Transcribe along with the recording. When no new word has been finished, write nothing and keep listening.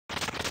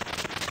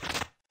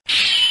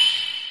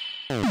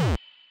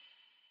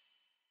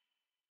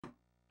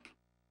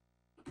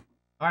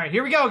All right,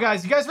 here we go,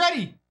 guys. You guys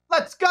ready?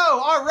 Let's go.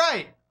 All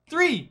right.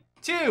 3,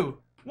 2,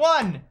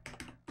 1,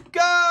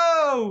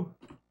 go.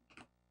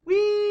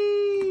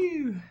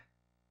 Woo.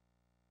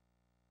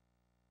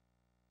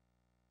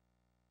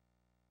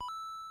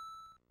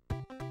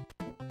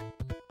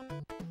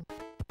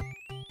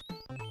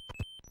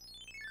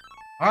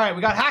 All right, we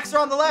got Thehaxor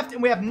on the left,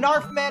 and we have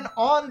Narfman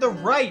on the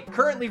right.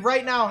 Currently,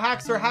 right now,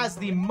 Thehaxor has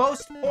the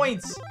most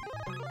points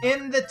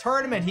in the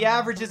tournament. He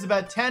averages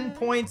about 10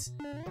 points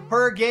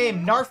per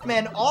game.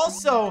 Narfman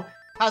also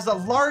has a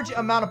large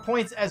amount of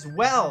points as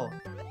well.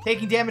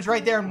 Taking damage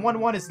right there in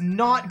 1-1 is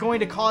not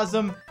going to cause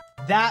him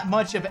that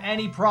much of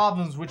any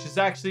problems, which is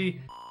actually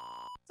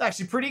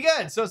pretty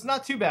good. So it's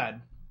not too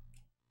bad.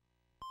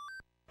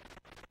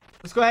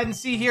 Let's go ahead and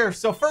see here.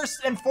 So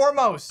first and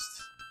foremost,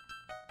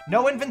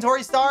 no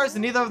inventory stars,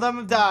 and neither of them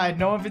have died.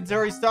 No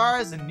inventory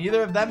stars, and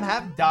neither of them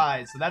have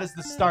died. So that is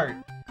the start.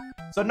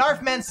 So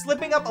Narfman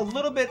slipping up a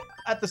little bit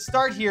at the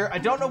start here. I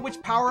don't know which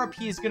power-up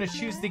he is going to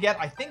choose to get.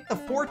 I think the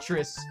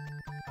Fortress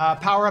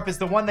power-up is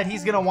the one that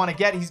he's going to want to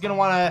get. He's going to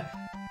want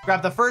to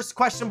grab the first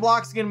question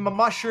blocks, give him a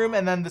mushroom,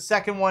 and then the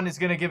second one is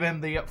going to give him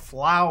the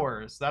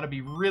flowers. That'll be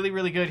really,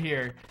 really good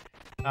here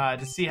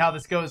to see how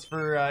this goes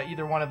for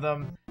either one of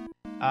them.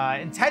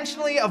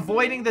 Intentionally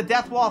avoiding the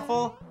Death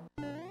Waffle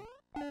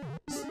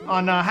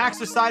on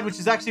Thehaxor's side, which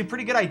is actually a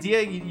pretty good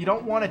idea. You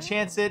don't want to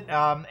chance it.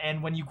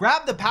 And when you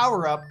grab the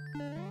power-up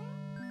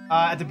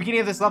at the beginning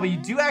of this level, you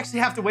do actually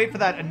have to wait for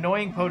that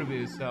annoying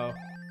Podoboo. So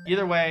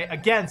either way,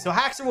 again, so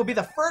Thehaxor will be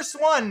the first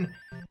one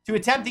to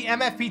attempt the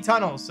MFP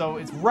tunnel. So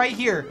it's right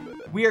here.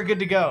 We are good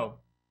to go.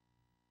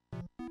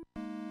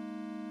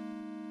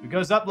 It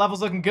goes up.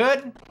 Level's looking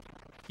good.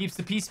 Keeps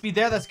the P speed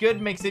there. That's good.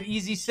 Makes it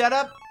easy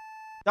setup.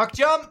 Duck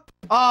jump.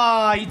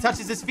 Ah, he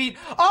touches his feet.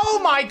 Oh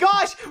my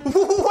gosh!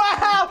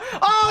 Wow!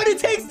 Oh, and he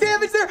takes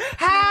damage there.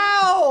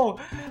 How?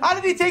 How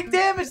did he take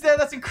damage there?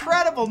 That's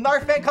incredible.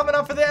 Narfman coming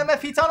up for the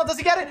MFP tunnel. Does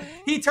he get it?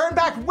 He turned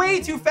back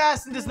way too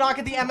fast and does not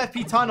get the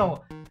MFP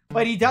tunnel.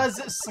 But he does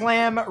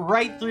slam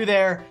right through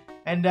there.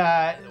 And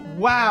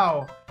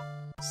wow.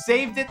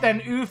 Saved it,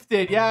 then oofed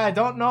it. Yeah, I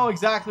don't know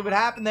exactly what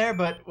happened there,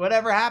 but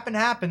whatever happened,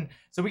 happened.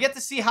 So we get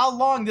to see how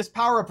long this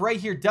power-up right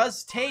here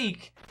does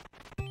take.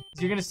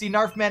 So you're going to see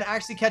Narfman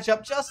actually catch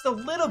up just a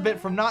little bit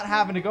from not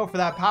having to go for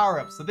that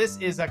power-up. So this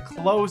is a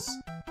close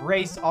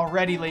race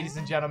already, ladies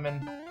and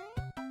gentlemen.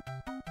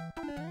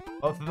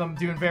 Both of them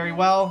doing very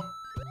well.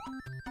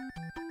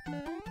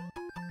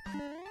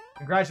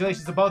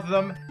 Congratulations to both of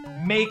them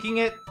making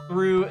it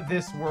through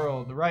this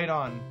world. Right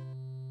on.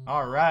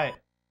 All right.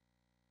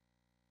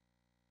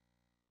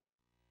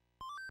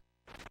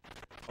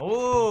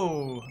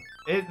 Oh,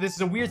 this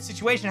is a weird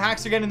situation.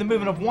 Thehaxor getting the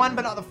movement of 1,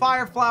 but not the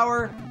fire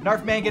flower.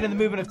 Narfman getting the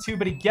movement of 2,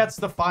 but he gets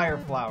the fire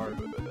flower.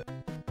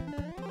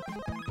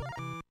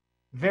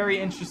 Very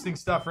interesting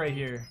stuff right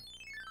here.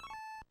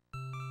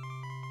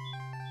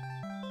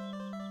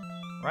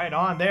 Right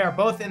on. They are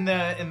both in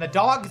the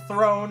dog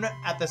throne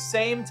at the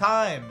same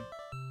time.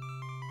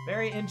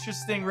 Very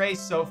interesting race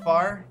so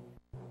far.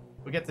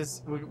 We'll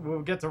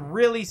get to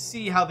really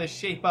see how this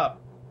shape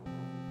up. I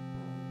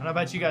don't know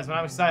about you guys, but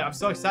I'm excited. I'm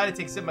so excited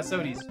to take a sip of my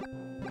sodies.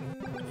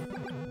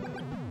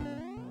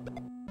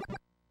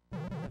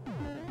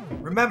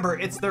 Remember,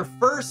 it's their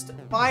first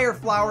fire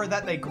flower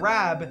that they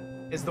grab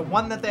is the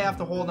one that they have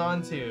to hold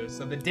on to.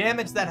 So the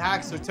damage that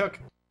Thehaxor took,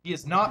 he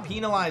is not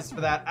penalized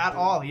for that at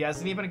all. He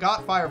hasn't even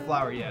got fire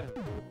flower yet.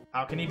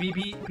 How can he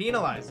be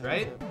penalized,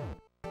 right?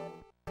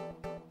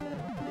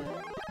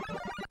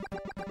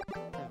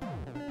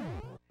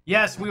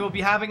 Yes, we will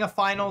be having a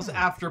finals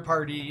after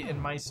party in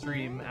my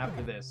stream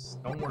after this.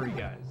 Don't worry,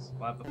 guys.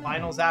 We'll have the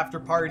finals after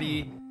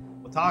party.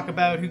 We'll talk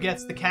about who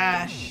gets the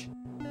cash.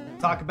 We'll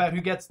talk about who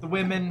gets the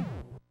women.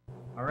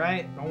 All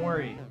right, don't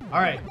worry.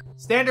 All right,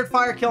 standard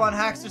fire kill on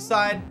Thehaxor's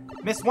side.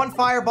 Missed one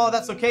fireball,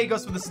 that's okay.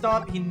 Goes for the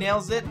stomp, he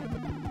nails it.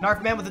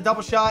 Narfman with a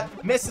double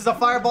shot. Misses a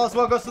fireball as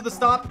well, goes for the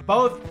stomp.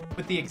 Both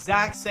with the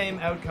exact same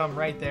outcome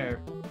right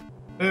there.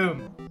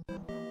 Boom.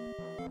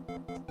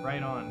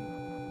 Right on.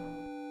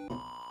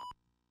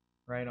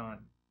 Right on.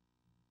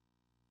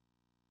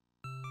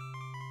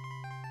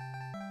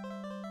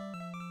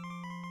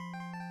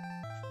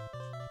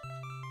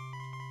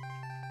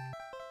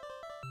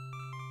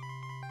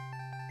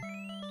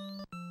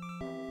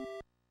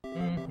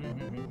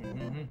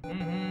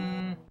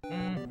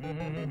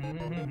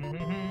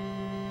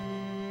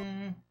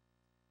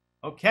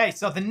 Okay,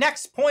 so the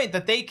next point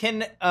that they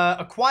can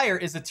acquire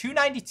is a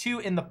 292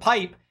 in the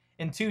pipe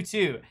in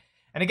 2-2.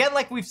 And again,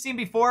 like we've seen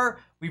before,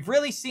 we've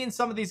really seen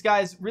some of these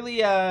guys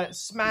really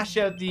smash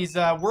out these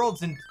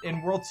worlds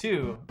in World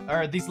 2,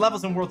 or these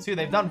levels in World 2.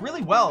 They've done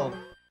really well,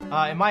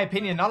 in my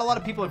opinion. Not a lot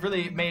of people have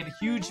really made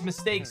huge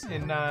mistakes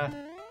in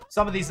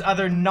some of these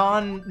other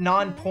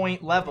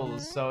non-point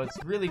levels, so it's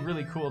really,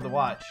 really cool to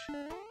watch.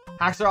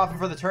 Thehaxor opting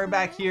for the turn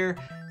back here.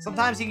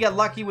 Sometimes you can get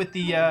lucky with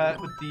the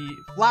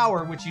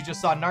flower, which you just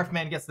saw.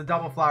 Narfman gets the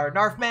double flower.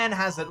 Narfman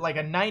has like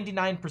a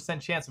 99%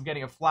 chance of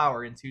getting a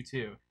flower in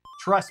 2-2.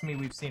 Trust me,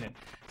 we've seen it.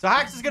 So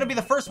Thehaxor is going to be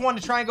the first one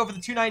to try and go for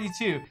the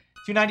 292.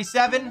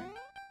 297.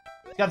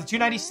 He's got the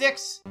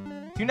 296,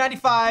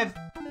 295,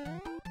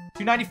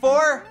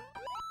 294.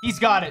 He's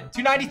got it.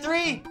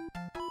 293.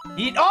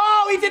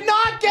 Oh, he did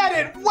not get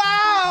it.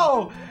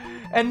 Wow.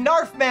 And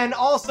Narfman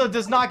also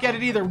does not get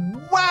it either.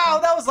 Wow,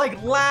 that was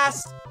like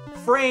last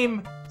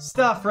frame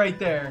stuff right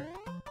there.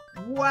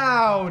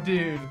 Wow,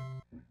 dude.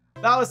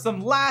 That was some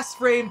last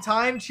frame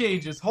time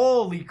changes.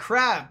 Holy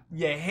crap.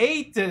 You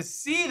hate to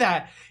see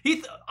that.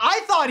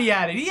 I thought he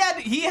had it. He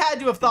had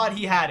to have thought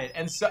he had it.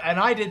 And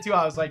I did too.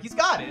 I was like, he's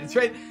got it. It's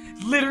right.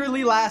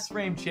 Literally last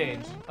frame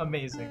change.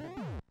 Amazing.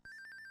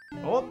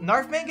 Oh,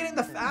 Narfman getting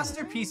the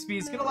faster piece speed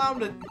is going to allow him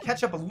to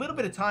catch up a little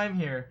bit of time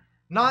here.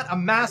 Not a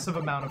massive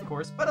amount, of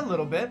course, but a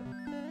little bit.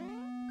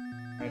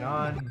 Right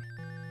on.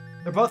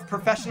 They're both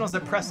professionals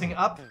at pressing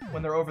up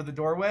when they're over the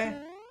doorway.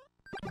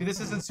 See, this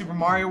isn't Super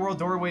Mario World.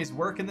 Doorways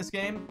work in this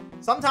game.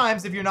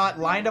 Sometimes, if you're not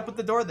lined up with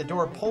the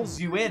door pulls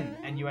you in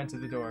and you enter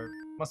the door.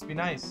 Must be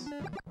nice.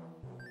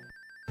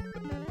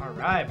 All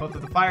right, both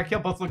with the fire kill,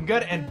 both looking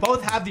good, and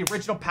both have the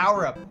original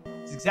power-up.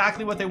 It's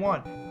exactly what they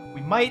want. We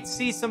might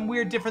see some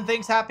weird different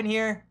things happen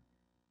here.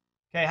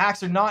 Okay,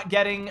 Haxor not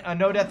getting a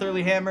no death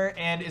early hammer,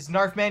 and is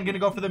Narfman gonna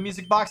go for the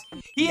music box?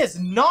 He is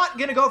not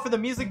gonna go for the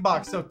music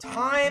box, so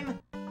time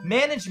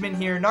management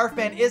here.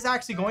 Narfman is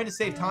actually going to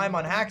save time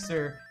on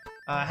Haxor.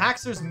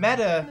 Haxor's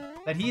meta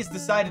that he's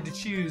decided to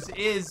choose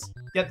is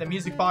get the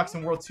music box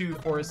in World 2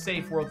 for a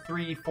safe World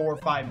 3, 4,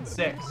 5, and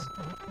 6.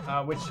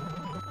 Which,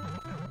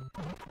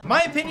 in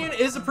my opinion,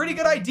 is a pretty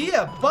good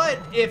idea, but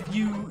if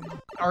you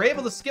are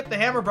able to skip the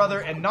Hammer Brother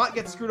and not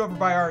get screwed over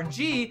by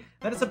RNG,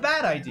 then it's a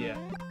bad idea.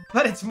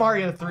 But it's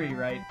Mario 3,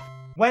 right?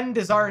 When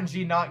does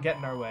RNG not get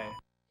in our way?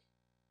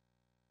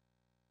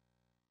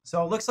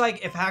 So it looks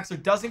like if Haxor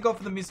doesn't go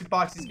for the music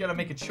box, he's gonna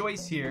make a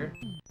choice here.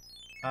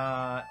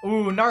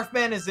 Ooh,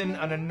 Narfman is in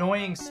an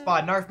annoying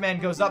spot.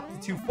 Narfman goes up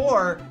to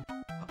 2-4.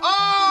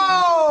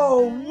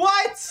 Oh,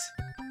 what?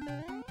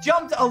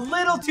 Jumped a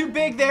little too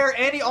big there,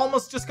 and he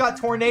almost just got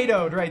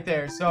tornadoed right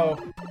there. So,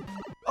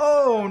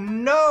 oh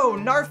no,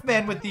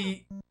 Narfman with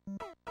the...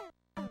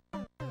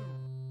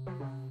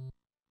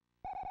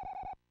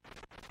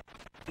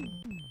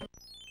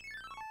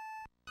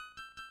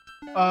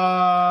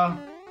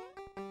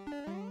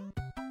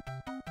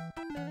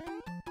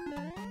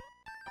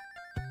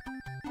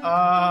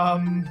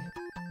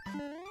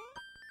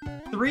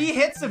 Three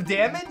hits of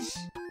damage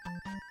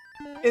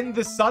in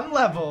the sun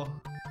level.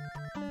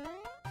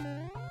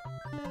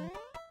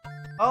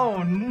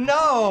 Oh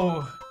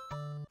no.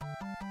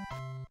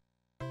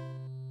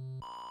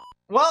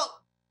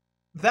 Well,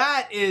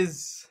 that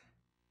is...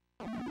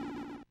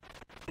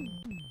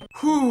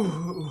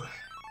 Whew.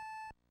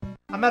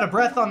 I'm out of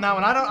breath on that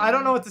one. I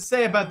don't know what to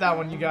say about that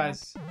one, you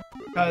guys.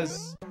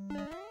 Because,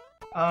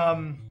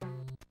 yeah,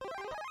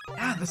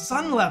 the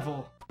sun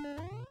level.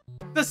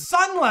 The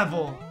sun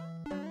level!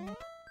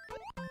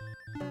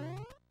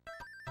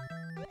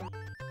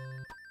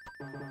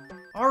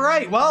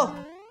 Alright, well,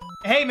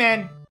 hey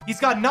man, he's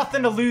got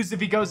nothing to lose if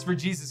he goes for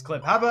Jesus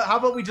Clip. How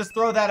about we just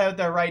throw that out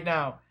there right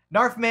now?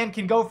 Narfman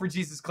can go for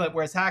Jesus Clip,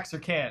 whereas Haxor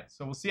can't.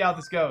 So we'll see how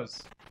this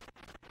goes.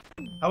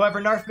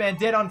 However, Narfman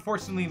did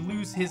unfortunately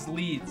lose his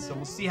lead, so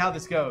we'll see how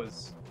this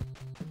goes.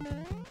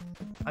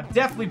 I'm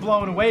definitely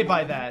blown away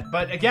by that.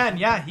 But again,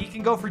 yeah, he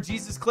can go for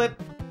Jesus Clip.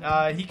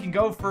 He can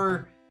go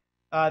for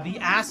the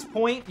ass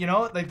point, you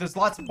know? Like, there's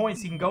lots of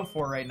points he can go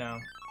for right now.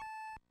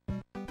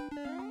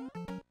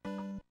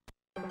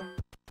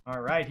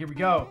 Alright, here we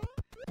go.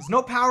 There's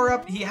no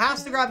power-up. He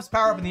has to grab his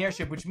power-up in the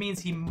airship, which means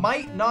he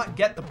might not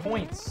get the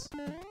points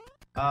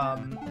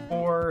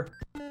for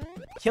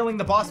killing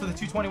the boss with a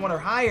 221 or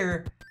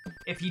higher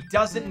if he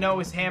doesn't know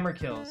his hammer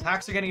kills.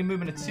 Haxor getting a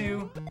movement of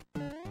 2.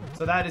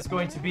 So that is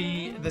going to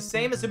be the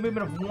same as a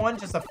movement of 1,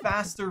 just a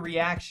faster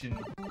reaction.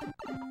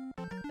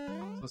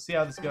 So we'll see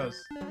how this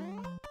goes.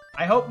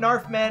 I hope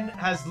Narfman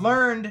has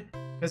learned,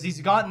 because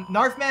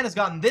Narfman has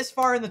gotten this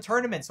far in the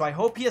tournament, so I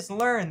hope he has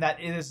learned that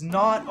it is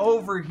not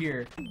over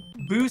here.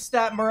 Boost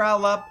that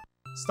morale up.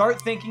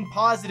 Start thinking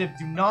positive.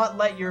 Do not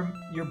let your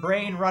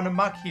brain run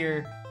amok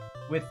here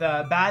with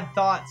bad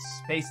thoughts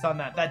based on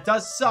that. That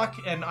does suck,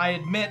 and I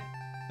admit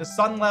the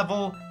sun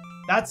level,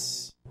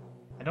 that's...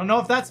 I don't know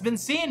if that's been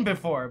seen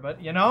before,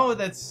 but, you know,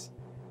 that's...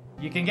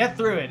 You can get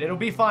through it. It'll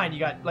be fine. You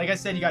got, like I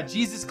said, you got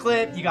Jesus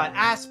Clip, you got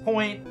Ass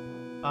Point.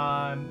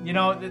 You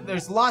know,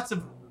 there's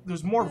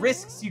more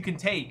risks you can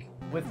take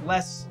with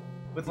less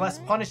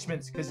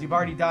punishments because you've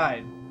already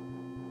died.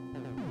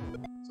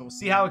 So we'll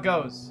see how it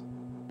goes.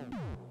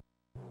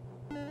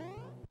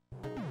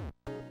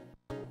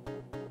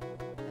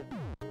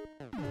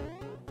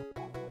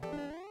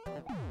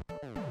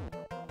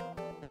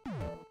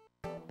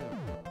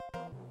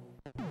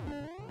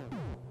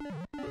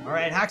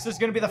 Alright, Haxor's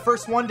going to be the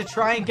first one to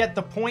try and get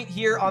the point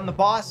here on the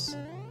boss.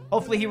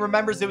 Hopefully he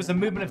remembers it was a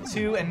movement of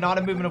 2 and not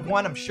a movement of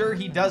 1. I'm sure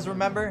he does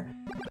remember.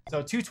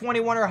 So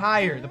 221 or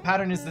higher. The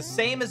pattern is the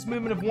same as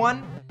movement of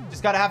 1.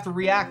 Just got to have to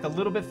react a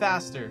little bit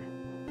faster.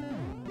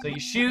 So you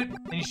shoot,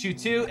 then you shoot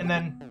 2, and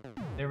then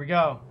there we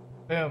go.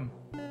 Boom.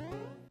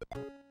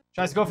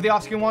 Tries to go for the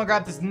off-screen wall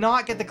grab. Does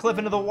not get the clip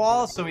into the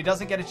wall, so he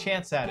doesn't get a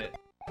chance at it.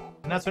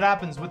 And that's what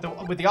happens with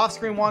the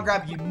off-screen wand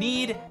grab. You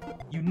need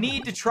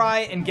to try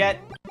and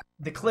get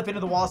the clip into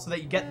the wall so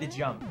that you get the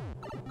jump.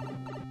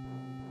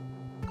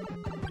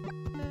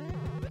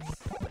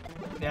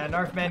 Yeah,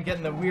 Narfman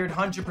getting the weird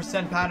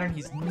 100% pattern.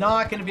 He's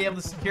not going to be able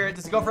to secure it.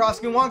 Does he go for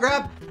off-screen wand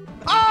grab?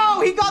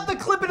 Oh, he got the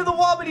clip into the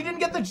wall, but he didn't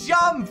get the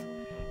jump.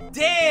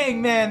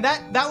 Dang, man.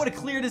 That would have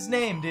cleared his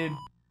name, dude.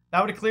 That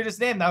would have cleared his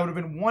name. That would have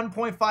been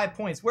 1.5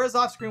 points. Where's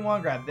off-screen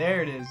wand grab?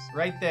 There it is.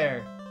 Right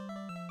there.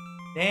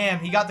 Damn,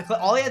 he got the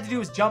clip. All he had to do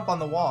was jump on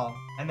the wall.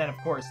 And then, of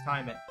course,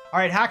 time it. All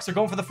right, Haxor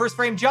going for the first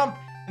frame jump.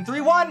 In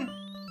 3-1.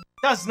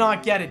 Does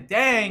not get it.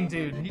 Dang,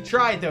 dude. He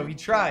tried, though. He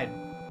tried.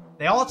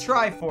 They all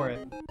try for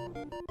it.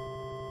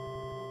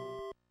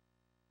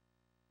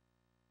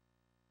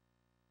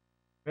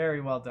 Very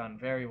well done.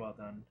 Very well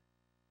done.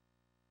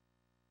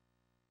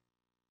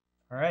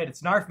 All right,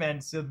 it's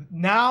Narfman. So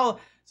now,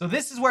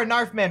 this is where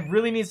Narfman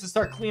really needs to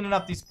start cleaning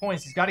up these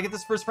points. He's got to get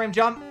this first frame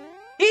jump.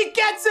 He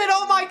gets it!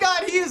 Oh my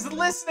god, he is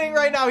listening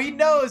right now. He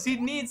knows he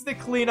needs to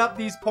clean up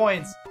these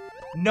points.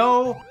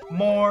 No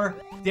more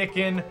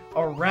dicking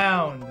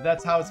around.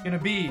 That's how it's going to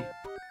be.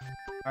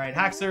 All right,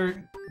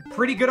 Haxor,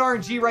 pretty good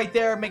RNG right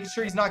there, making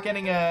sure he's not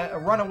getting a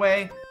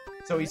runaway.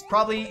 So he's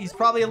probably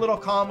a little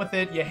calm with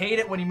it. You hate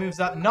it when he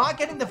moves up. Not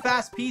getting the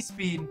fast P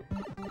speed.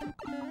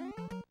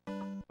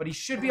 But he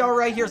should be all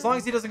right here as long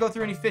as he doesn't go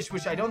through any fish,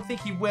 which I don't think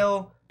he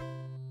will.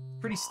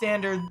 Pretty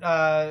standard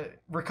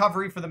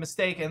recovery for the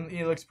mistake, and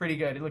he looks pretty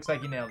good. It looks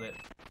like he nailed it.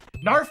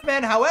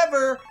 Narfman,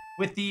 however,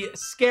 with the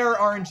scare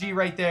RNG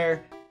right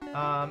there,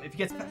 if he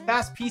gets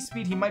fast P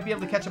speed, he might be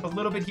able to catch up a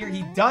little bit here.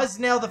 He does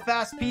nail the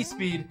fast P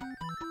speed.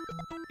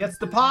 Gets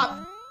the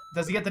pop.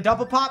 Does he get the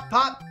double pop?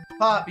 Pop,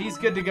 pop. He's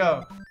good to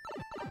go.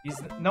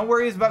 He's no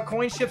worries about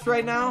coin ships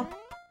right now.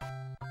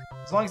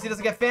 As long as he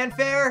doesn't get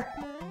fanfare,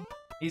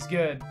 he's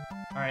good.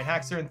 All right,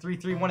 Haxor in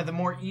 3-3, one of the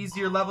more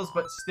easier levels,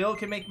 but still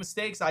can make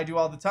mistakes. I do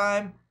all the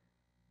time.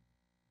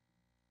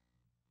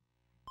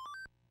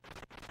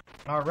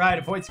 All right,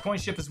 avoids coin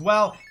ship as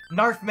well.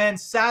 Narfman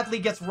sadly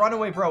gets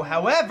runaway bro.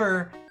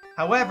 However,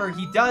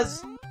 he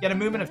does get a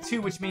movement of 2,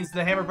 which means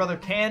the Hammer Brother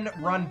can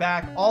run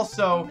back.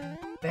 Also,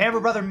 the Hammer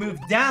Brother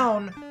moved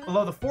down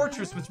below the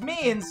fortress, which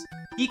means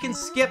he can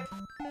skip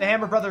the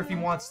Hammer Brother if he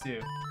wants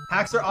to.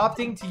 Haxor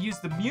opting to use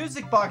the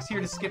music box here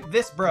to skip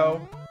this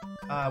bro.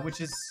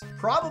 Which is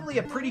probably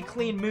a pretty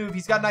clean move.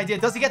 He's got an idea.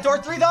 Does he get door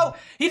 3, though?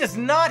 He does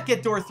not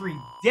get door 3.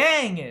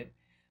 Dang it.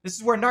 This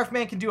is where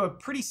Narfman can do a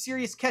pretty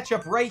serious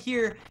catch-up right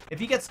here. If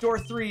he gets door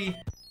 3,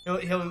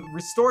 he'll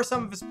restore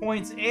some of his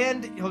points,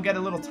 and he'll get a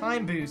little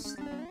time boost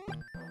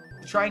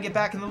to try and get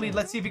back in the lead.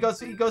 Let's see if he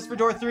goes for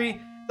door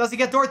 3. Does he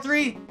get door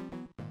 3?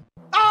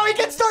 Oh, he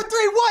gets door 3.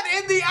 What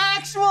in the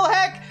actual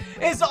heck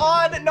is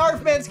on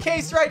Narfman's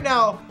case right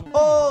now?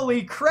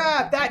 Holy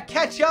crap. That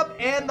catch-up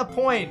and the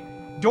point.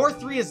 Door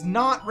 3 is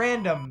not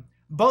random.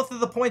 Both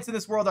of the points in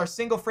this world are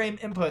single frame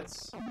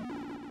inputs.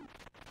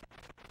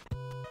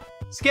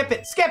 Skip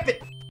it. Skip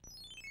it.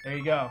 There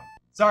you go.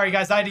 Sorry,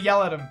 guys. I had to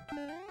yell at him.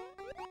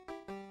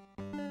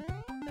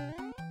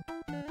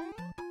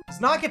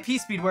 Does not get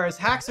P-Speed, whereas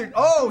Haxor...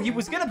 Oh, he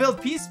was going to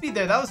build P-Speed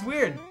there. That was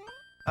weird.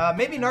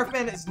 Maybe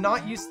Narfman is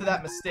not used to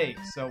that mistake.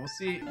 So we'll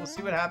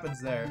see what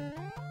happens there.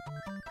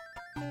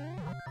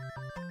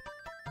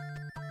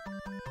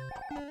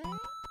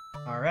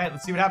 All right,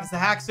 let's see what happens to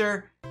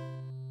Haxor.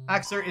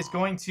 Haxor is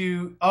going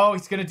to... Oh,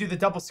 he's going to do the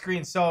double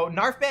screen. So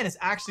Narfman is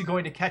actually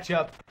going to catch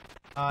up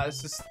a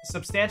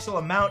substantial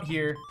amount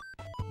here.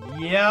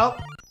 Yep.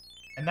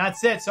 And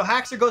that's it. So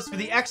Haxor goes for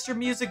the extra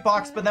music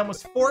box, but then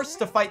was forced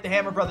to fight the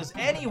Hammer Brothers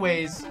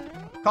anyways,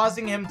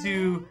 causing him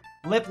to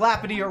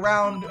lip-lappity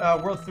around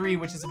World 3,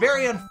 which is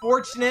very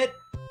unfortunate.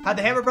 Had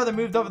the Hammer Brother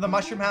moved over the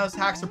Mushroom House,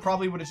 Haxor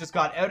probably would have just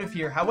got out of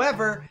here.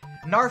 However,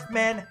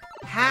 Narfman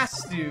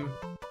has to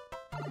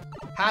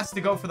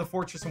go for the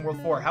Fortress in World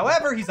 4.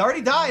 However, he's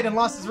already died and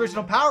lost his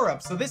original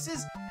power-up, so this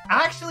is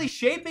actually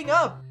shaping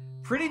up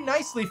pretty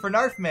nicely for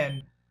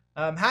Narfman.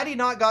 Had he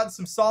not gotten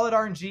some solid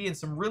RNG and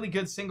some really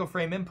good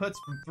single-frame inputs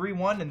from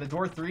 3-1 and the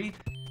door 3,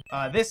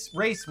 this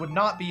race would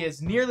not be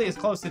nearly as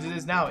close as it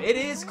is now. It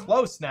is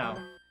close now.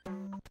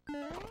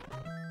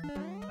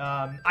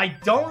 I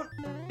don't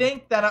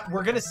think that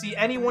we're going to see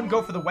anyone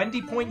go for the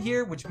Wendy point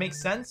here, which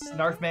makes sense.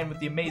 Narfman with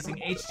the amazing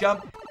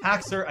H-jump.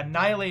 Haxor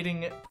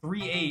annihilating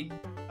 3-8.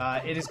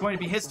 It is going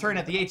to be his turn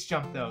at the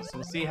H-jump, though. So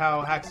we'll see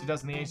how Haxor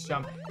does in the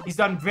H-jump. He's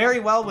done very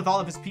well with all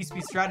of his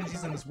P-Speed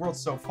strategies in this world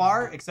so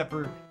far, except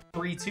for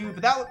 3-2.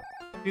 But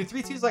dude,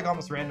 3-2 is like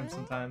almost random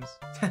sometimes.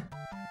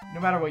 No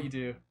matter what you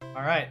do.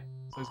 All right.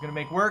 So he's going to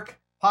make work.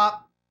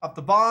 Pop. Up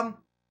the bomb.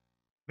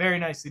 Very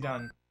nicely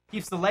done.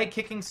 Keeps the leg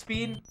kicking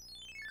speed.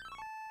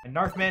 And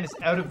Narfman is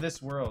out of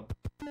this world.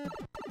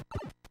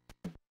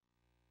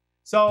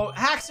 So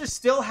Haxor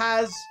still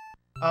has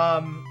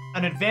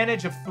an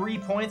advantage of 3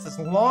 points as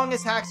long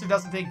as Haxor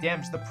doesn't take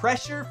damage. The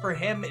pressure for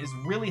him is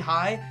really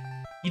high.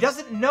 He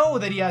doesn't know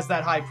that he has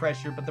that high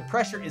pressure, but the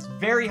pressure is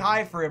very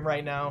high for him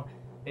right now.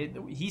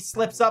 He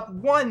slips up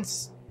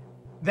once,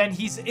 then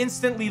he's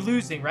instantly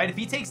losing, right? If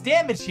he takes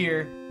damage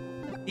here,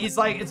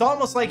 it's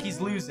almost like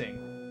he's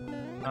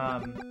losing.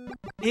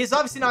 He's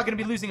obviously not going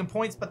to be losing in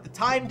points, but the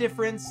time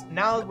difference,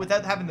 now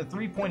without having the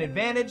 3-point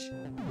advantage,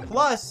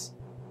 plus,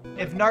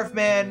 if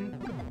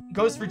Narfman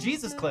goes for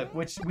Jesus Clip,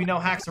 which we know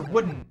Haxor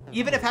wouldn't.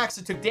 Even if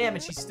Haxor took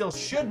damage, he still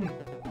shouldn't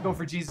go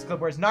for Jesus Clip,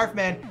 whereas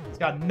Narfman has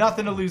got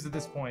nothing to lose at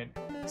this point.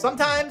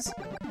 Sometimes,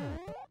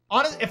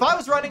 if I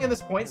was running in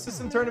this point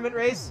system tournament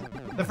race,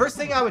 the first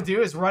thing I would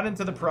do is run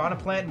into the Piranha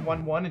Plant in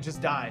 1-1 and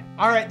just die.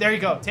 All right, there you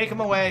go. Take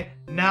him away.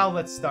 Now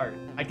let's start.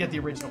 I get the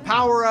original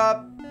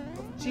power-up.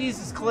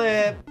 Jesus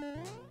Clip.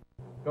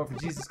 Go for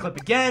Jesus Clip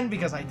again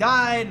because I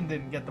died and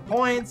didn't get the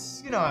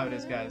points. You know how it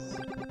is, guys.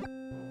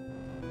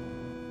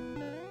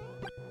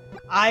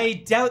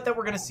 I doubt that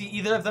we're going to see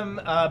either of them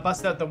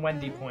bust out the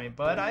Wendy point,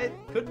 but I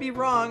could be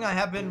wrong. I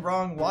have been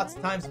wrong lots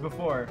of times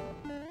before.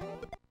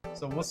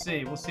 So we'll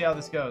see. We'll see how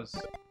this goes.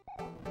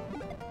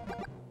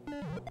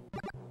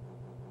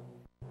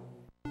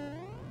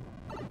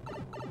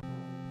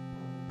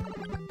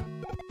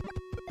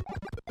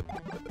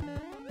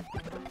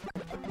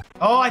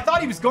 Oh, I thought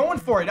he was going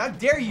for it. How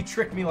dare you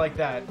trick me like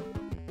that?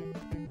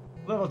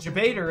 Little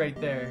debater right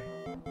there.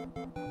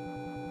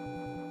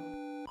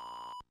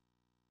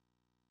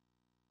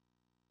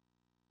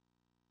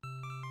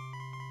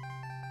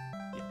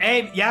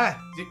 Hey, yeah,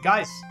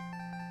 guys.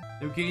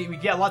 We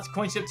get lots of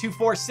coins. 2,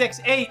 4,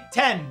 6, 8,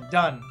 10.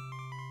 Done.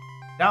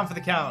 Down for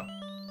the count.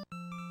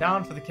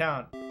 Down for the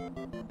count.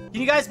 Can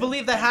you guys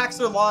believe that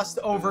Haxor lost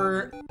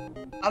over,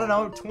 I don't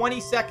know, 20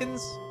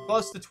 seconds?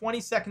 Close to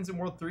 20 seconds in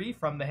World 3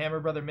 from the Hammer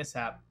Brother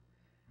mishap.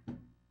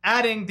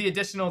 Adding the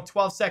additional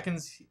 12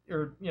 seconds,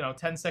 or,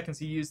 10 seconds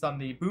he used on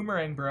the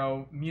Boomerang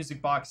Bro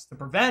music box to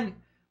prevent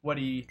what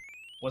he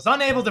was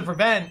unable to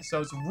prevent.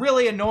 So it's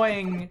really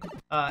annoying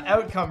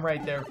outcome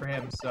right there for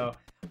him. So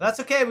that's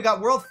okay. We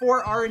got World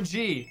 4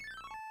 RNG.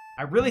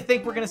 I really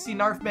think we're going to see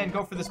Narfman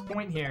go for this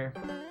point here.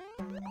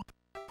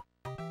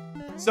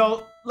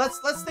 So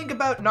let's think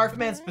about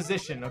Narfman's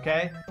position,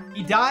 okay?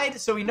 He died,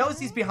 so he knows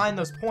he's behind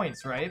those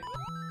points, right?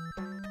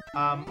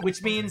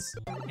 Which means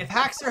if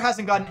Haxor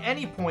hasn't gotten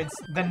any points,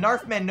 then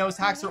Narfman knows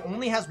Haxor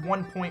only has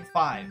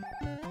 1.5.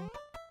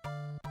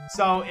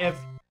 So if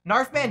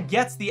Narfman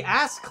gets the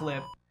ass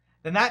clip,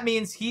 then that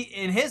means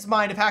in his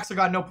mind, if Haxor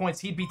got no points,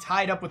 he'd be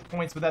tied up with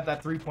points without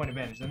that 3-point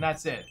advantage, and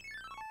that's it.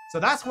 So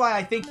that's why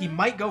I think he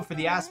might go for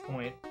the ass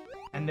point.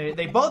 And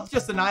they both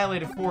just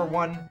annihilated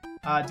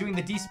 4-1, doing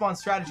the despawn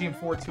strategy in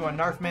 4-2 on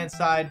Narfman's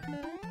side,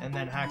 and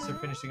then Haxor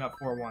finishing up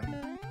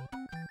 4-1.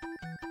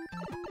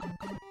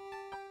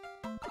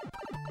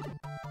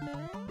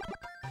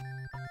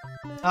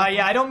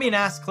 Yeah, I don't mean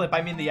ass clip,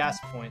 I mean the ass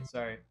point,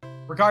 sorry.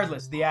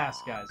 Regardless, the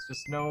ass, guys.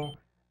 Just know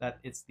that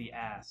it's the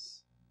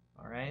ass.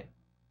 Alright?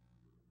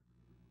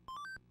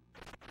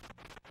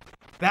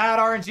 Bad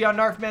RNG on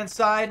Narfman's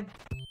side.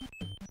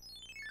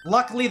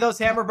 Luckily, those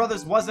Hammer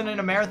Brothers wasn't in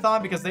a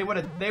marathon because they would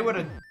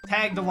have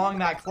tagged along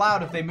that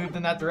cloud if they moved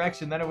in that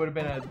direction. Then it would have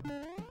been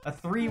a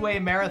 3-way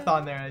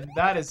marathon there, and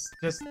that is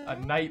just a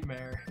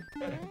nightmare.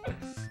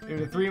 Dude,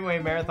 a 3-way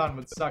marathon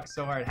would suck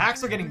so hard.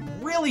 Haxor getting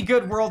really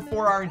good World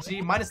 4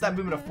 RNG, minus that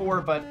movement of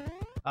 4, but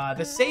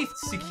the safe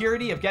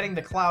security of getting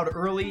the cloud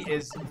early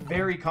is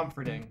very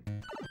comforting.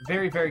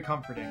 Very, very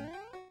comforting.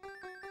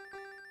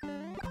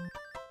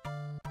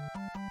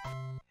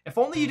 If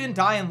only you didn't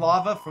die in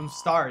lava from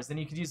stars, then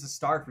you could use the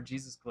star for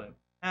Jesus Clip.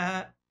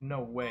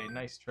 No way.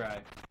 Nice try.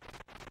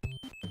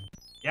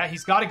 Yeah,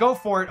 he's got to go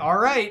for it. All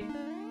right.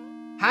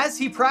 Has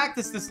he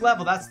practiced this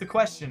level? That's the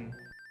question.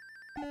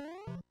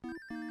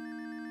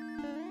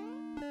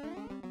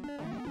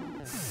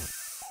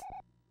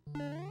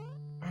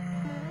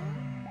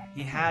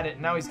 He had it.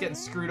 Now he's getting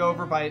screwed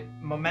over by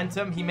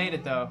momentum. He made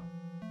it, though.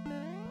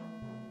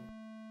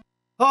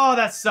 Oh,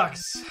 that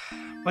sucks.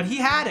 But he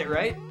had it,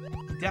 right?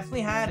 He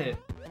definitely had it.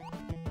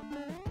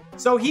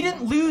 So he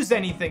didn't lose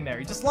anything there.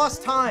 He just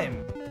lost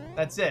time.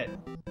 That's it.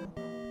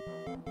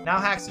 Now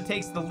Haxor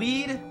takes the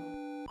lead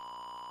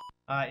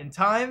in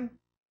time.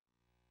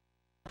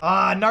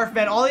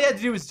 Narfman, all he had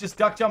to do was just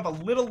duck jump a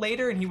little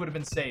later and he would have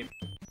been safe.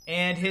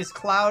 And his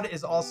cloud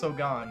is also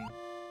gone.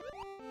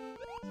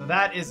 So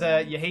that is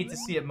a you hate to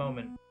see it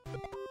moment.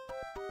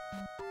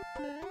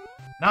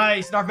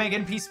 Nice. Narfman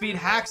getting P speed.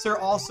 Haxor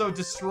also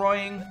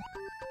destroying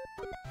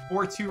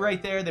 4-2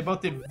 right there. They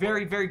both did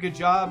very, very good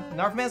job.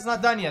 Narfman's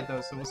not done yet,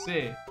 though, so we'll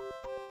see.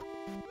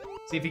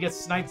 See if he gets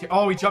sniped here.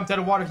 Oh, he jumped out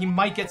of water. He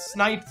might get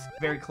sniped.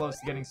 Very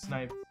close to getting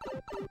sniped.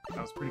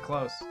 That was pretty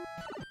close.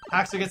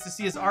 Haxor gets to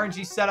see his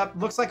RNG setup.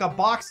 Looks like a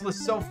boxless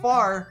so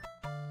far,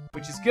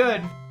 which is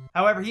good.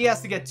 However, he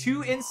has to get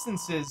 2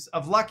 instances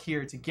of luck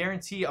here to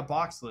guarantee a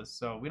boxless.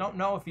 So we don't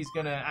know if he's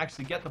going to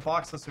actually get the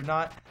boxless or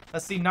not.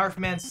 Let's see.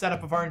 Narfman's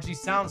setup of RNG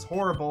sounds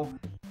horrible.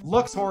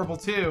 Looks horrible,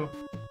 too.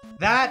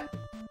 That's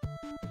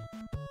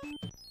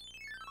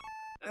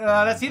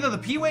either the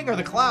P-Wing or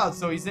the Cloud,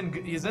 so he's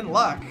in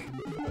luck.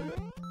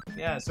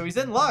 Yeah, so he's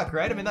in luck,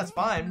 right? I mean, that's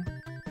fine.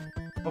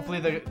 Hopefully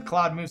the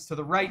Cloud moves to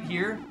the right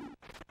here.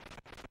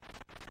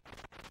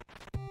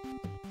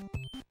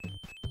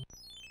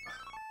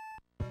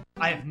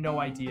 I have no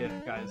idea,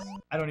 guys.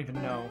 I don't even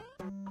know.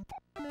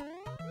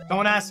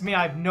 Don't ask me.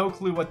 I have no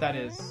clue what that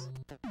is.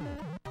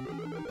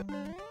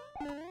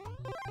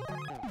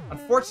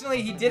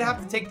 Unfortunately, he did have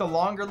to take the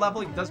longer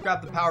level. He does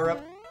grab the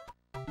power-up.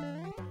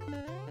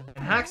 And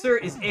Haxor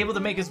is able to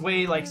make his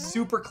way, like,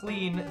 super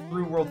clean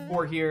through World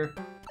 4 here.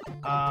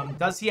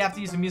 Does he have to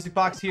use a music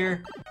box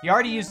here? He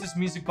already used this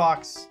music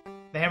box.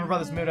 The Hammer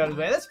Brothers moved out of his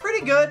way. That's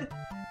pretty good.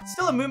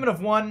 Still a movement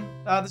of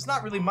 1. There's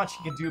not really much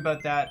he can do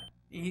about that.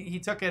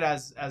 He took it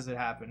as it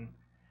happened.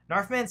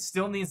 Narfman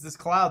still needs this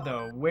cloud,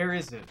 though. Where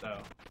is it,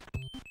 though?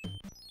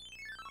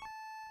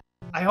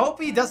 I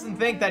hope he doesn't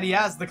think that he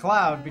has the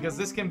cloud, because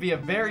this can be a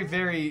very,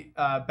 very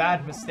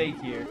bad mistake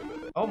here.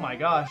 Oh my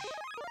gosh.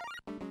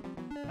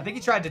 I think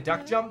he tried to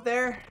duck jump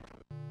there.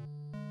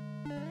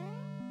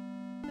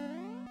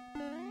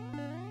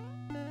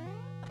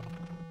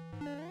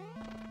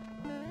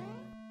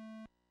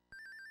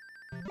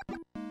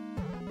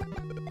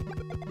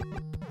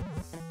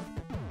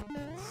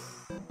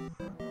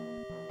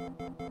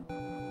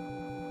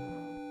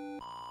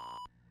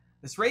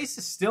 This race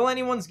is still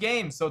anyone's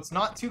game, so it's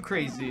not too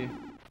crazy.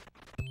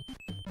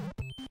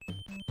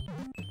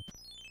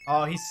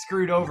 Oh, he's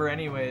screwed over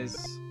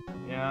anyways.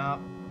 Yeah.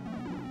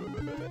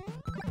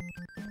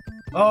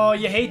 Oh,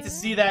 you hate to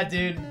see that,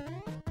 dude.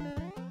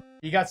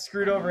 He got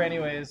screwed over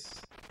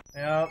anyways.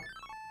 Yep.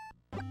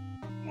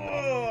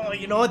 Oh,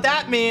 you know what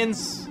that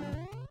means.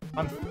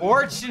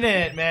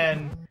 Unfortunate,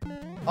 man.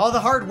 All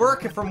the hard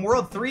work from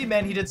World 3,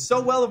 man. He did so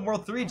well in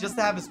World 3 just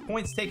to have his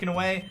points taken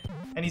away.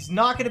 And he's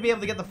not going to be able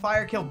to get the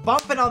fire kill.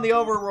 Bumping on the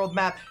overworld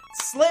map.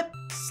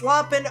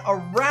 Slip-slopping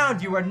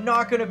around. You are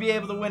not going to be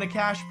able to win a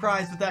cash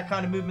prize with that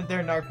kind of movement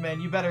there,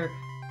 Narfman. You better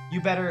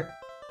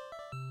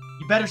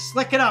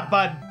slick it up,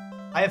 bud.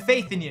 I have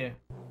faith in you.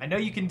 I know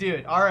you can do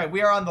it. All right,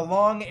 we are on the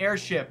long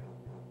airship.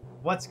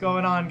 What's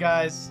going on,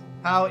 guys?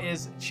 How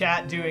is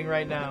chat doing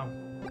right now?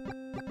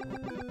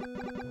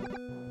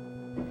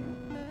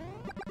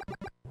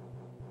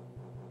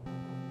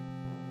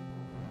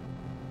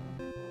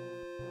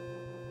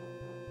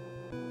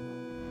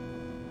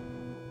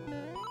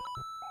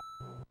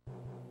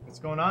 What's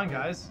going on,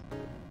 guys?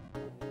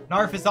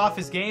 Narf is off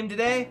his game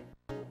today.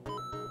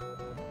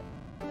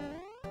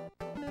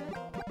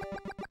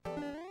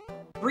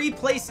 3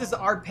 places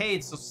are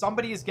paid, so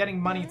somebody is getting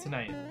money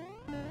tonight.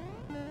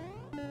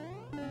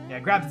 Yeah,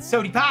 grab the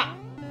sody pop.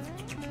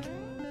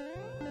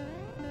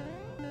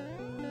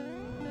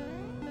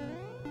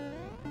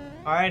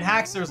 All right,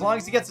 Haxor, as long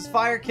as he gets his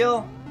fire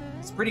kill,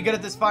 he's pretty good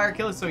at this fire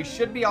kill, so he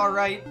should be all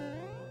right.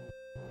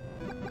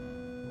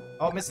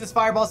 Oh, missing his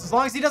fireballs. As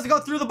long as he doesn't go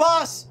through the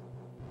boss.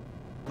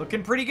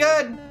 Looking pretty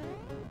good.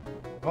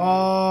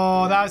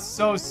 Oh, that's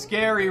so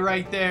scary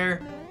right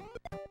there.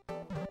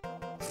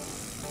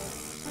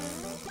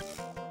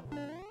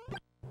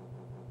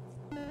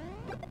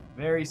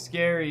 Very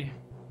scary.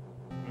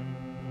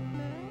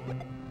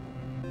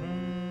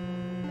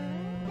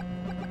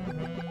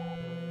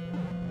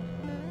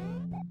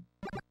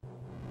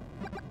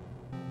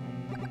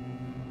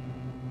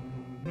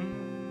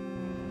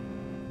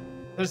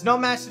 There's no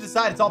match to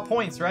decide. It's all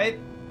points, right?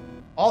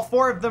 All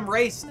 4 of them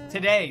raced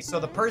today. So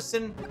the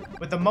person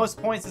with the most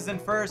points is in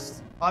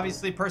first.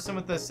 Obviously, person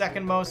with the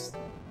second most,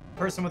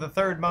 person with the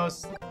third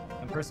most,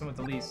 and person with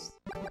the least.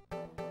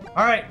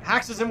 All right,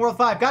 Haxor's in World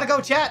 5. Gotta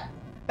go, chat.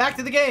 Back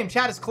to the game.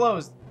 Chat is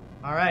closed.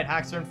 All right,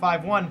 Haxor in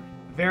 5-1.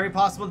 Very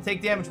possible to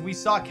take damage. We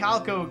saw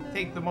Calco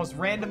take the most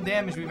random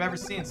damage we've ever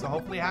seen. So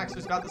hopefully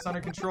Haxor's got this under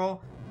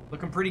control.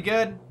 Looking pretty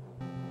good.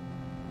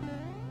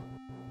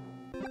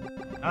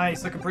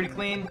 Nice, looking pretty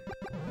clean.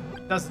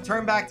 Does the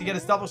turn back to get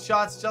his double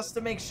shots just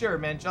to make sure,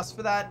 man. Just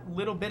for that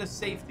little bit of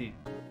safety.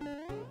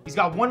 He's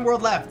got 1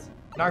 world left.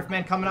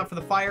 Narfman coming up for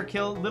the fire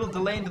kill. Little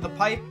delay into the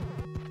pipe.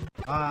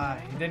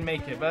 He didn't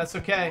make it, but that's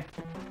okay.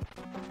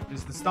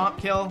 There's the stomp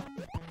kill.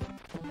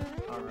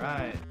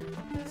 Alright.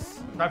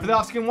 Try for the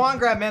off-screen wand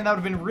grab, man. That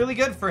would have been really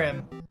good for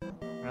him.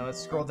 Alright, let's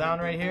scroll down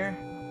right here.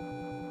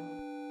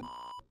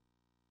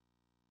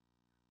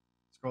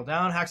 Scroll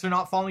down. Haxor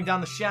not falling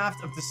down the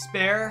shaft of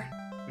despair,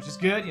 which is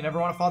good. You never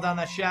want to fall down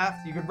that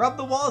shaft. You could rub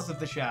the walls of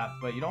the shaft,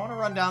 but you don't want to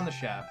run down the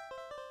shaft.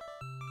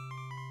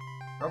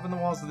 Rubbing the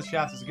walls of the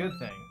shaft is a good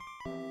thing.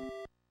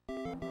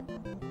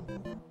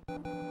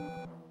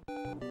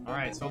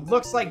 Alright, so it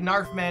looks like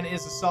Narfman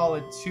is a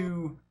solid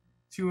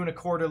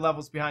 2.25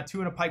 levels behind. 2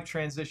 and a pipe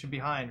transition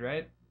behind,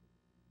 right?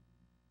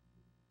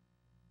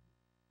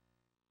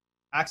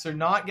 Haxor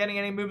not getting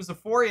any movements of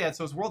 4 yet,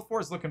 so his World 4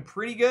 is looking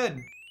pretty good.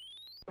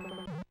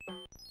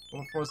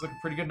 World 4 is looking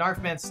pretty good.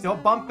 Narfman still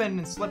bumping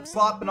and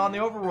slip-slopping on the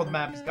overworld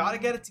map. He's got to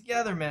get it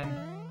together,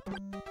 man.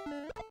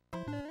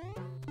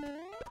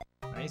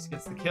 Nice,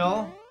 gets the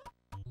kill.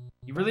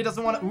 He really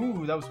doesn't want to...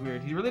 Ooh, that was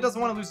weird. He really doesn't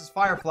want to lose his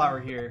fire flower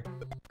here.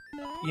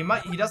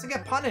 He doesn't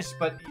get punished,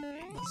 but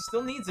he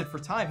still needs it for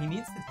time. He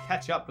needs to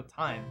catch up with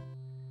time.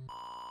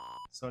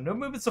 So no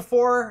movements of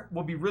 4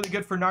 will be really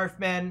good for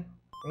Narfman.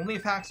 Only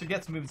if Haxor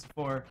gets movements of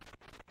 4.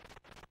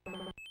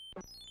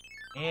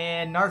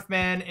 And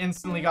Narfman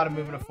instantly got a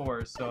movement of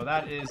 4. So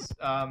that is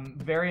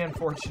very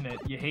unfortunate.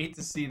 You hate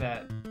to see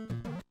that.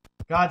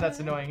 God, that's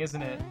annoying,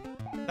 isn't it?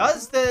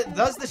 Does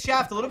the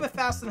shaft a little bit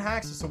faster than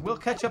Haxor, so we'll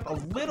catch up a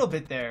little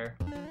bit there.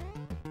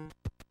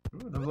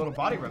 Ooh, the little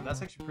body rub.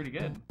 That's actually pretty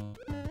good.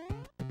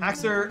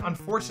 Haxor,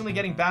 unfortunately,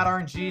 getting bad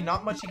RNG.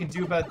 Not much he can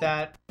do about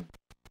that.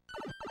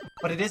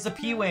 But it is a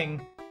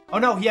P-Wing. Oh,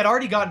 no. He had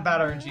already gotten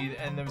bad RNG,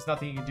 and there was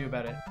nothing he could do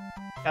about it.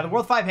 Yeah, the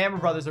World 5 Hammer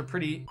Brothers are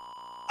pretty...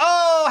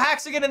 Oh!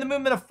 Haxor getting the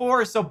movement of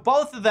 4. So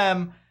both of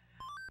them,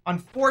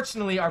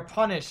 unfortunately, are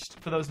punished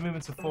for those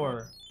movements of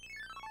 4.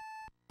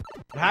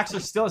 But Haxor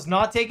still has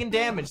not taken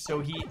damage, so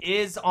he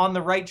is on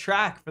the right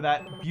track for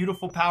that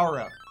beautiful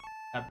power-up.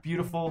 That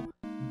beautiful,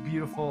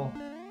 beautiful,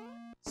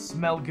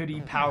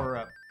 smell-goody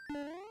power-up.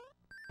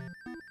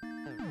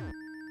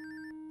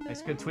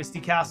 Nice good twisty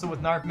castle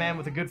with Narfman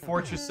with a good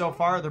fortress so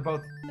far. They're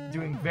both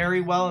doing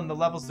very well in the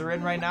levels they're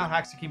in right now.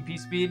 Haxor keeping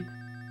P-Speed.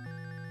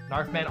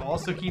 Narfman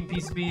also keeping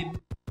P-Speed.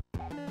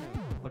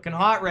 Looking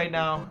hot right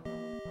now.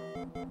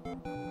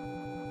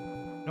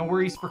 No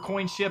worries for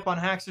coin ship on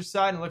Haxor's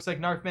side. It looks like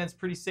Narfman's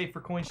pretty safe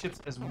for coin ships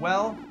as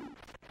well.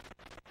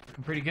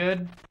 Looking pretty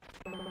good.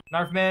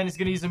 Narfman is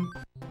going to use a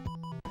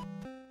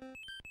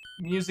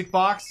music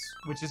box,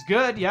 which is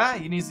good. Yeah,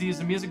 he needs to use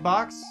a music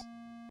box.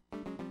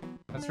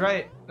 That's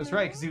right. That's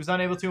right, because he was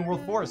unable to in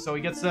World 4, so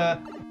he gets to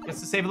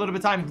save a little bit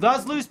of time.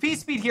 Does lose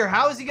P-Speed here.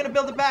 How is he going to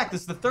build it back?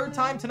 This is the 3rd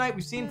time tonight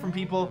we've seen from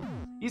people.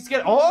 He's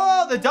getting...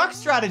 Oh, the duck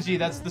strategy.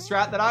 That's the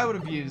strat that I would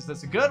have used.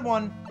 That's a good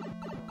one.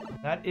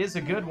 That is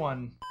a good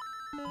one.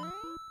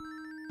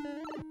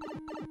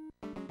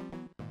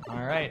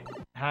 All right.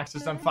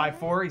 Haxor's done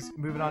 5-4. He's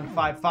moving on to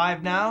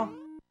 5-5 now.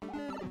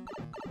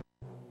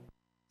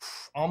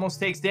 Almost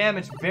takes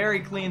damage. Very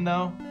clean,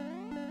 though.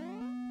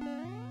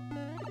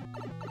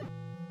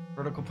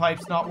 Vertical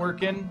pipe's not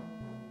working.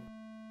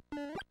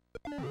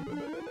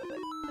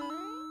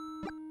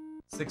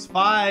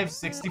 6-5.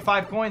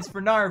 65 coins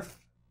for Narf.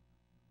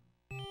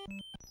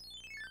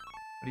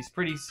 But he's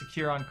pretty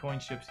secure on coin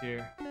ships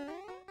here.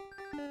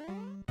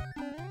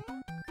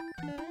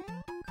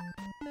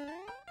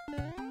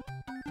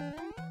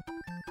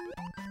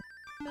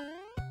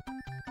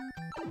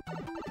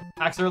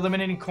 Haxor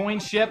eliminating coin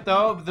ship,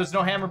 though. There's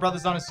no Hammer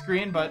Brothers on his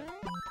screen, but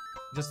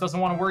he just doesn't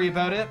want to worry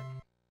about it.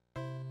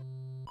 As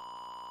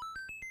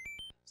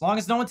long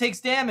as no one takes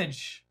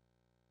damage.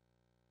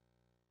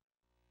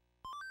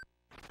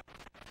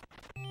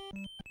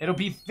 It'll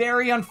be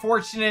very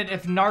unfortunate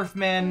if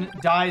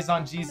Narfman dies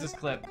on Jesus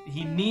Clip.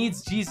 He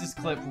needs Jesus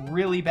Clip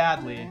really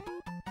badly.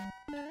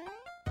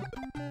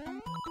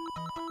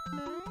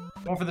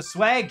 Going for the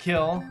swag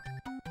kill.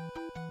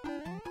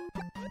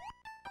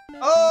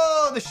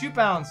 Oh, the shoot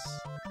bounce.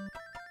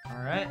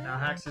 Alright, now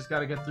Haxor's got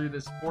to get through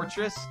this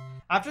fortress.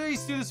 After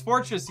he's through this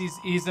fortress,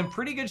 he's in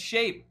pretty good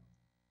shape.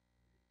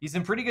 He's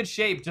in pretty good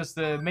shape just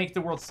to make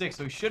the world 6,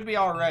 so he should be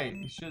alright.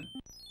 He should...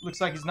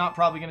 Looks like he's not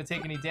probably going to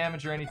take any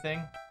damage or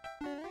anything.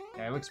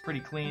 Yeah, it looks pretty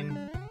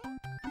clean.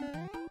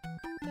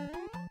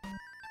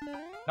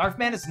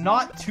 Narfman is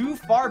not too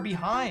far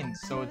behind,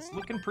 so it's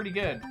looking pretty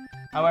good.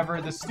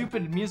 However, the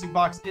stupid music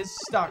box is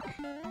stuck.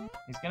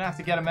 He's going to have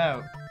to get him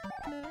out.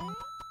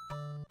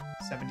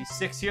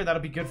 76 here,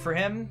 that'll be good for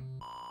him.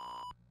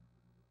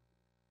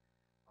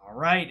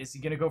 Alright, is he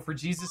going to go for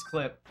Jesus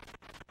Clip?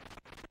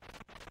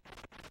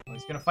 Well,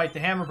 he's going to fight the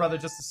Hammer Brother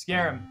just to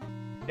scare him.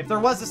 If there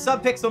was a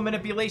sub-pixel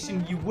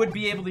manipulation, you would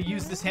be able to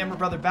use this Hammer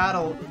Brother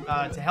battle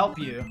to help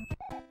you.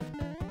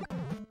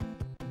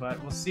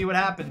 But we'll see what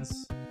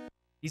happens.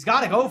 He's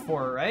got to go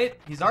for it, right?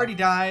 He's already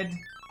died.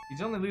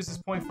 He only loses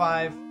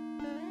 0.5.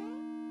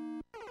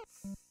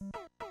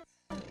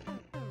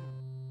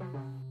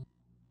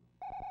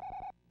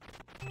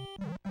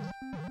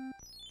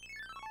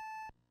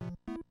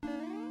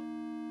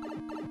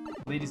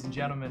 Ladies and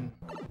gentlemen,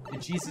 the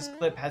Jesus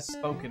Clip has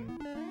spoken.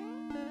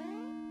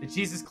 The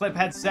Jesus Clip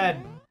had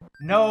said,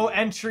 "No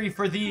entry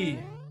for thee."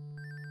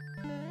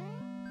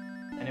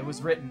 And it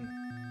was written.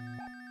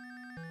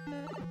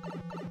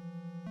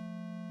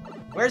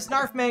 Where's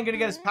Narfman gonna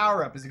get his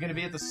power up? Is it gonna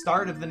be at the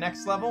start of the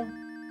next level?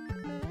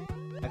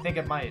 I think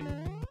it might.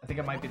 I think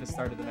it might be the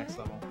start of the next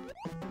level.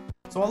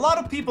 So a lot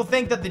of people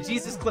think that the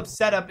Jesus Clip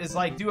setup is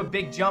like do a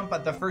big jump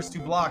at the first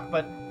 2 blocks,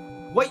 but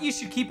what you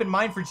should keep in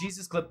mind for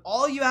Jesus Clip,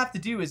 all you have to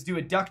do is do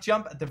a duck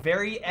jump at the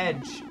very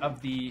edge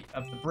of the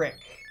brick,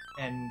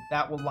 and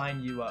that will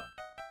line you up.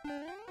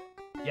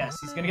 Yes,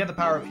 he's gonna get the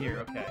power up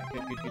here. Okay,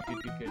 good, good, good,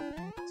 good, good, good.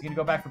 Is he gonna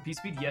go back for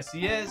P-Speed? Yes,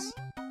 he is.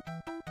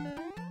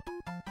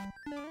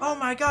 Oh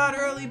my god,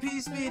 early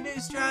P-Speed, new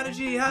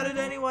strategy. How did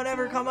anyone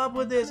ever come up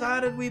with this? How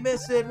did we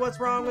miss it? What's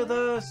wrong with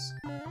us?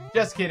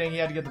 Just kidding, he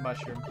had to get the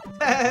mushroom.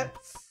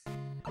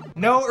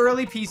 No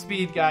early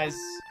P-Speed, guys.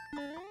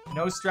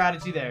 No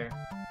strategy there.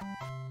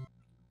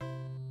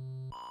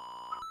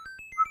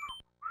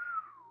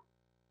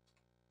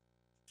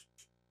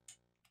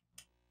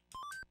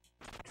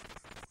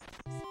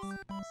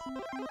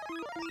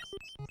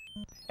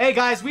 Hey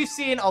guys, we've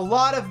seen a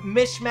lot of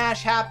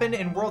mishmash happen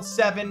in World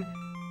 7.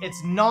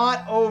 It's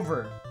not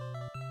over.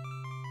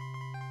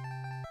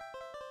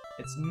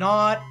 It's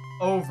not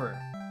over.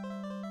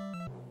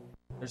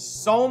 There's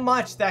so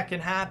much that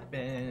can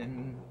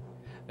happen.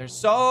 There's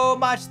so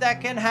much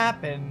that can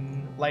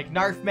happen. Like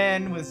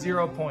Narfman with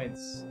 0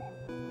 points.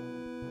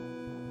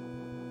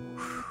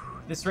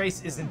 This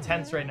race is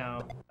intense right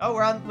now. Oh,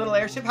 we're on little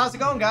airship. How's it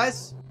going,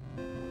 guys?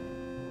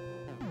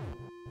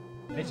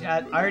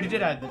 I already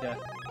did add the death.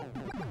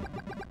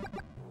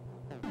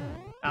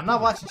 I'm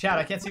not watching chat.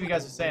 I can't see what you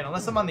guys are saying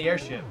unless I'm on the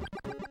airship.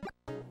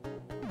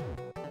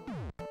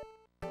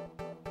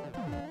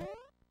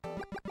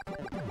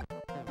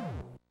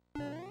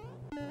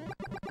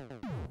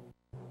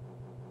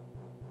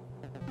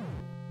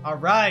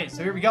 Alright,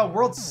 so here we go.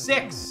 World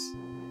 6.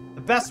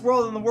 The best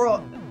world in the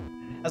world.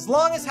 As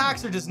long as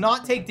Thehaxor does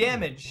not take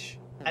damage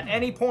at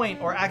any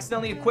point or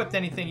accidentally equipped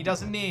anything he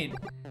doesn't need,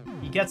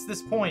 he gets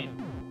this point.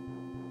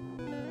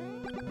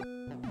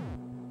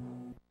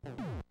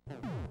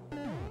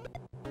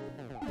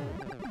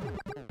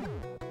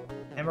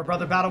 Hammer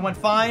Brother battle went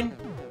fine.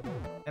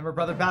 Hammer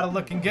Brother battle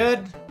looking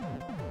good.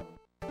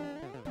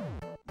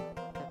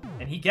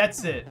 And he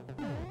gets it.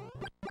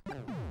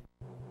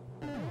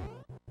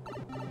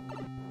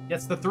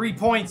 Gets the 3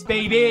 points,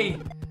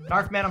 baby.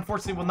 Narfman,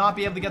 unfortunately, will not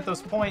be able to get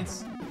those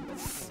points.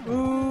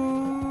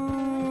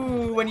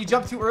 Ooh, when you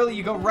jump too early,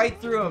 you go right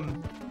through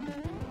him.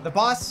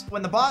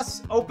 When the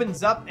boss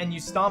opens up and you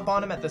stomp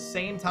on him at the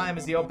same time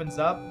as he opens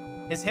up,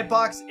 his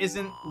hitbox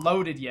isn't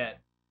loaded yet.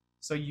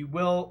 So you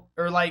will,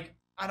 or like,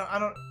 I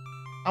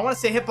want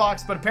to say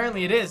hitbox, but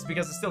apparently it is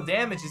because it still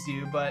damages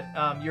you. But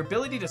your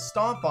ability to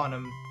stomp on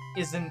him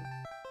isn't,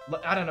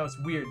 I don't know, it's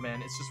weird, man.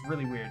 It's just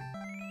really weird.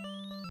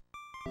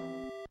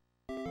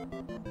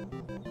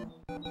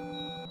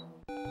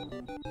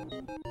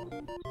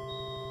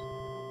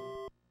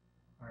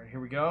 Here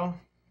we go.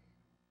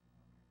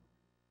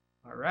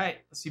 All right,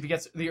 let's see if he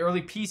gets the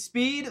early P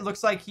speed. It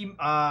looks like he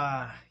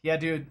had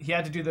to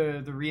do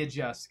the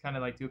readjust, kind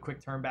of like do a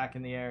quick turn back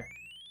in the air.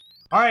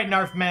 All right,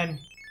 Narfman,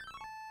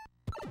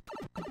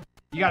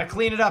 you got to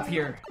clean it up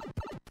here.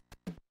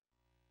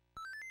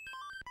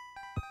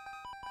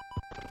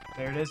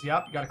 There it is.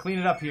 Yep, you got to clean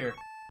it up here.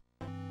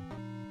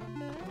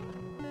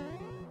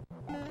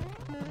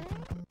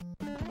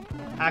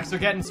 Thehaxor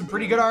getting some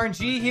pretty good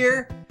RNG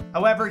here.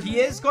 However, he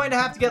is going to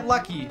have to get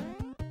lucky.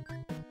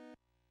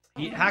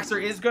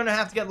 Thehaxor is going to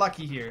have to get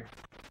lucky here.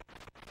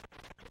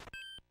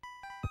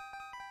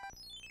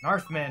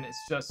 Narfman is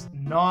just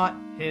not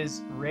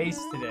his race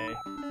today.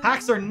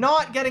 Thehaxor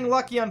not getting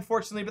lucky,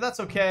 unfortunately, but that's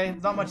okay.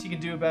 There's not much he can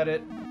do about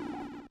it.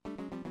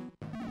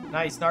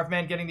 Nice.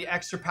 Narfman getting the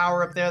extra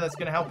power up there. That's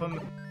going to help him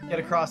get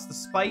across the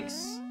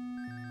spikes.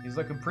 He's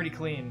looking pretty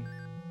clean.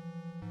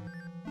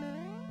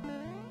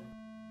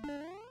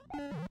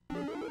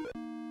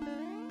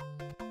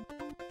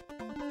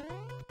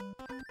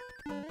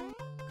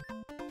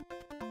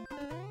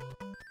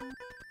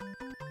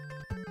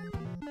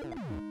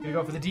 Gonna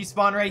go for the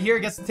despawn right here.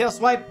 Gets the tail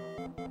swipe.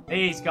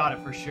 Hey, he's got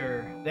it for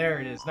sure. There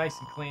it is. Nice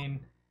and clean.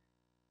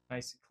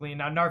 Nice and clean.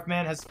 Now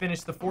Narfman has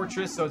finished the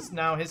fortress, so it's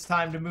now his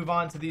time to move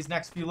on to these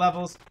next few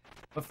levels.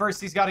 But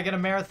first, he's got to get a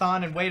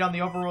marathon and wait on the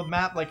overworld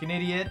map like an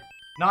idiot.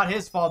 Not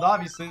his fault,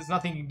 obviously. There's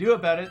nothing he can do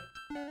about it.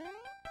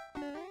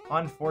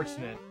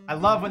 Unfortunate. I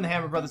love when the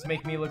Hammer Brothers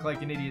make me look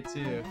like an idiot,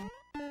 too.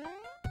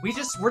 We're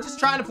just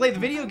trying to play the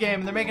video game,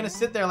 and they're making us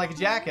sit there like a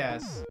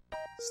jackass.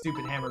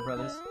 Stupid Hammer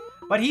Brothers.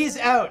 But he's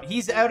out.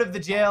 He's out of the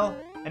jail.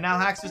 And now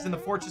Thehaxor's in the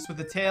fortress with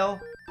the tail.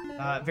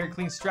 Very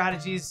clean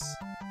strategies.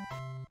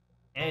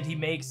 And he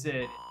makes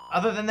it.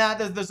 Other than that,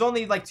 there's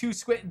only like two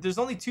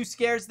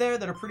scares there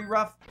that are pretty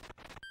rough.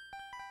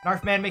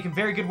 Narfman making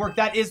very good work.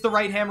 That is the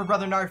right Hammer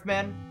Brother,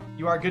 Narfman.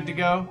 You are good to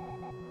go.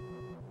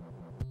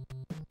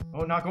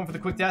 Oh, not going for the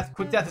quick death.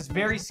 Quick death is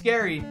very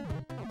scary.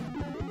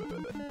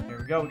 There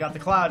we go. We got the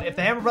cloud. If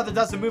the Hammer Brother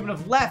does the movement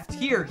of left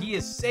here, he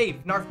is safe.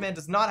 Narfman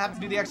does not have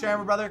to do the extra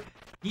Hammer Brother.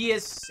 He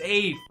is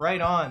safe. Right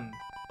on.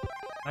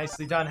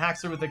 Nicely done.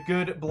 Thehaxor with a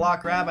good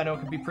block grab. I know it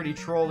can be pretty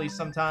trolly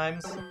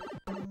sometimes.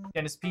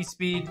 And his P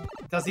speed.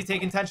 Does he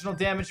take intentional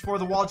damage for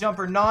the wall jump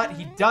or not?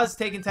 He does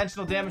take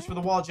intentional damage for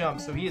the wall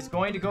jump. So he is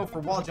going to go for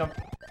wall jump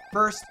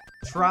first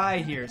try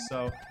here.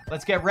 So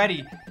let's get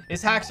ready.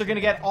 Is Thehaxor going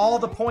to get all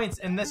the points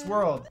in this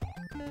world?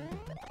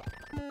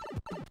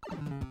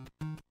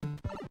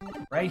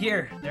 Right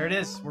here. There it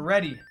is. We're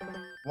ready.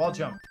 Wall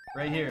jump.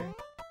 Right here.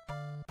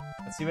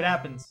 Let's see what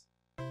happens.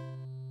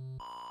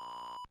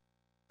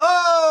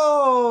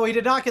 Oh, he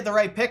did not get the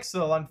right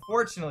pixel,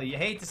 unfortunately. You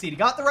hate to see it. He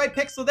got the right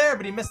pixel there,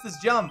 but he missed this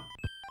jump.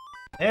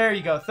 There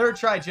you go. Third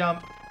try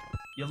jump.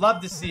 You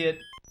love to see it.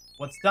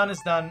 What's done is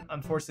done.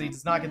 Unfortunately, he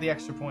does not get the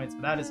extra points,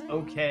 but that is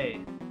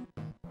okay.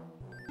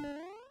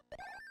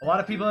 A lot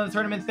of people in the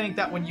tournament think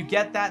that when you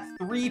get that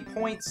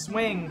 3-point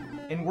swing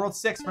in World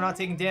 6 for not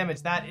taking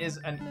damage, that is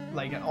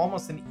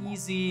almost an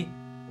easy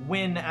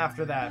win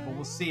after that. But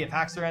we'll see. If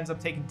Thehaxor ends up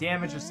taking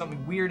damage or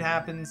something weird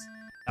happens,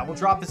 that will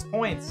drop his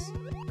points.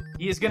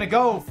 He is going to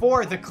go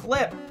for the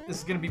clip. This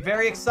is going to be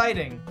very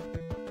exciting.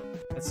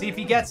 Let's see if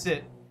he gets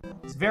it.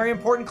 It's a very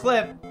important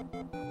clip.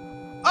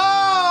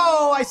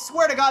 Oh, I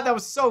swear to God, that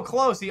was so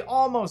close. He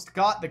almost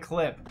got the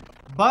clip.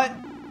 But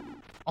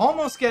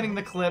almost getting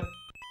the clip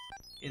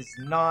is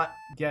not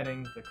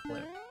getting the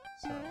clip.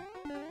 So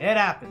It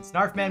happens.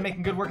 Narfman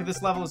making good work at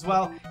this level as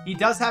well. He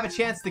does have a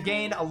chance to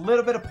gain a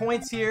little bit of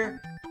points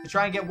here to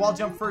try and get wall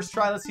jump first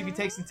try. Let's see if he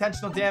takes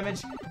intentional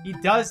damage. He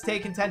does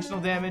take intentional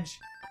damage.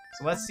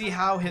 So let's see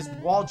how his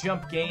wall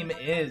jump game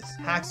is.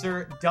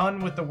 Haxor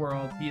done with the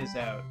world. He is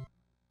out.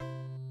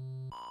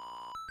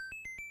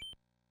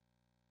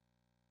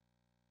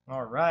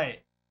 All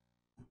right.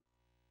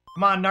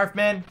 Come on,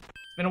 Narfman.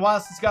 It's been a while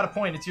since you got a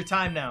point. It's your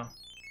time now.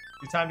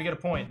 Your time to get a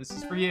point. This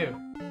is for you.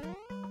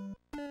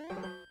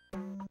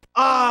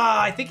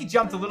 Ah, I think he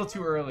jumped a little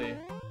too early.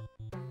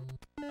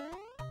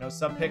 No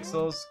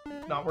subpixels.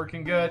 Not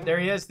working good. There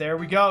he is. There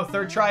we go.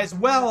 Third try as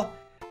well.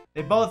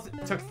 They both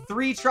took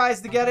 3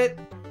 tries to get it.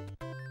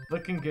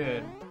 Looking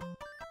good.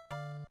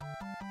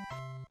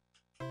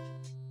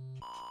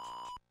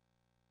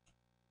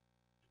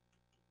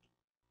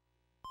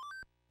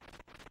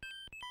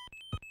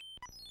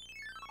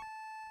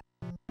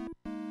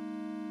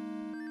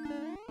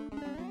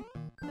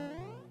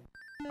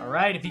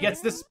 Alright, if he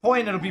gets this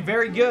point, it'll be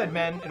very good,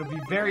 man. It'll be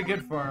very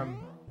good for him.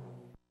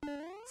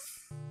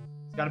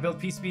 He's gotta build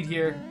P-speed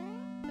here.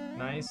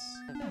 Nice.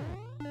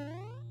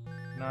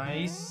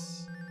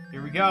 Nice.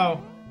 Here we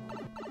go.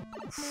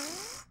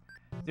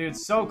 Dude,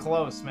 so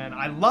close, man.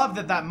 I love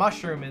that that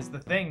mushroom is the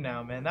thing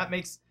now, man. That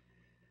makes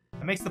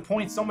the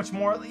point so much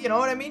more, you know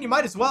what I mean? You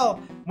might as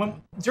well.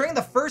 During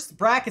the first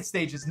bracket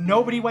stages,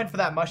 nobody went for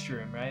that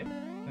mushroom, right?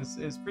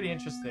 It's pretty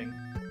interesting.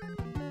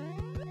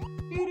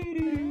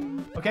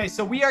 Okay,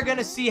 so we are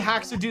gonna see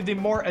Haxor do the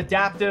more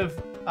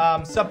adaptive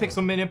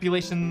subpixel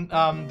manipulation,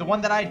 the one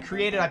that I had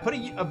created. I put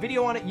a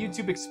video on it,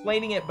 YouTube,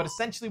 explaining it, but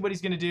essentially what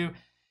he's gonna do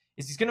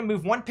is he's gonna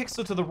move 1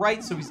 pixel to the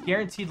right, so he's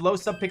guaranteed low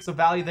subpixel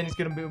value. Then he's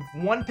gonna move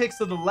 1 pixel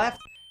to the left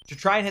to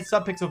try and hit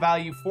subpixel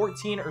value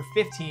 14 or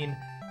 15,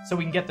 so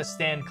we can get the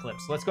stand clip.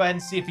 So let's go ahead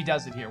and see if he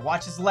does it here.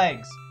 Watch his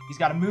legs. He's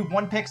got to move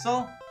 1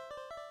 pixel.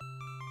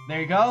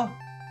 There you go.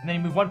 And then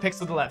he moved 1 pixel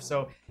to the left.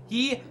 So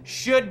he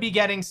should be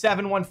getting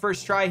 7-1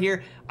 first try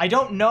here. I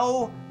don't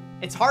know.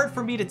 It's hard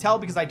for me to tell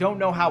because I don't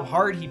know how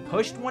hard he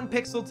pushed 1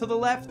 pixel to the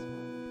left.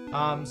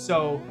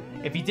 So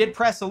if he did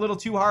press a little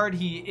too hard,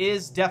 he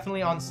is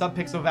definitely on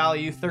subpixel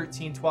value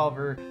 13, 12,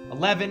 or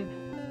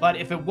 11. But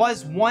if it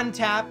was 1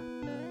 tap,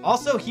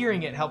 also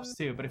hearing it helps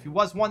too. But if he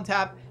was 1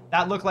 tap,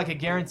 that looked like a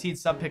guaranteed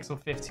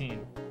subpixel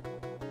 15.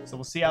 So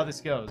we'll see how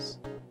this goes.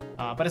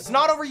 But it's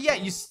not over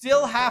yet. You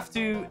still have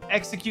to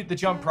execute the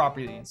jump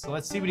properly. So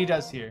let's see what he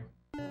does here.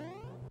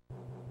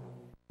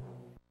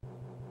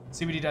 Let's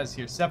see what he does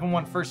here.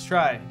 7-1 first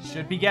try.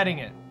 Should be getting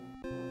it.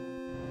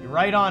 You're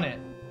right on it.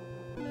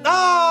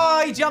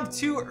 Oh, he jumped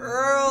too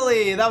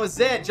early. That was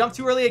it. Jumped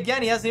too early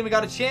again. He hasn't even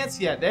got a chance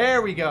yet.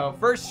 There we go.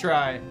 First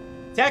try.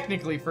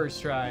 Technically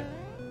first try.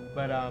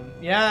 But,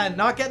 yeah,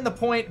 not getting the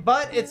point.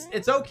 But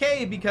it's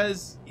okay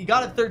because he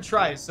got it 3rd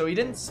try. So he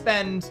didn't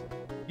spend,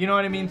 you know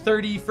what I mean,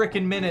 30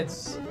 freaking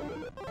minutes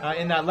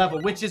in that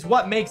level, which is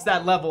what makes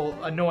that level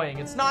annoying.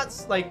 It's not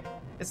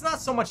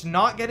so much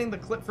not getting the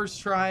clip first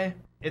try.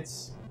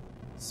 It's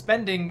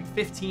spending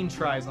 15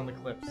 tries on the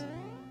clips.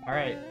 All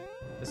right.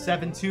 The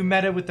 7-2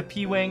 meta with the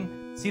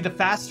P-Wing. See the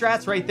fast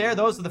strats right there?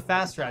 Those are the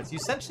fast strats. You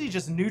essentially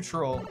just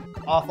neutral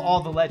off all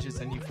the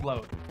ledges and you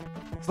float.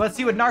 So let's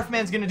see what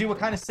Narfman's going to do, what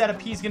kind of setup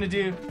he's going to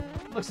do.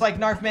 Looks like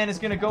Narfman is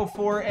going to go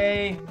for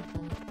a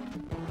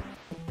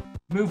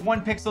move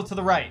 1 pixel to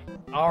the right.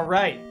 All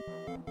right.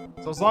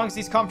 So as long as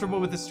he's comfortable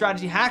with the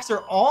strategy,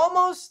 Haxor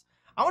almost,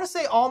 I want to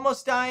say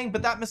almost dying,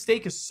 but that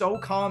mistake is so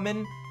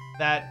common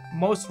that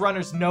most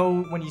runners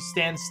know when you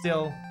stand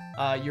still,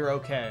 you're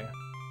okay.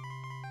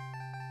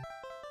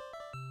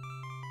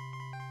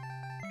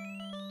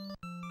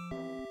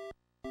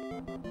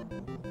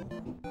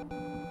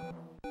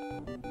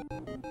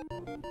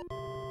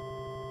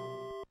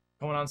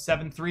 Going on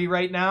 7-3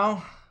 right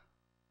now.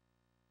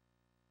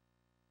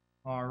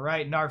 All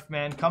right,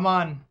 Narfman, come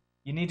on.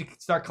 You need to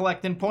start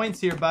collecting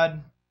points here,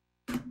 bud.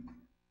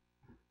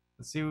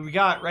 Let's see what we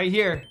got right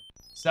here.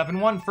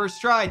 7-1 first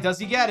try. Does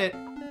he get it?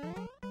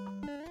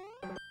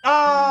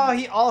 Oh,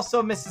 he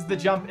also misses the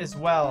jump as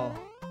well.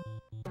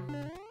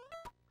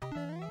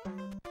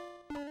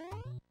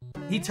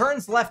 He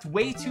turns left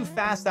way too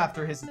fast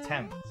after his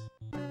attempt.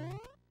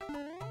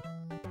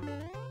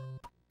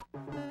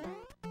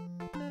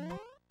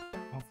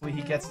 Hopefully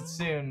he gets it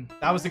soon.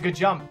 That was a good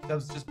jump. That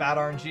was just bad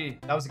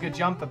RNG. That was a good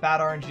jump, but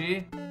bad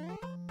RNG.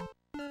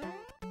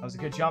 That was a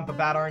good jump, but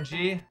bad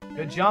RNG.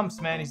 Good jumps,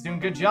 man. He's doing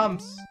good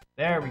jumps.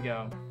 There we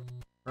go.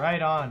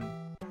 Right on.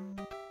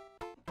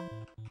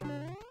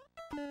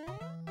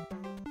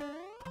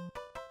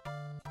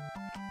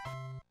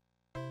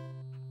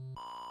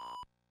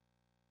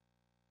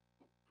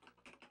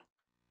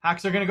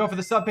 Haxor gonna go for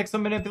the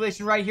subpixel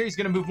manipulation right here. He's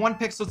gonna move 1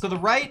 pixel to the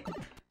right.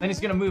 Then he's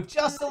gonna move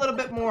just a little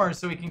bit more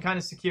so he can kind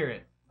of secure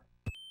it.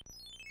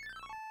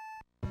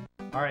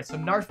 Alright, so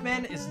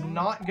Narfman is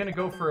not gonna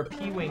go for a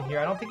P-Wing here.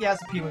 I don't think he has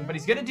a P-Wing, but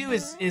he's gonna do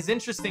his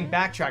interesting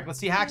backtrack. Let's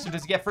see, Haxor,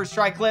 does he get first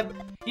try clip?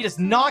 He does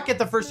not get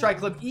the first try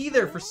clip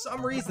either. For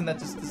some reason, that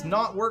just does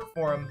not work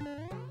for him.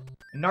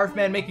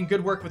 Narfman making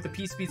good work with the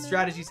P-Speed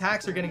strategies.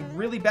 Haxor getting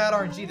really bad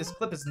RNG. This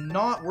clip is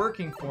not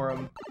working for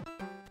him.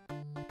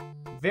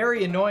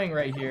 Very annoying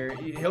right here.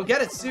 He'll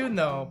get it soon,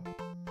 though.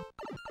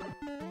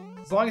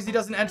 As long as he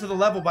doesn't enter the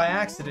level by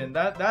accident.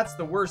 That's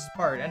the worst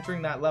part,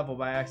 entering that level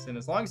by accident.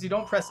 As long as you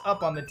don't press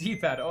up on the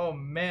D-pad. Oh,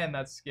 man,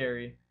 that's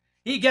scary.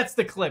 He gets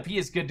the clip. He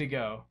is good to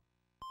go.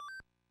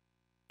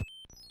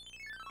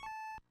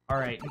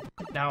 Alright,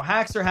 now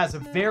Haxor has a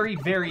very,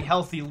 very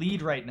healthy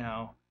lead right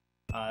now.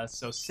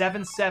 So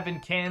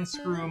 7-7 can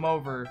screw him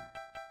over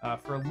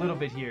for a little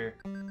bit here.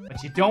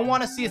 But you don't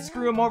want to see it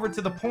screw him over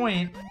to the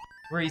point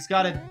where he's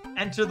got to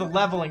enter the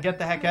level and get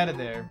the heck out of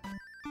there.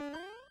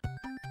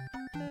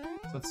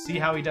 So let's see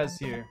how he does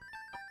here.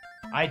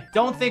 I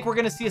don't think we're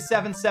going to see a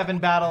 7-7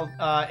 battle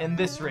in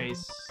this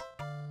race.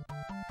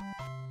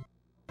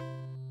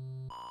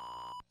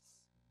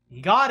 He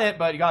got it,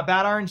 but he got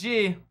bad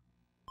RNG.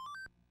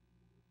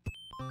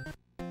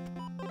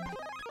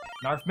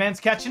 Narfman's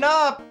catching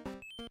up.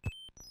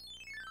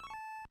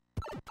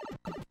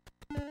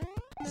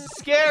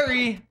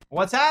 Scary.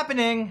 What's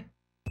happening?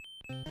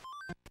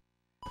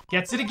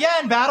 Gets it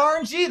again. Bad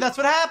RNG. That's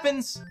what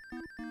happens.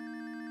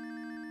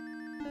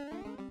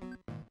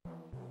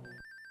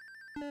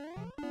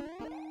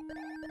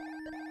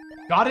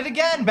 Got it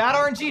again. Bad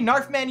RNG.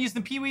 Narfman used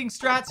the P-Wing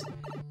strats.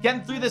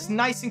 Getting through this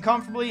nice and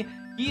comfortably.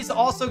 He's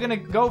also going to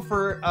go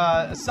for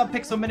a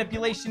sub-pixel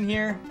manipulation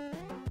here.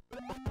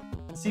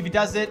 Let's see if he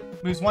does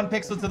it. Moves 1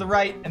 pixel to the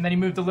right, and then he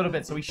moved a little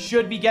bit. So he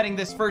should be getting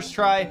this first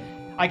try.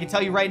 I can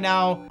tell you right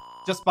now,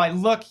 just by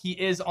look, he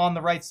is on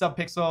the right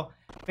sub-pixel.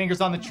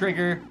 Fingers on the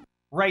trigger.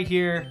 Right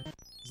here.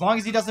 As long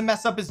as he doesn't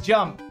mess up his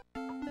jump.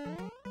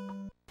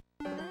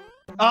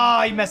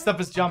 Ah, he messed up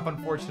his jump,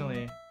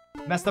 unfortunately.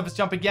 Messed up his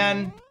jump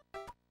again.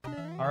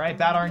 Alright,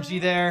 bad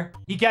RNG there.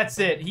 He gets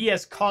it. He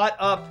has caught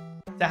up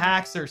to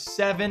Haxor.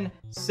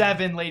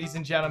 7-7, ladies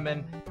and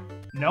gentlemen.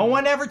 No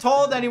one ever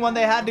told anyone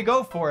they had to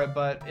go for it,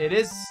 but it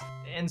is,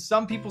 in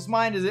some people's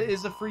mind, it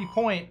is a free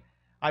point.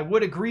 I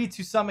would agree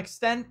to some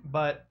extent,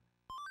 but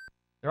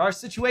there are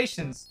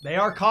situations. They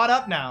are caught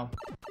up now.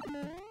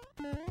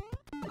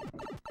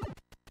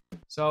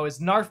 So is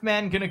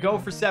Narfman going to go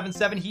for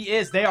 7-7? He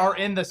is. They are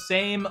in the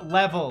same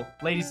level,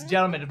 ladies and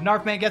gentlemen. If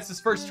Narfman gets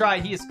his first try,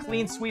 he is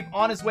clean sweep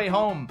on his way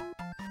home.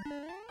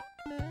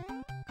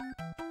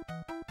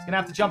 He's going to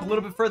have to jump a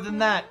little bit further than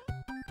that.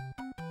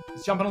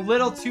 He's jumping a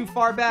little too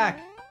far back.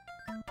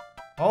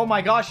 Oh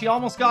my gosh, he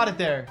almost got it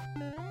there.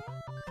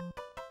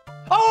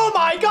 Oh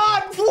my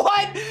god,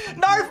 what?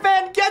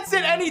 Narfman gets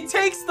it and he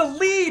takes the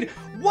lead.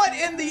 What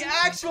in the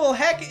actual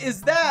heck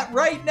is that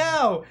right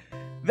now?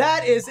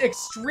 That is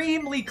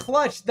extremely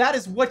clutch. That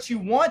is what you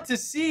want to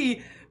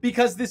see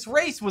because this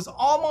race was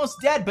almost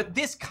dead, but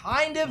this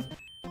kind of...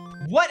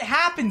 What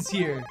happens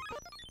here?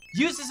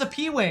 Uses a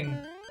P-Wing.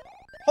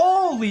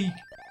 Holy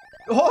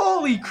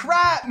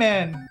crap,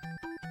 man.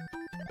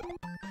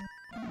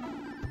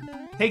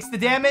 Takes the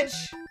damage.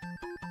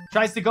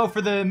 Tries to go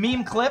for the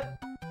meme clip.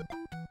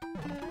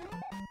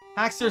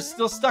 Haxor's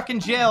still stuck in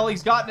jail.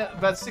 He's gotten it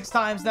about 6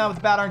 times now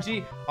with bad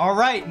RNG.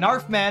 Alright,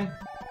 Narfman.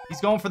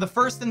 He's going for the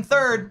first and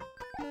third.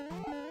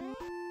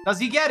 Does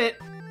he get it?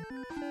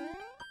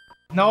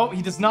 No,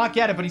 he does not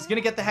get it, but he's going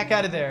to get the heck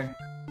out of there.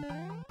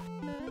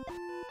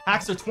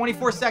 Haxor,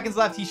 24 seconds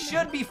left. He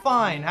should be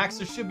fine.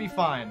 Haxor should be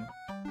fine.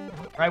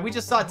 Alright, we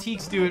just saw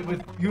Teeks do it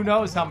with who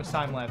knows how much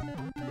time left.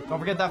 Don't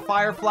forget that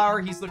Fire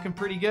Flower. He's looking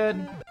pretty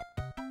good.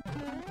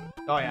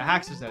 Oh, yeah.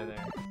 Haxor's out of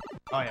there.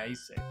 Oh, yeah.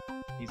 He's safe.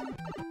 He's good.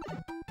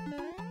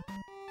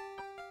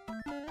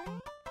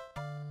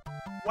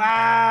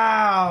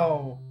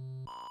 Wow.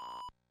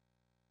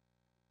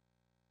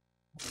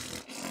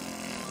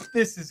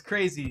 This is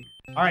crazy.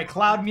 All right.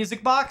 Cloud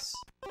Music Box.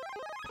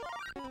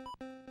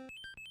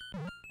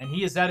 And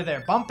he is out of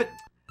there. Bump it.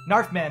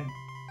 Narfman.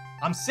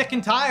 I'm sick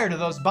and tired of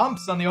those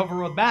bumps on the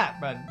overworld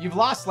map, but you've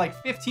lost like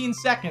 15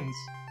 seconds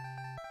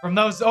from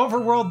those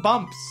overworld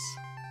bumps.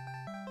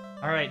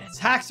 All right, it's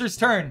Haxor's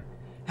turn.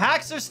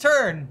 Haxor's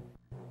turn.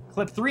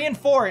 Clip 3 and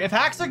 4. If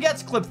Haxor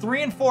gets clip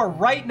 3 and 4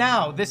 right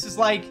now, this is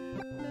like...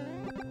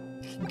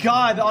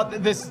 God,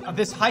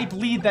 this hype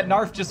lead that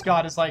Narf just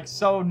got is like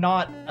so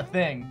not a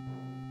thing.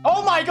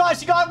 Oh my gosh,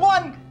 he got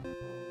 1!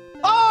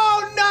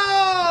 Oh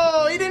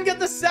no! He didn't get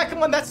the second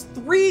one. That's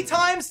 3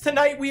 times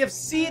tonight we have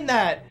seen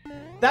that.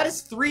 That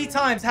is 3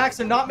 times.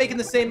 Haxor not making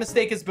the same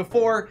mistake as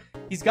before.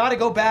 He's got to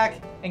go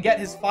back and get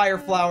his Fire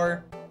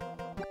Flower.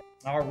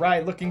 All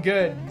right, looking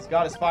good. He's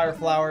got his Fire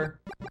Flower.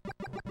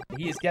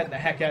 He is getting the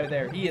heck out of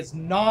there. He is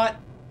not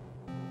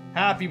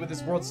happy with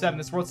this World 7.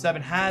 This World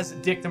 7 has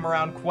dicked him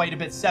around quite a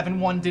bit.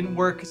 7-1 didn't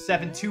work.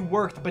 7-2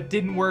 worked, but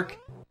didn't work.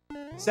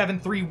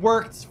 7-3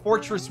 worked.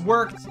 Fortress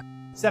worked.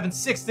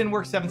 7-6 didn't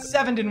work.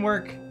 7-7 didn't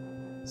work.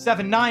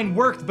 7-9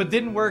 worked, but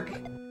didn't work.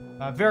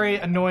 Very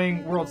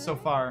annoying world so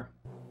far.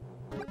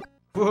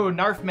 Whoa,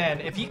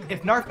 Narfman.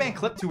 If Narfman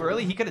clipped too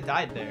early, he could have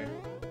died there.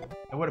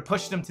 It would have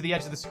pushed him to the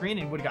edge of the screen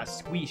and he would have got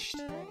squished.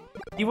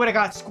 He would have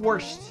got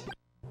squished.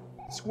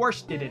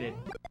 Squished did it.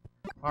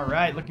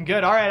 Alright, looking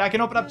good. Alright, I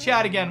can open up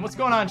chat again. What's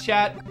going on,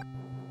 chat?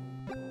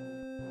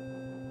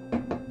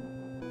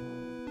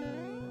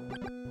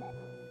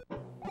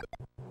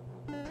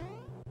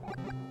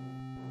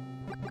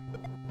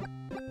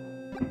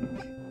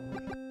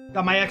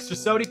 Got my extra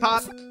sody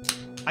pop.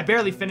 I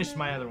barely finished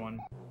my other one.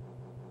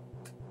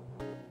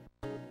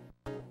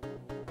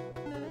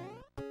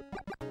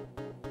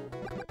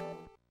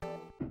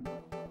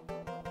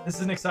 This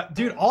is an exciting...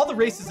 Dude, all the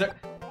races are...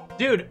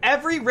 Dude,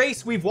 every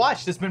race we've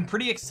watched has been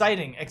pretty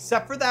exciting,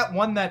 except for that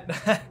one that...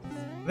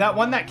 that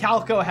one that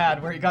Calco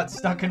had, where he got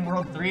stuck in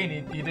World 3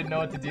 and he didn't know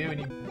what to do, and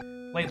he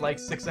played like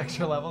 6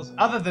 extra levels.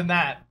 Other than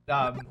that,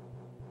 but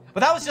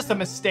that was just a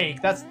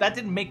mistake. That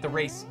didn't make the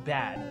race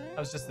bad. That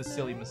was just a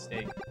silly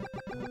mistake.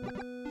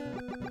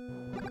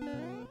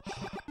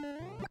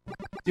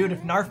 Dude,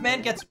 if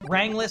Narfman gets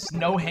Rangless,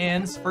 no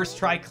hands, first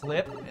try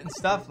clip and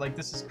stuff, like,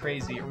 this is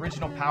crazy.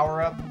 Original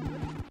power-up.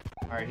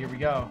 Alright, here we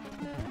go.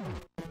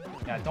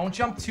 Yeah, don't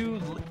jump too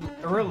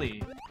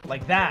early.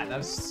 Like that. That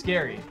was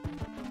scary.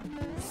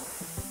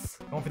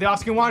 Going for the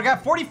off-screen one. I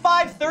got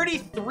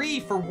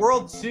 45-33 for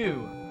World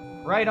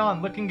 2. Right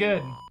on. Looking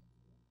good.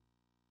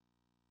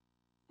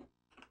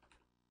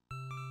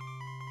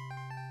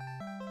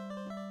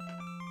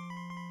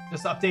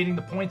 Just updating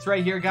the points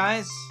right here,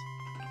 guys.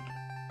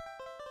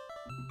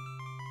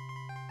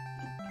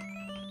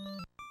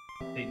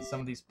 Updating some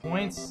of these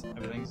points.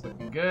 Everything's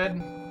looking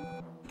good.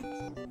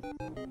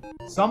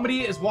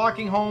 Somebody is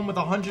walking home with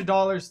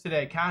 $100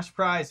 today. Cash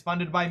prize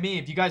funded by me.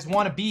 If you guys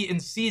want to be in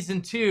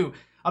Season 2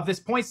 of this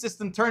point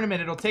system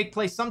tournament, it'll take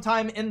place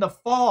sometime in the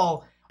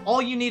fall.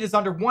 All you need is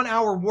under 1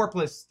 hour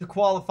Warpless to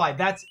qualify.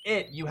 That's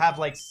it. You have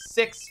like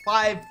 6,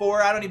 5,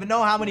 4, I don't even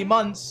know how many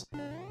months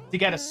to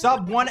get a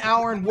sub 1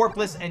 hour in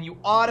Warpless, and you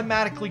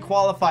automatically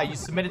qualify. You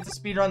submit it to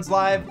Speedruns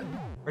Live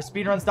or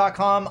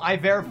speedruns.com. I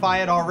verify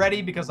it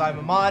already because I'm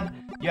a mod.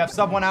 You have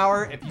sub 1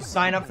 hour. If you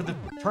sign up for the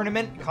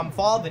tournament come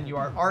fall, then you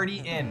are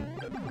already in.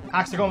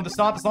 Thehaxor going with the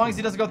stomp. As long as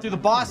he doesn't go through the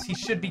boss, he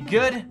should be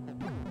good.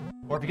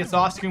 Or if he gets the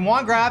off-screen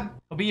wand grab,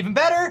 it'll be even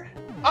better.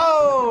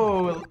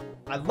 Oh,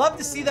 I love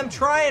to see them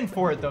trying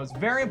for it, though. It's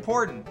very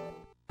important.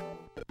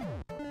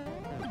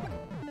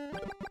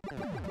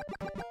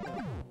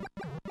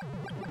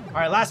 All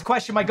right, last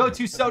question. My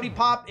go-to sody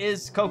pop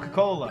is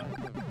Coca-Cola.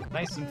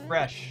 Nice and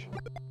fresh.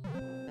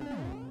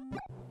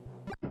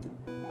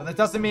 But that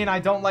doesn't mean I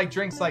don't like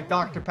drinks like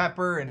Dr.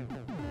 Pepper and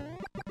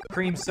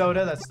cream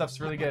soda. That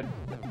stuff's really good.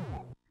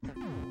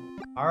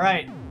 All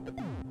right.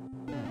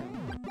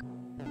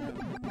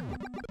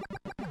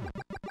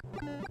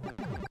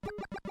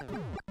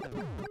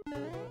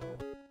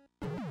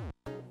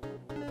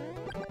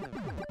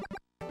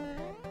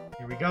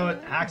 Here we go.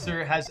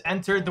 Thehaxor has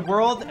entered the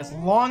world. As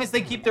long as they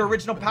keep their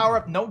original power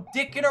up, no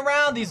dicking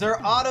around. These are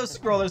auto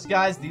scrollers,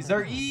 guys. These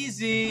are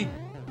easy.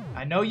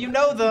 I know you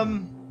know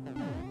them.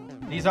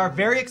 These are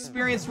very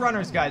experienced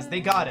runners, guys.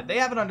 They got it. They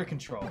have it under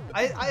control.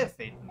 I have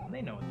faith in them.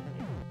 They know what they're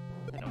doing.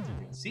 They know what they're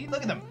doing. See,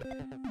 look at them.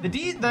 The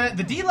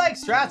D-leg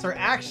strats are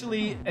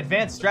actually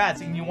advanced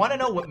strats, and you want to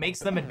know what makes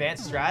them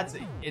advanced strats?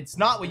 It's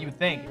not what you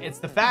think. It's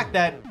the fact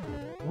that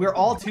we're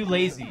all too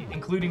lazy,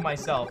 including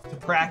myself, to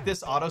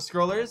practice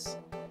auto-scrollers.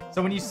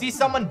 So when you see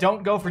someone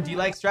don't go for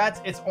D-leg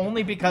strats, it's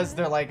only because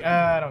they're like,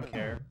 I don't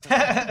care.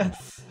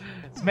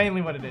 It's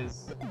mainly what it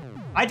is.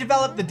 I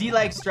developed the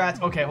D-leg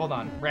strats. Okay, hold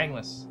on.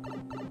 Rangless.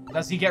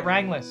 Does he get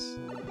Rangless?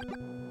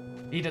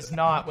 He does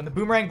not. When the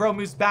Boomerang Bro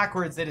moves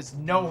backwards, it is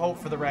no hope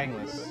for the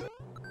Rangless.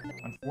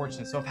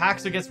 Unfortunate. So if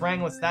Thehaxor gets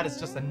Rangless, that is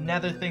just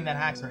another thing that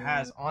Thehaxor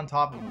has on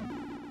top of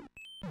him.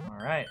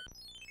 Alright.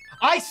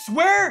 I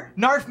swear,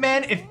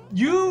 Narfman, if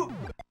you...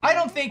 I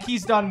don't think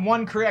he's done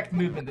one correct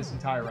movement this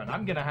entire run.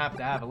 I'm gonna have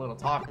to have a little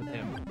talk with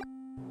him.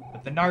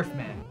 With the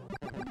Narfman.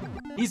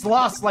 He's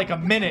lost like a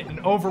minute in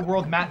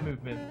overworld mat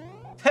movement.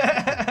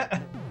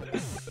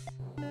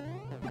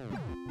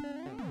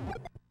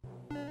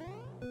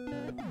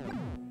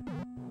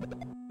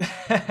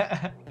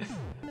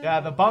 Yeah,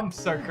 the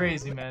bumps are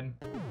crazy, man.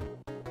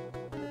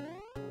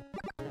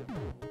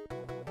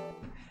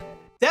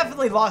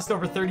 Definitely lost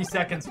over 30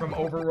 seconds from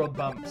overworld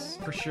bumps,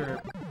 for sure.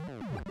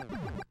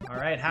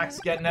 Alright, Hax's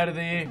getting out of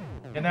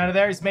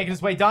there. He's making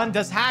his way done.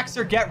 Does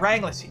Thehaxor get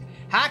Rangless?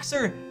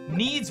 Thehaxor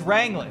needs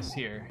Rangless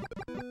here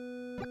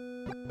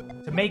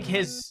to make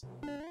his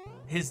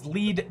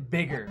lead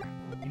bigger.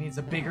 He needs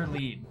a bigger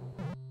lead.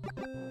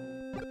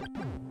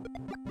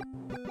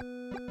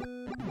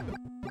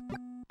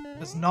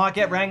 Does not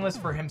get Rangless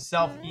for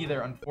himself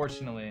either,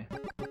 unfortunately.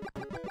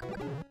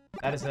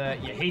 That is a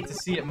you hate to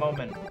see it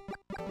moment.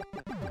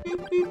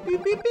 Beep, beep,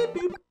 beep, beep, beep,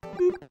 beep,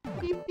 beep,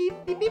 beep,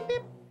 beep, beep,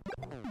 beep.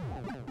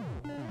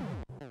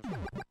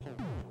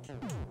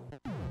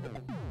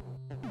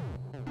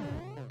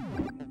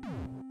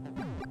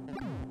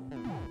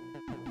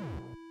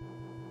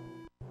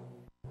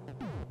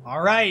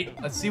 All right,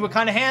 let's see what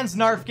kind of hands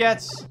Narf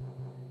gets.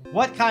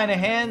 What kind of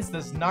hands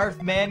does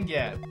Narfman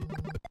get?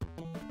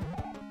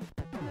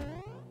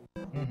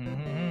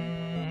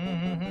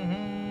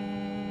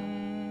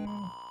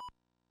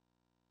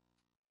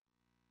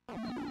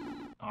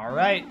 All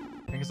right,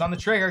 fingers on the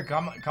trigger.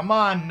 Come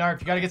on,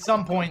 Narf. You gotta get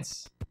some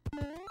points.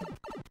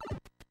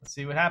 Let's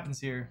see what happens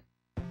here.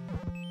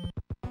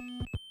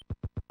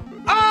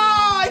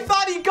 Ah! I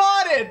thought he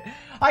got it.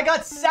 I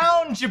got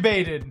sound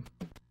debated.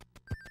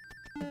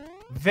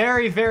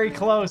 Very, very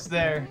close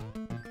there.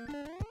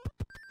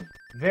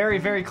 Very,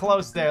 very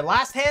close there.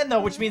 Last hand,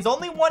 though, which means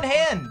only one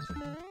hand.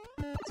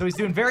 So he's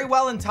doing very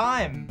well in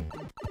time.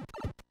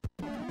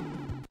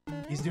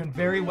 He's doing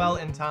very well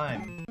in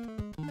time.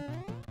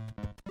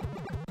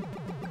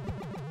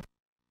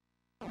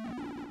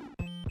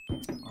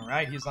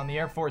 Alright, he's on the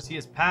Air Force. He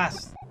has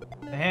passed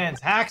the hands.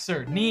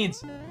 Haxor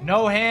needs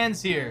no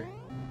hands here.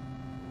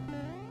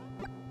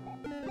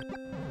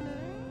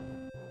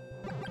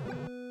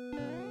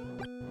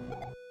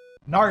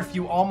 Narf,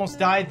 you almost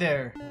died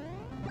there.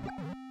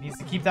 Needs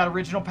to keep that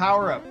original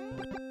power up.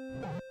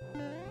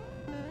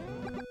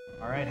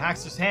 Alright,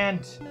 Haxor's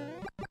hand.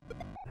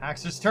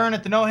 Haxor's turn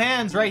at the no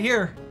hands right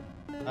here.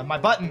 My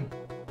button.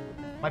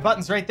 My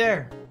button's right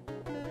there.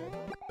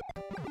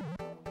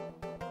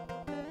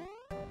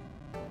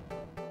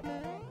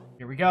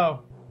 Here we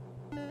go.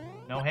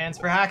 No hands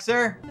for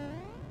Haxor.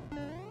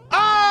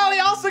 Oh, he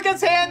also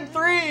gets hand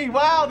 3.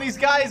 Wow, these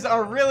guys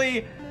are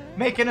really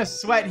making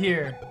us sweat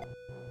here.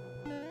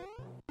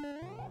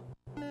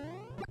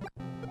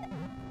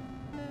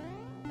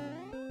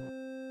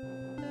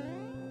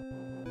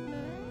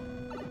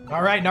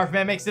 Alright,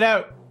 Narfman makes it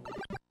out.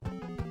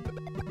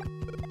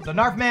 So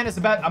Narfman is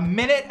about a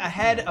minute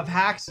ahead of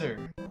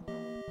Haxor.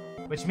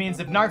 Which means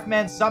if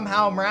Narfman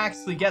somehow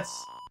miraculously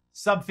gets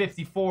sub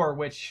 54,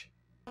 which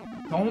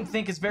don't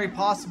think is very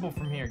possible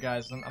from here,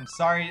 guys. I'm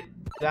sorry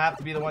to have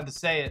to be the one to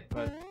say it,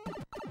 but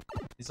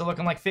these are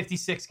looking like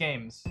 56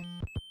 games.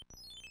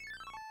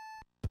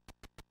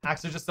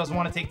 Haxor just doesn't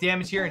want to take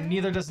damage here, and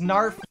neither does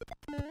Narf.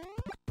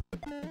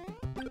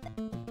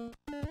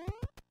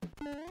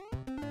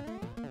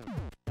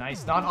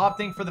 Nice, not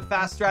opting for the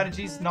fast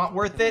strategies, not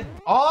worth it.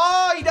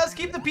 Oh, he does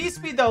keep the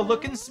P-speed though,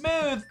 looking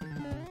smooth.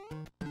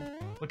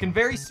 Looking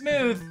very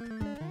smooth.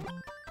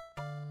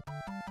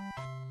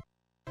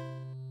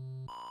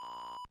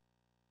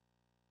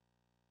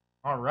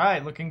 All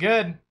right, looking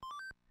good.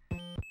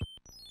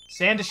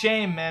 Sand of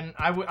Shame, man.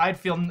 I'd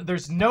feel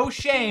there's no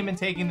shame in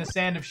taking the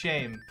Sand of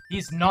Shame.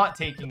 He's not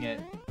taking it.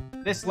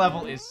 This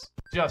level is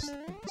just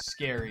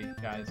scary,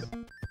 guys.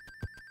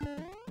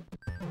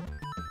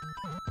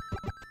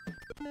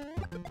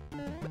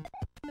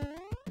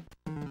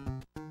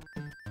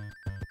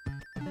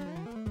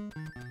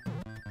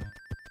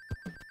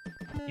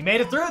 He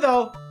made it through,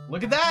 though.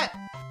 Look at that.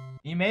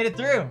 He made it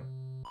through.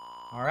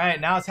 All right,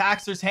 now it's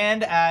Haxor's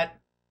hand at...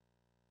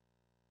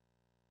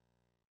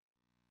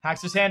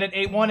 Haxor's hand at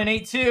 8-1 and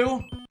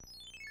 8-2.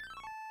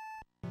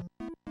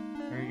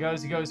 There he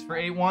goes. He goes for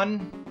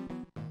 8-1.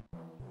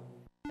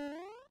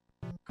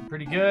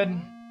 Pretty good.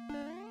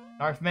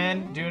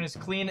 Narfman doing his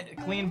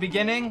clean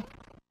beginning.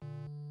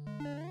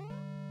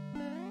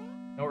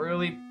 No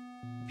early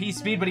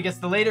P-speed, but he gets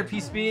the later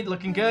P-speed.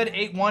 Looking good.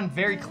 8-1.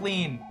 Very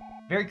clean.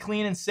 Very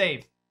clean and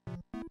safe.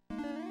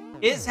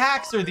 Is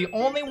Haxor the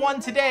only one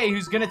today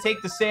who's going to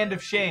take the Sand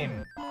of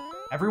Shame?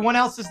 Everyone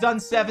else has done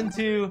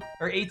 7-2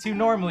 or 8-2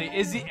 normally.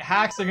 Is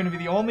Haxor going to be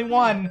the only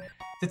one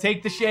to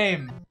take the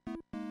shame?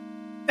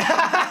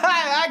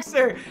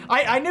 Haxor!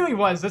 I knew he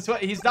was. That's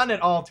what he's done it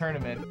all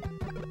tournament.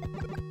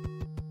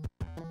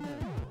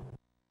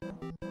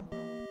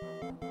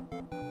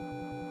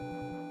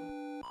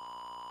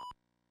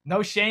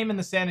 No shame in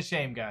the Sand of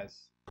Shame,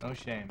 guys. No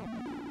shame.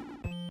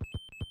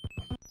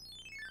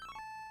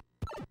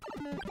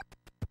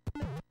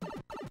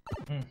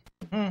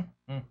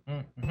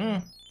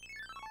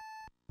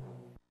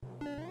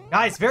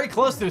 Guys, very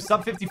close to a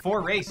sub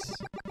 54 race.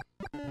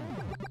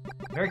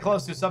 Very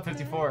close to a sub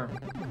 54.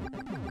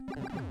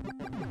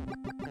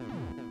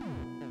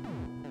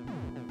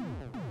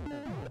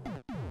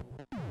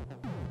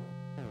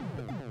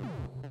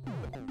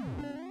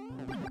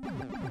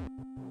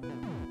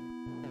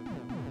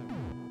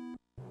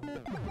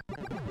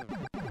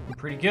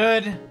 Pretty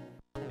good.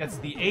 Gets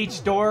the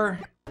H door.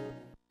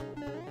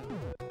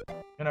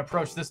 Gonna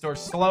approach this door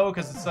slow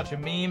because it's such a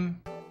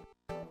meme.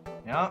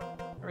 Yeah,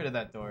 get rid of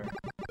that door.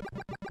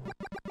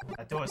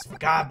 That door is for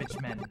garbage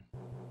men.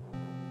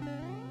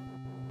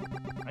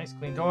 Nice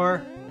clean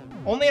door.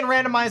 Only in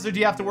randomizer do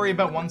you have to worry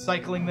about one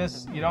cycling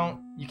this.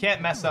 You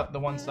can't mess up the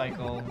one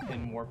cycle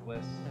in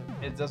Warpless.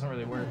 It doesn't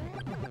really work.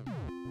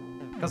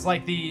 Because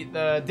like the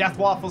death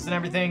waffles and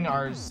everything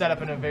are set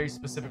up in a very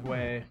specific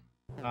way.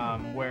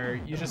 Where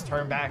you just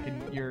turn back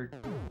and you're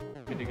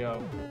good to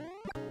go.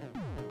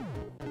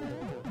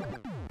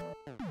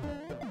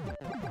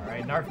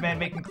 Alright, Narfman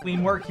making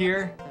clean work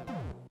here.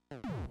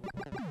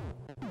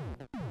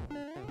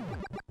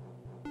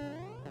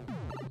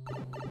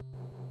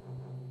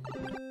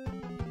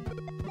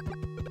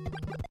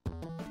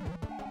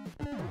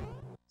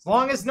 As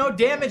long as no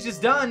damage is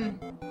done.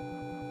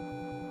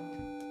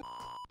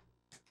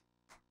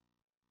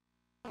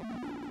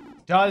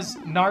 Does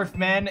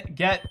Narfman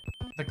get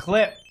the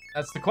clip?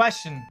 That's the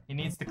question. He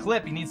needs the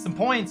clip. He needs some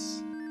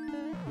points.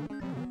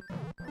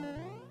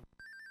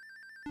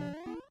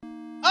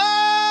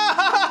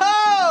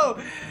 Oh!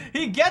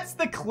 He gets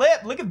the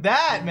clip. Look at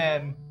that,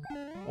 man.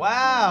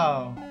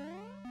 Wow.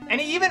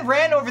 And he even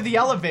ran over the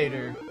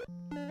elevator.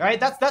 Right?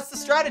 That's the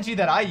strategy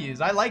that I use.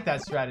 I like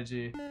that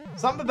strategy.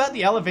 Something about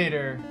the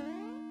elevator.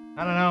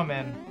 I don't know,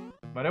 man.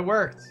 But it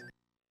worked.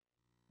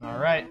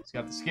 Alright, it's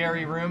got the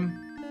scary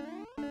room.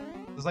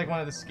 It's like one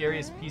of the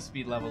scariest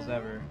P-Speed levels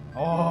ever.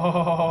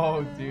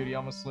 Oh, dude, he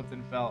almost slipped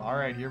and fell.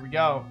 Alright, here we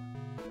go.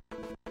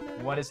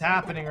 What is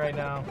happening right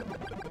now?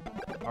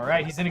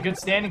 Alright, he's in a good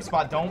standing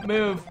spot. Don't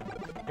move.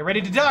 Get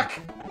ready to duck.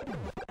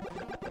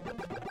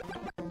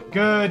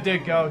 Good to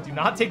go. Do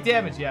not take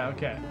damage. Yeah,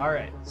 okay.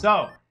 Alright,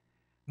 so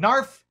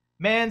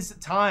Narfman's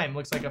time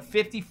looks like a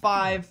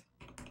 55.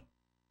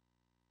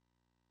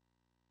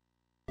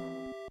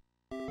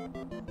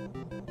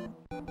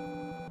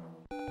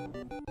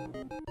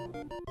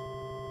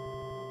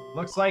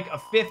 Looks like a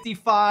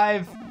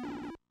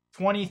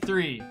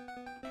 55-23.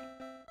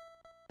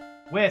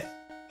 With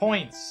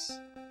points.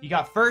 You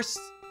got first,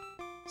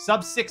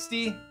 sub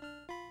 60,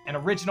 and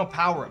original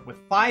power-up with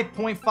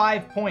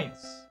 5.5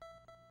 points.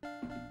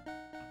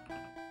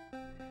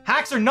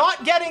 Haxor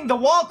not getting the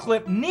wall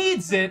clip,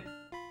 needs it.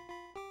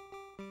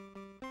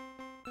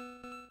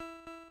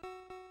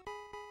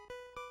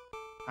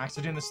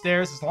 Haxor doing the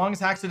stairs. As long as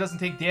Haxor doesn't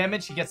take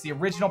damage, he gets the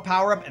original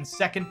power-up and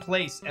second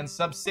place and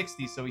sub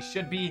 60. So he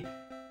should be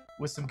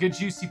with some good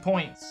juicy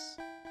points.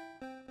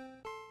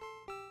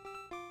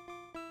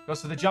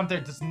 Goes for the jump there.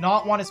 Does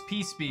not want his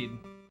P-Speed.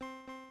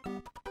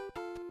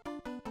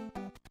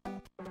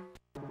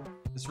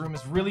 This room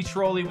is really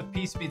trolly with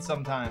P-Speed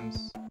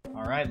sometimes.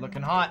 Alright,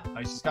 looking hot.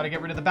 I just gotta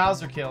get rid of the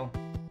Bowser kill.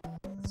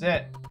 That's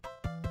it.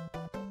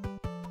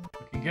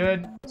 Looking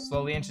good.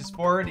 Slowly inches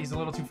forward. He's a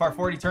little too far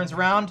forward. He turns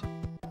around.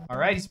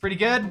 Alright, he's pretty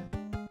good.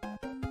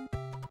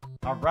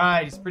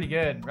 Alright, he's pretty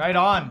good. Right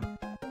on.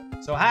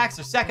 So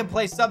Haxor, second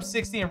place, sub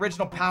 60,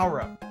 original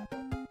power-up.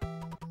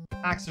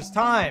 Haxor's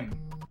time.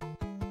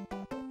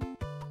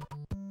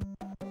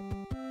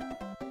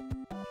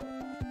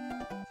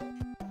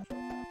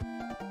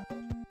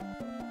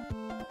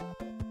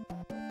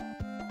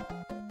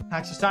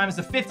 Haxor's time is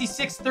a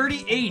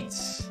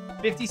 56-38.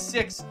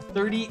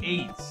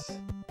 56-38.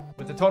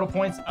 With a total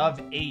points of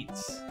 8.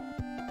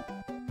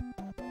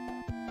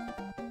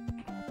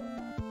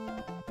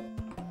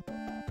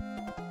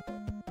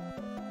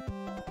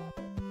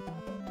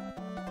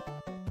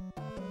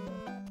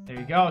 There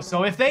you go.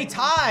 So if they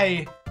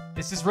tie,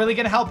 this is really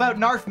going to help out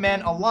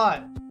Narfman a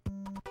lot.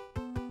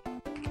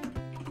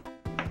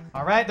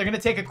 Alright, they're going to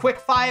take a quick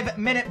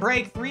 5-minute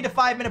break. 3 to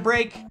 5 minute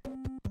break.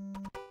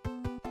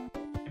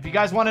 If you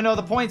guys want to know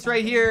the points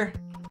right here.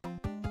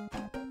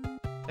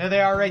 There they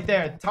are right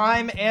there.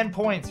 Time and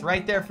points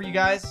right there for you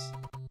guys.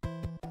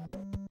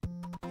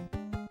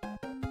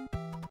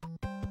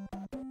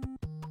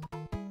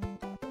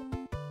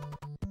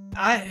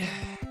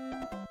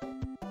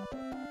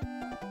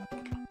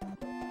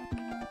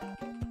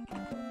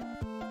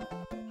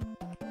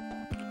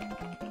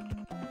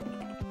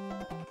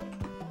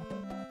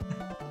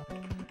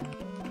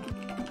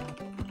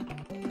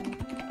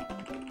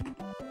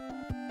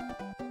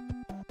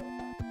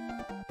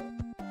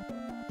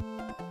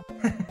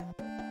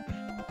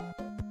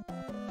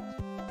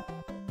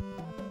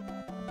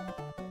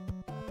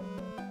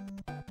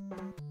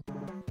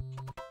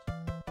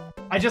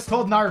 I just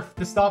told Narf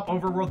to stop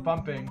overworld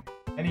bumping,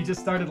 and he just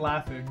started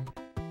laughing.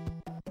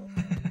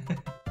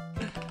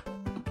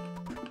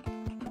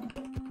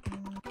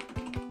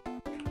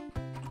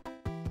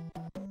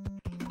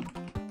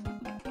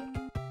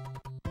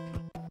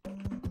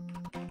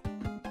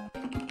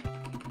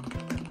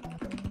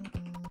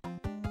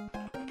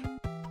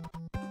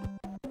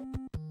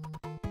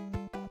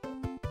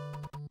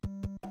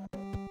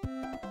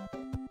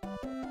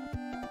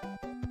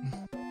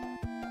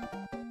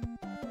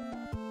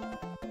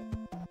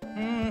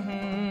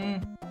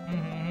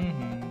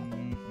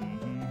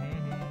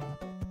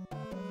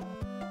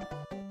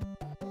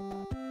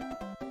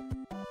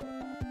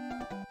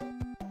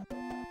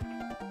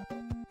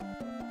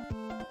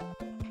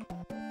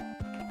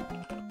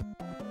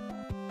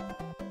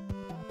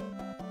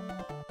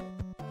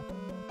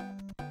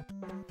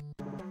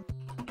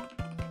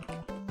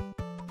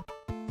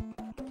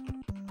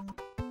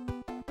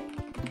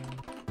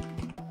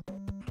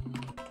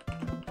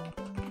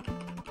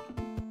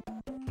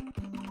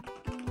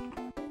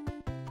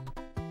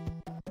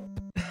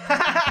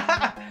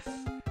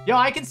 Yo,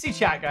 I can see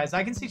chat, guys.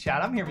 I can see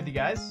chat. I'm here with you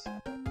guys.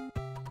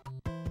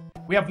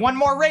 We have one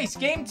more race.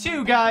 Game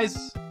 2,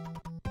 guys.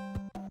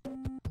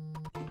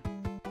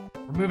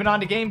 We're moving on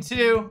to game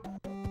 2.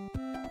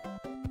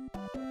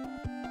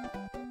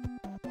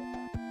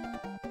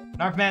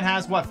 Narfman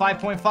has, what,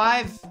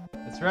 5.5?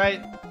 That's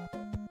right.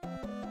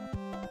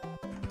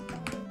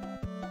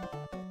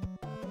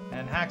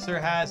 And Haxor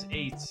has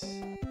 8.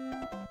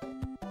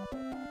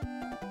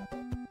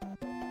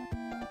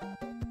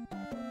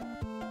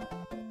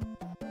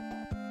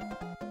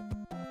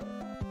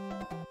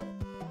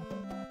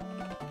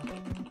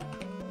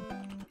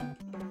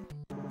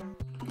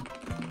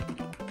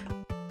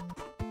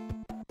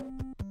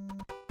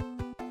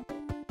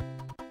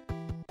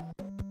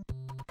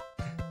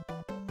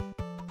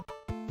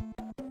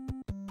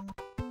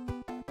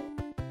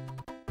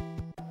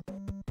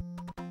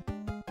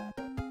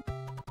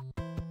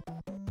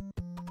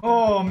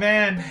 Oh,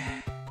 man.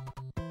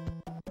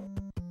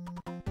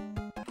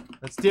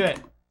 Let's do it.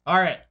 All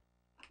right.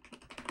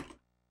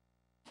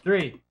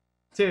 3,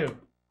 2,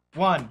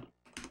 1.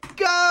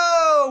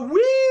 Go!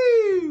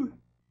 Woo!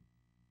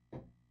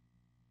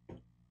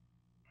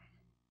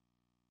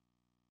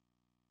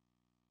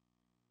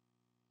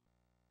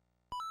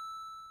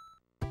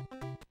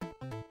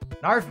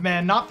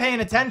 Narfman not paying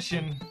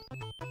attention.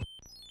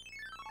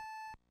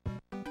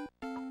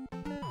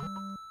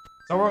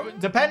 So we're,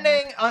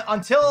 depending,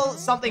 until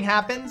something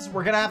happens,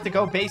 we're gonna have to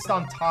go based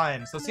on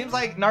time. So it seems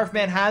like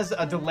Narfman has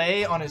a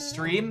delay on his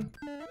stream.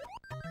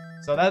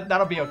 So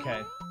that'll be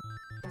okay.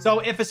 So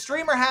if a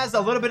streamer has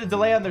a little bit of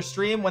delay on their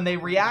stream, when they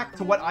react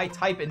to what I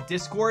type in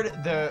Discord,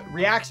 the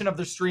reaction of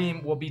their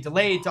stream will be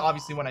delayed to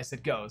obviously when I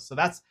said go. So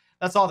that's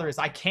all there is.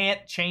 I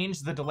can't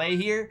change the delay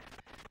here.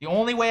 The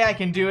only way I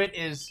can do it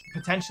is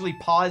potentially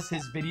pause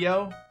his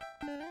video,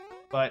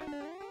 but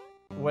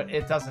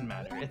it doesn't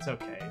matter. It's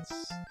okay.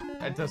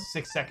 It's a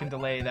 6-second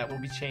delay that will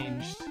be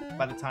changed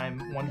by the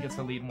time one gets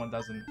the lead and one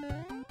doesn't.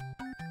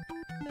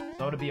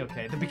 So it'll be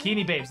okay. The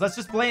Bikini Babes. Let's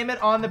just blame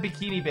it on the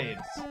Bikini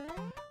Babes.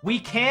 We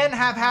can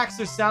have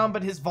Haxor's sound,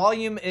 but his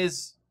volume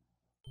is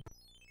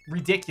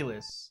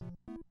ridiculous.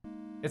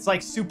 It's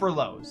like super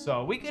low.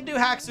 So we could do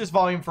Haxor's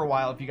volume for a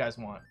while if you guys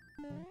want.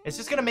 It's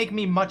just gonna make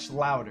me much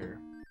louder.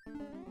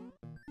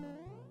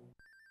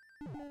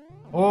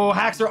 Oh,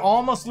 Haxor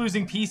almost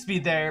losing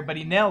P-Speed there, but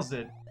he nails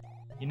it.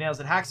 He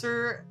nails it.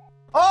 Haxor...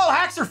 Oh,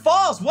 Haxor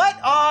falls! What?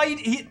 Oh,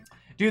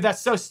 Dude,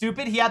 that's so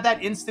stupid. He had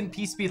that instant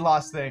P-Speed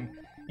loss thing.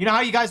 You know how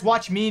you guys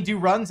watch me do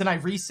runs and I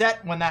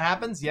reset when that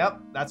happens?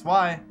 Yep, that's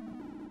why.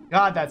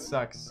 God, that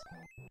sucks.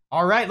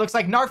 All right, looks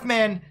like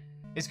Narfman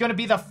is going to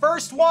be the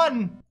first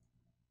one.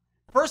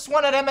 First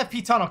one at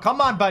MFP Tunnel.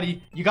 Come on,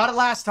 buddy. You got it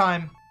last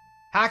time.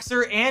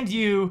 Haxor and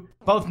you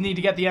both need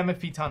to get the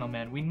MFP Tunnel,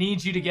 man. We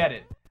need you to get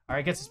it. All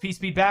right, gets his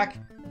P-Speed back.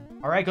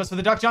 All right, goes for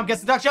the duck jump,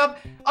 gets the duck jump.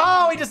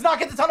 Oh, he does not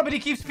get the tunnel, but he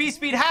keeps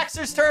P-Speed.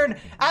 Haxor's turn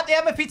at the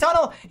MFP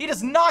Tunnel. He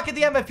does not get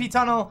the MFP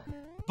Tunnel.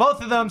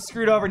 Both of them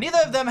screwed over. Neither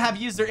of them have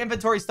used their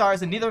inventory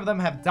stars, and neither of them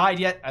have died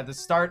yet at the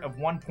start of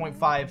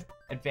 1.5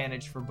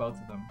 advantage for both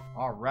of them.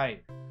 All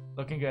right,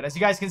 looking good. As you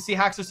guys can see,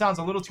 Haxor sounds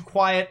a little too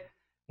quiet.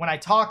 When I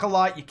talk a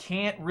lot, you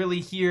can't really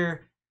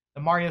hear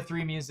the Mario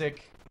 3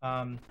 music.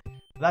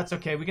 That's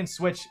okay. We can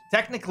switch.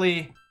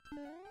 Technically,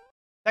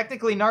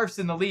 Narf's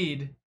in the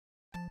lead.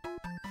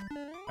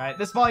 All right,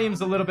 this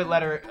volume's a little bit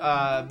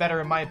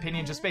better in my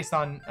opinion, just based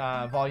on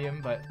volume,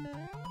 but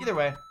either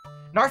way.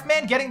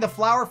 Narfman getting the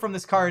flower from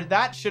this card,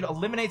 that should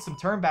eliminate some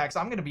turnbacks.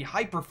 I'm going to be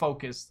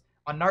hyper-focused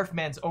on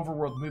Narfman's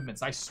overworld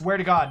movements. I swear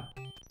to God.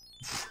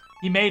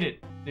 He made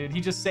it, dude.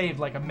 He just saved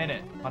like a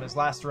minute on his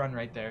last run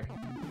right there.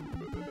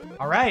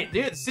 All right,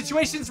 dude, the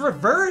situation's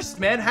reversed,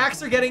 man.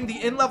 Haxor getting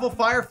the in-level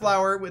fire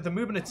flower with a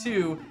movement of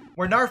 2,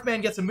 where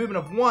Narfman gets a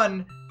movement of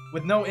 1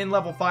 with no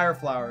in-level fire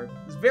flower.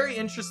 It's very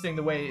interesting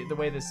the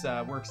way this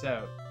works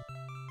out.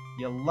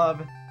 You love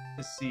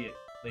to see it,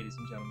 ladies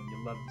and gentlemen.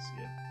 You love to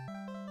see it.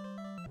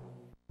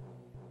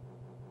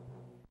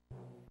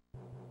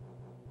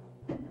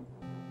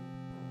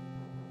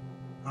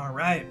 All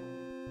right.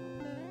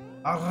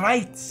 All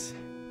right.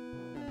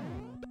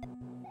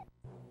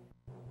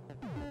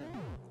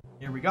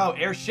 Here we go.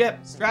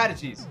 Airship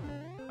strategies.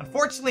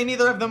 Unfortunately,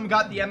 neither of them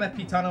got the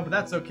MFP tunnel, but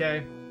that's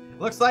okay.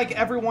 Looks like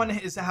everyone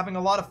is having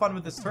a lot of fun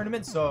with this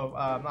tournament, so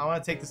I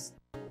want to take this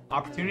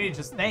opportunity to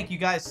just thank you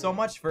guys so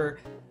much for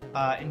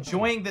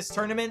enjoying this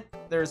tournament.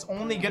 There's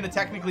only going to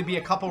technically be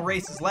a couple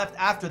races left.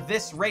 After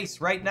this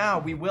race right now,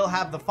 we will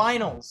have the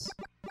finals.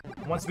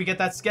 Once we get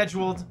that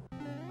scheduled,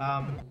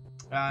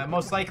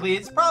 most likely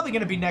it's probably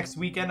going to be next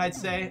weekend, I'd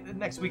say.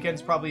 Next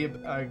weekend's probably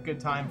a good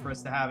time for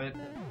us to have it.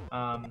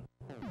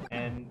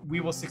 And we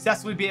will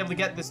successfully be able to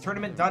get this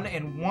tournament done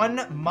in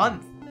 1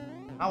 month.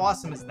 How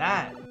awesome is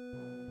that?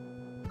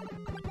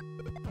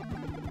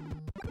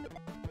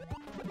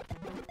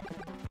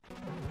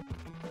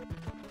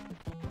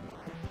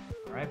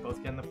 Alright,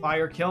 both getting the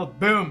fire killed.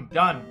 Boom!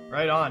 Done.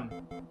 Right on.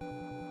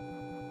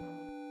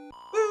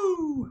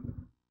 Woo!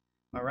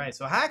 Alright,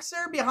 so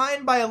Haxor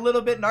behind by a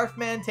little bit.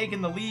 Narfman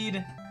taking the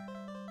lead.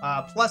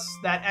 Plus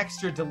that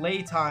extra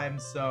delay time,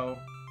 so...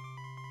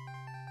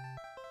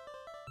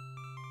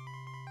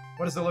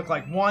 What does it look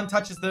like? 1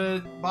 touches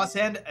the boss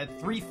hand at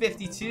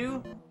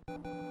 352.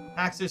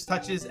 Haxor's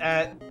touches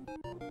at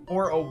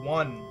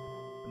 401.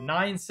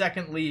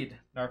 9-second lead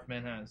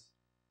Narfman has.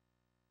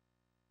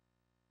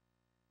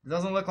 It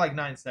doesn't look like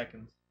 9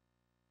 seconds.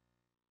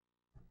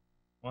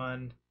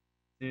 1,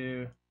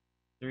 2,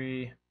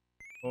 3,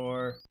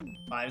 4,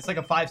 5. It's like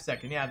a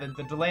 5-second. Yeah,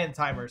 the delay in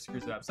timer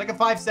screws it up. It's like a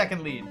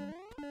 5-second lead.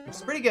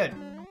 It's pretty good.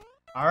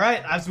 All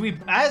right, as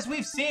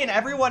we've seen,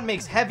 everyone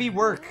makes heavy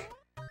work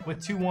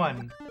with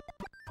 2-1.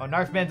 Oh,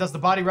 Narfman does the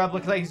body rub.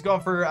 Looks like he's going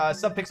for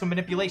sub-pixel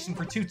manipulation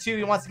for 2-2.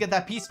 He wants to get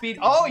that P-speed.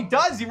 Oh, he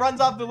does. He runs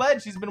off the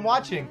ledge. He's been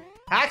watching.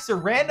 Haxor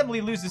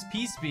randomly loses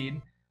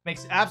P-speed.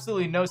 Makes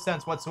absolutely no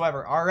sense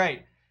whatsoever. All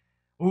right.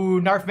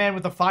 Ooh, Narfman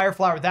with the fire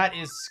flower. That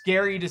is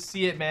scary to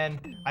see it, man.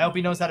 I hope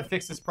he knows how to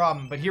fix this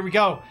problem. But here we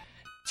go.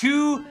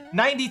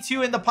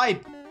 292 in the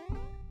pipe.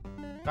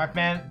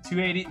 Narfman,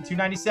 280,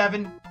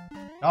 297.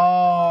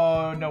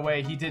 Oh, no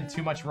way. He did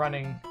too much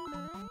running.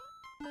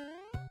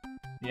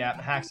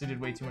 Yeah, Haxor did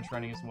way too much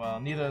running as well.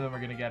 Neither of them are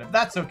going to get him.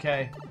 That's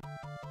okay.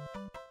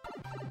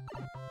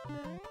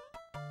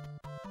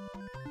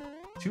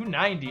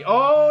 290.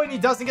 Oh, and he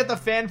doesn't get the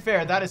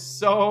fanfare. That is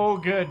so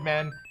good,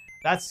 man.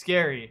 That's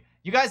scary.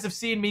 You guys have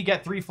seen me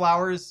get 3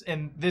 flowers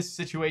in this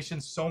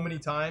situation so many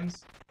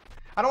times.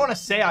 I don't want to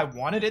say I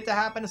wanted it to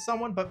happen to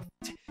someone, but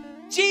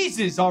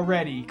Jesus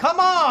already. Come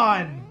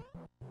on.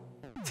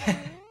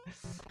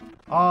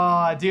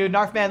 Oh, dude,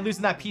 Narfman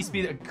losing that P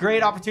speed. A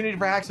great opportunity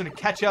for Haxor to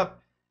catch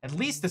up at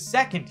least a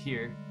second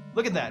here.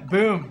 Look at that.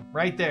 Boom.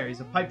 Right there. He's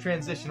a pipe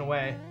transition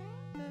away.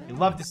 You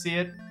love to see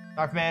it.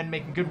 Narfman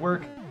making good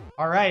work.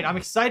 All right. I'm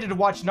excited to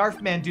watch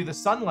Narfman do the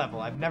sun level.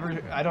 I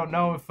don't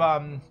know if,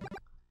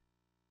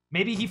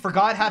 maybe he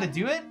forgot how to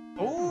do it.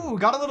 Oh,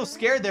 got a little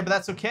scared there, but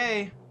that's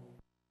okay.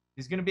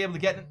 He's going to be able to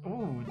get,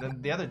 ooh,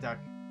 the other duck.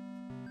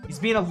 He's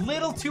being a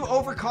little too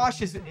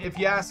overcautious, if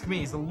you ask me.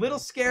 He's a little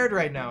scared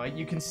right now.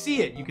 You can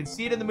see it. You can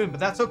see it in the moon, but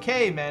that's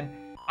okay,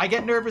 man. I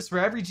get nervous for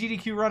every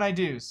GDQ run I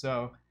do,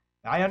 so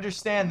I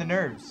understand the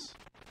nerves.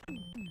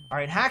 All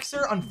right,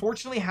 Haxor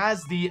unfortunately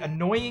has the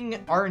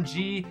annoying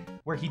RNG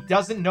where he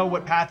doesn't know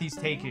what path he's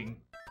taking,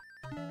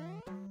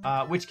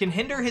 which can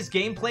hinder his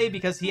gameplay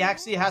because he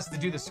actually has to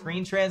do the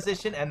screen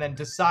transition and then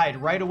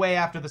decide right away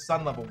after the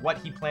sun level what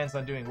he plans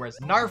on doing. Whereas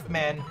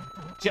Narfman,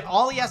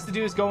 all he has to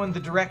do is go in the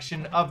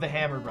direction of the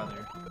Hammer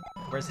Brother,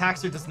 whereas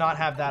Haxor does not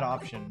have that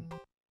option.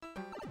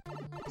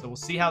 So we'll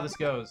see how this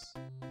goes.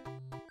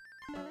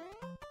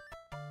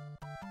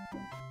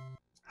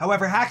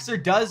 However, Haxor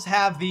does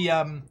have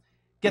the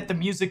get the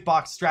music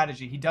box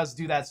strategy. He does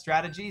do that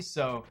strategy,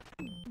 so...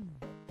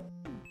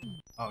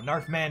 Oh,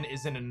 Narfman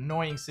is in an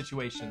annoying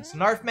situation. So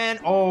Narfman,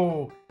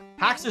 oh,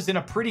 Haxor's in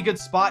a pretty good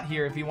spot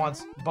here if he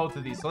wants both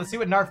of these. So let's see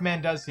what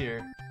Narfman does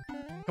here.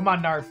 Come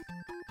on, Narf.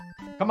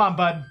 Come on,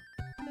 bud.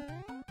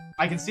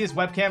 I can see his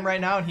webcam right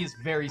now, and he's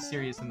very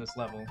serious in this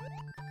level.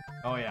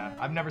 Oh, yeah.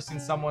 I've never seen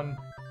someone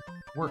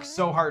work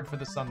so hard for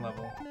the sun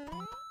level.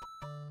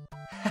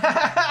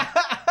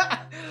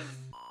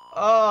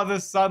 Oh, the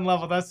sun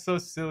level. That's so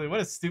silly. What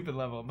a stupid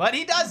level. But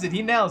he does it.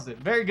 He nails it.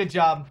 Very good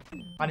job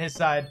on his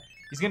side.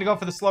 He's going to go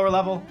for the slower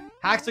level.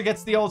 Haxor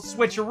gets the old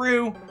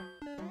switcheroo.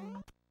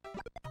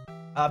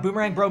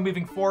 Boomerang Bro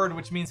moving forward,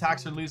 which means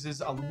Haxor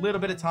loses a little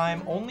bit of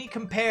time, only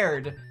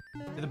compared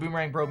to the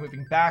Boomerang Bro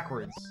moving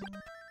backwards.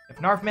 If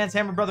Narfman's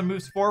Hammer Brother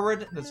moves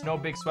forward, there's no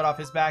big sweat off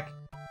his back.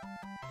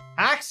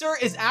 Haxor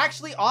is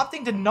actually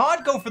opting to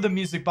not go for the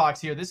music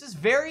box here. This is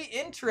very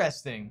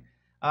interesting.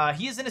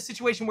 He is in a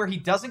situation where he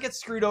doesn't get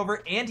screwed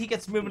over and he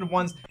gets movement of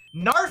ones.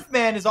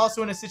 Narfman is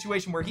also in a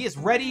situation where he is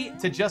ready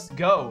to just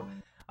go.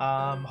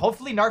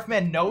 Hopefully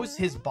Narfman knows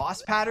his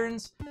boss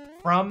patterns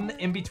from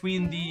in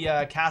between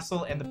the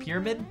castle and the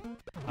pyramid.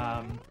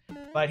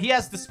 But he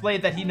has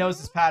displayed that he knows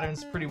his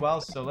patterns pretty well,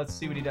 so let's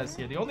see what he does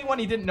here. The only one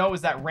he didn't know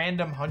was that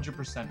random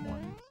 100%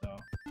 one, so.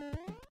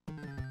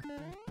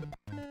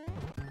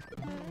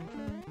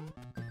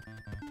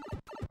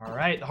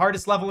 Alright, the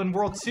hardest level in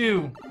World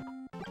 2.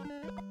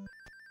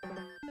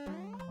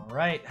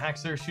 Alright,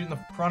 Haxor shooting the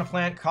Piranha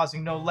Plant,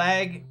 causing no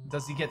lag.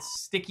 Does he get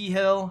Sticky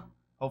Hill?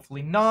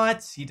 Hopefully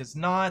not. He does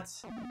not.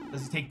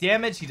 Does he take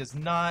damage? He does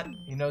not.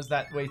 He knows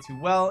that way too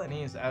well, and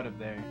he is out of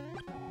there.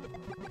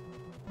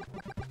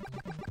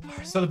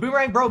 So the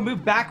Boomerang Bro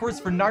moved backwards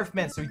for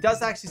Narfman, so he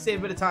does actually save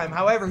a bit of time.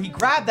 However, he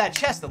grabbed that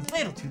chest a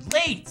little too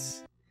late.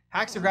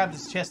 Haxor grabbed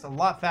this chest a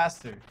lot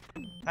faster.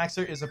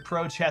 Haxor is a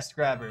pro chest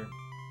grabber.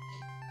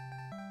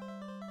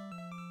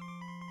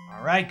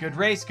 Alright, good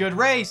race, good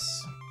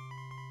race.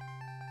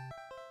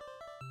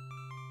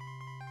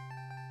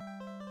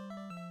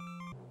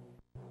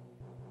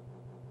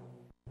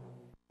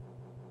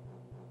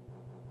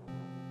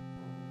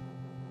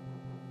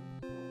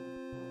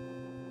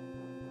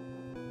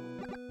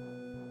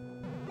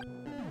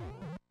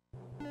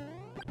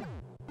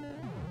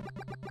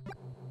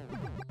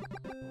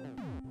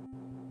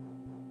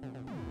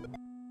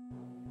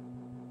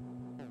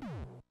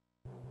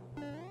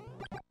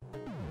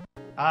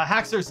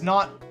 Haxor's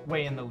not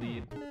way in the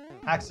lead.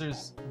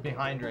 Haxor's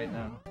behind right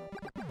now.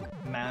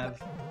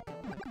 Mav.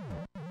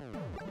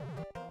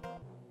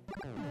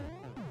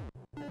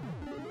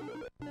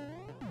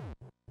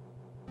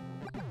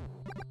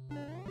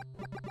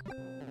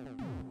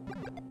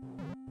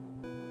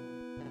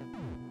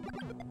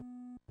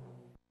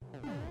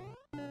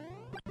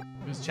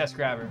 Who's chest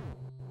grabber?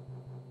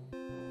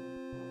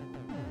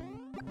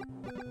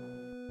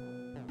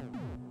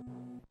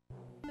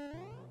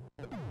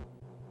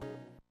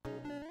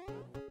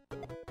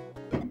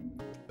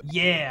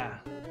 Yeah.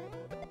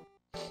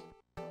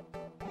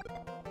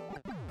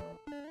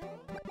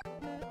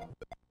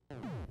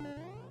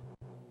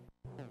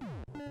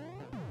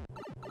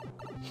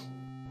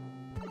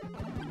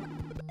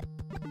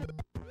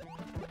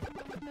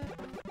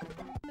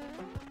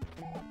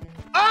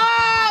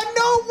 Ah,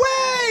 no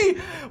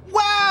way!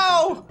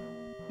 Wow!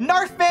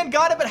 Narfman got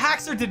got it, but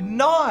Haxor did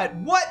not.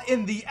 What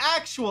in the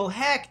actual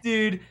heck,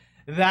 dude?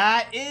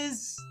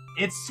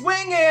 It's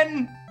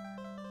swinging.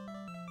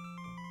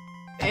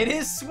 It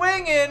is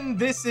swinging.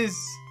 This is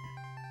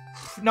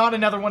not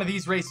another one of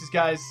these races,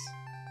 guys.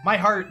 My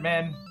heart,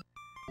 man.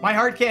 My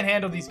heart can't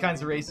handle these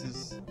kinds of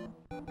races.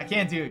 I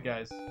can't do it,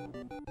 guys.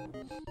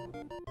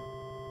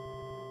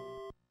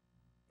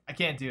 I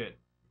can't do it.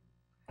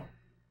 I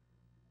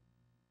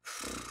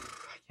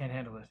can't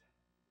handle it.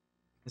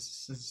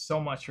 This is so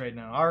much right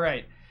now. All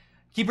right.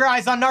 Keep your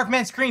eyes on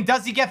Narfman's screen.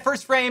 Does he get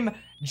first frame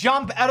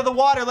jump out of the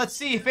water? Let's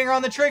see. Finger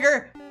on the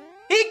trigger.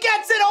 He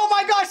gets it! Oh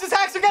my gosh, does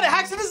Haxor get it?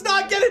 Haxor does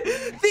not get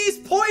it!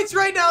 These points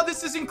right now,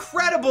 this is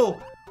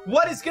incredible!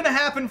 What is gonna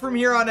happen from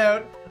here on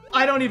out?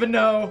 I don't even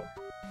know.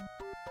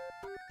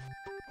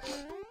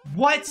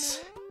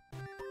 What?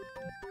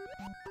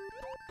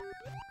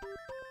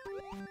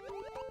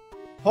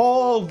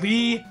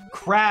 Holy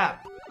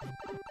crap.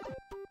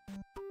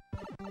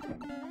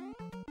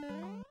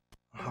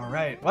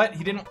 Alright, what?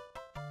 He didn't...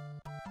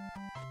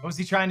 What was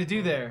he trying to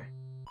do there?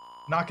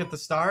 Not get the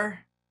star?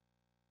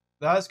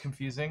 That was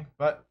confusing,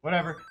 but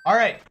whatever.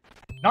 Alright,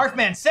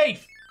 Narfman,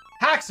 safe!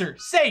 Haxor,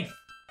 safe!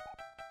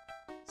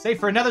 Safe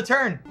for another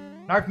turn.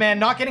 Narfman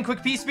not getting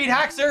quick P-speed.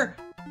 Haxor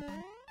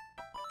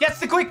gets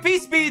the quick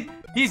P-speed.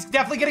 He's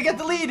definitely gonna get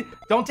the lead.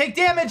 Don't take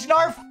damage,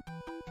 Narf.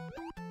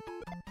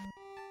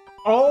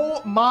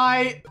 Oh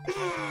my...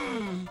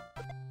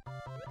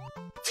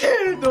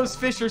 Dude, those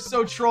fish are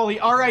so trolly.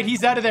 Alright,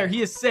 he's out of there.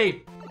 He is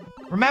safe.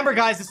 Remember,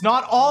 guys, it's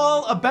not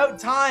all about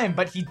time,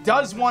 but he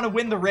does want to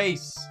win the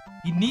race.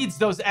 He needs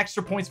those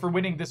extra points for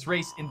winning this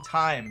race in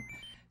time.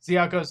 See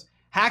how it goes.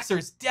 Haxor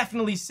is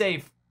definitely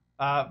safe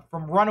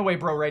from Runaway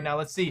Bro right now.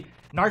 Let's see.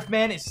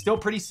 Narfman is still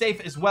pretty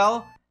safe as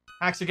well.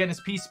 Haxor getting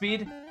his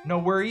P-speed. No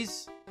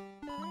worries.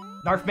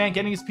 Narfman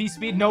getting his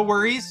P-speed. No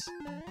worries.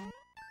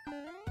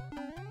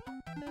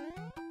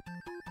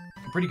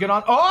 Pretty good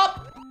on...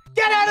 Oh!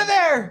 Get out of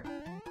there!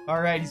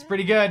 Alright, he's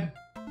pretty good.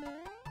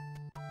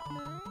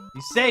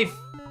 He's safe.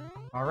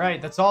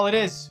 Alright, that's all it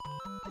is.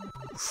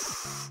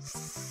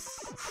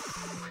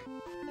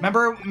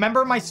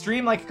 Remember my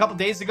stream like a couple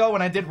days ago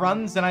when I did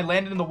runs and I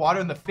landed in the water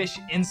and the fish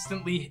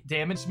instantly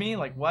damaged me?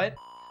 Like, what?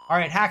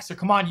 Alright, Haxor,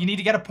 come on. You need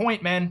to get a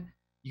point, man.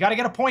 You gotta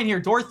get a point here.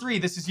 Door 3,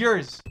 this is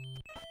yours.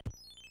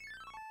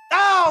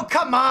 Oh,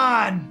 come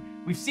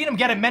on! We've seen him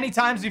get it many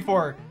times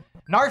before.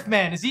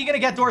 Narfman, is he gonna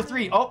get door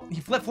 3? Oh, he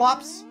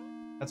flip-flops.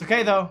 That's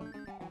okay, though.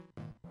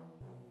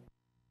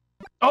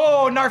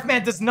 Oh,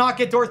 Narfman does not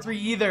get door 3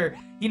 either.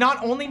 He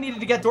not only needed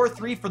to get door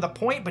 3 for the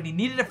point, but he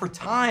needed it for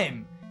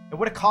time. He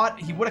would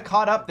have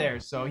caught up there,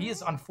 so he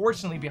is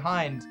unfortunately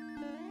behind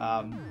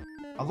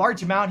a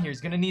large amount here.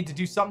 He's going to need to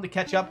do something to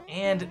catch up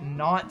and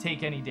not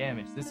take any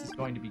damage. This is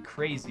going to be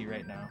crazy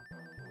right now.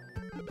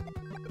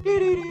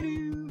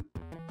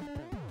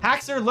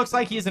 Haxor looks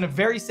like he is in a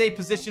very safe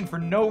position for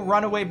no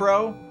Runaway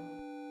Bro.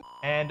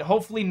 And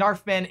hopefully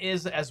Narfman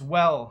is as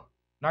well.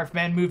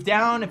 Narfman move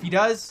down if he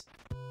does.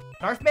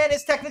 Narfman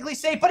is technically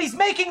safe, but he's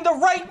making the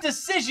right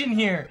decision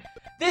here.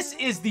 This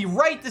is the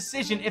right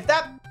decision. If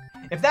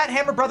that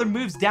Hammer Brother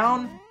moves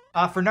down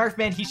for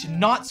Narfman, he should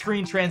not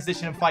screen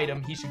transition and fight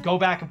him. He should go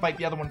back and fight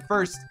the other one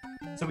first,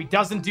 so he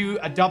doesn't do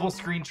a double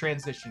screen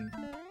transition.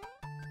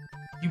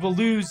 He will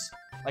lose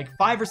like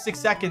 5 or 6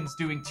 seconds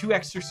doing 2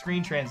 extra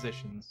screen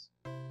transitions.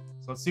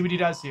 So let's see what he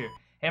does here.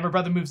 Hammer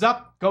Brother moves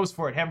up, goes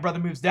for it. Hammer Brother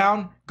moves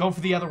down, go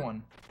for the other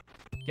one.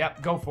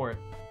 Yep, go for it.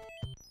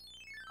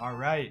 All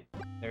right,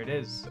 there it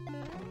is.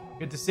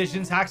 Good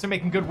decisions. Haxor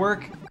making good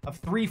work of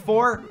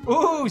 3-4.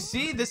 Ooh,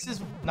 see, this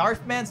is...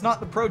 Narfman's not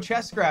the pro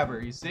chest grabber,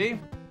 you see?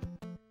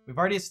 We've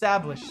already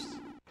established.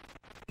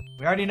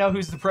 We already know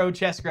who's the pro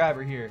chest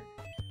grabber here.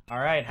 All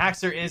right,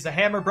 Haxor is a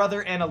Hammer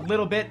Brother and a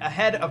little bit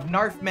ahead of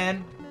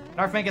Narfman.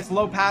 Narfman gets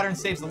low pattern,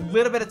 saves a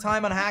little bit of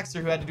time on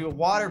Haxor, who had to do a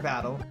water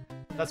battle.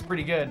 That's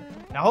pretty good.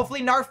 Now,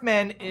 hopefully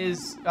Narfman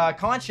is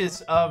conscious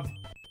of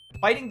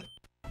fighting...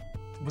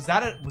 Was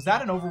that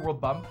an overworld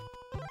bump?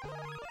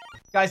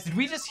 Guys, did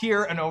we just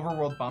hear an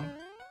overworld bump?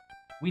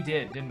 We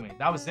did, didn't we?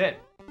 That was it.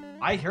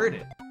 I heard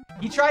it.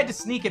 He tried to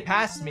sneak it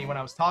past me when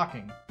I was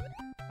talking.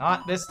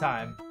 Not this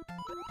time.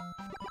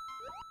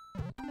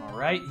 All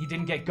right, he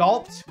didn't get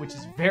gulped, which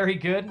is very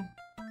good.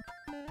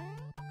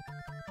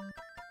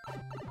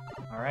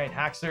 All right,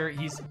 Haxor,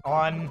 he's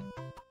on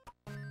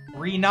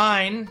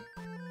 3-9.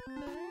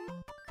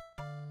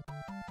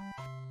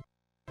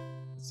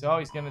 So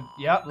he's gonna,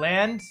 yep,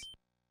 land.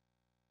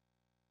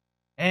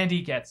 And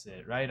he gets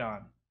it, right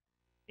on.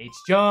 H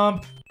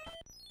jump.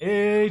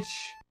 H.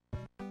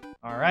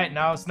 All right,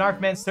 now it's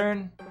Narfman's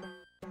turn.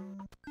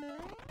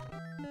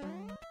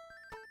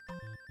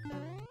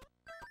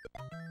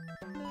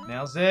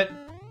 Nails it.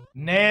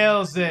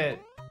 Nails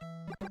it.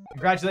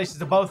 Congratulations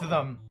to both of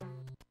them.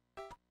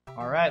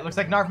 All right, looks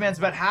like Narfman's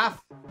about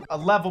half a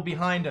level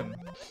behind him.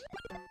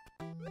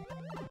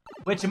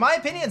 Which, in my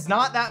opinion, is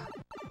not that...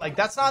 Like,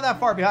 that's not that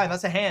far behind.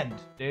 That's a hand,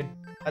 dude.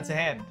 That's a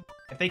hand.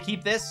 If they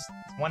keep this,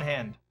 it's one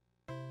hand.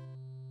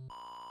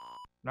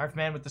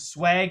 Narfman with the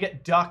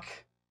swag, duck,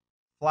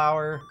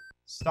 flower,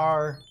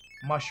 star,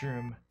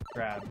 mushroom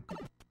grab.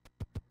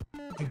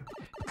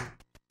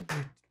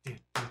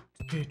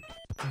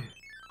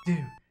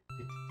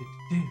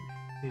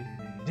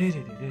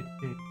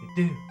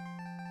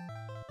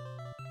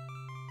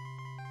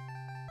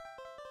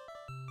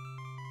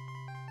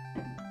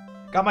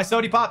 Got my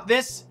sody pop.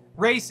 This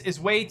race is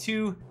way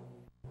too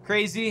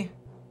crazy.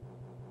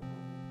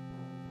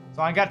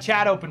 So I got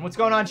chat open. What's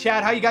going on,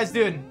 chat? How you guys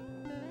doing?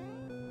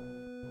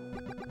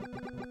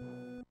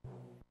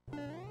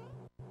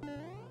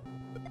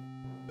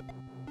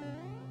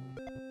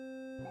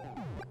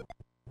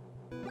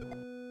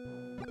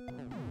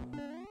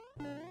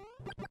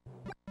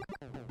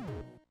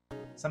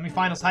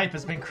 Semifinals hype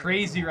has been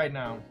crazy right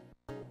now.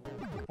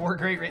 4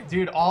 great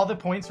dude, all the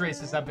points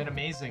races have been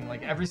amazing.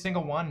 Like every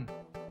single one.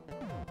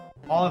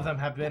 All of them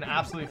have been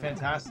absolutely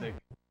fantastic.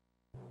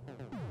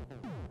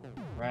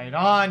 Right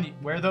on.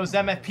 Wear those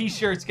MFP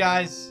shirts,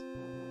 guys.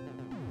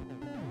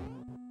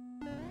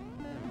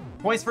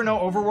 Points for no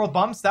overworld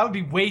bumps? That would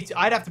be way too...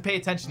 I'd have to pay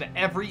attention to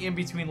every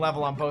in-between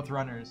level on both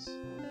runners.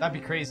 That'd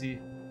be crazy.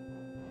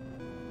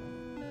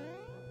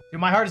 Dude,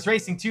 my heart is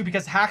racing too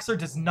because Thehaxor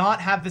does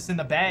not have this in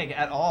the bag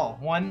at all.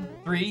 1,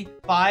 3,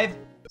 5,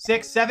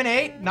 6, 7,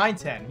 8, 9,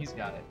 10. He's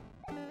got it.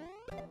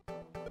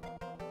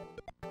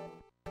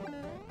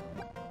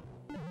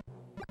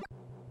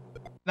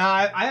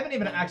 Nah, I haven't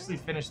even actually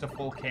finished a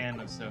full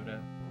can of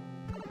soda.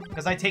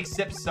 Because I take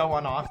sips so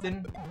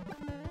unoften.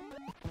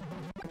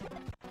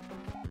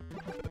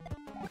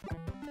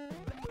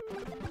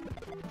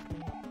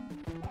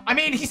 I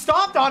mean, he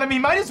stomped on him. He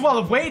might as well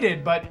have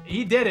waited, but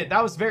he did it.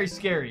 That was very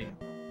scary.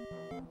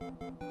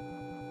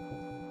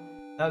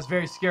 That was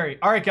very scary.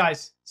 All right,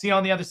 guys. See you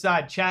on the other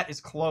side. Chat is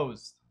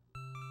closed.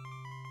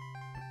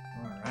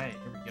 All right,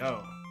 here we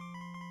go.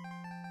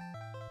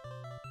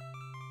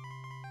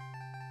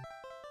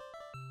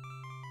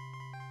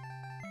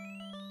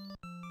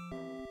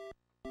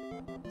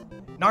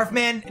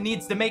 Narfman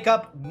needs to make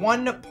up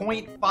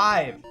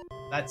 1.5.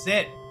 That's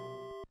it.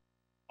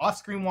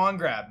 Off-screen wand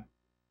grab.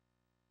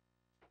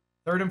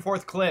 3rd and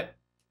 4th clip.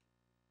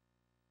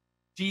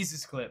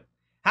 Jesus clip.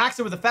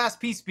 Thehaxor with a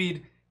fast P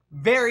speed.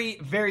 Very,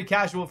 very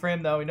casual for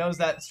him, though. He knows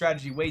that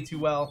strategy way too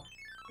well.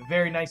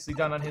 Very nicely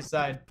done on his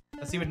side.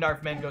 Let's see what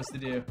Narfman goes to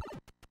do.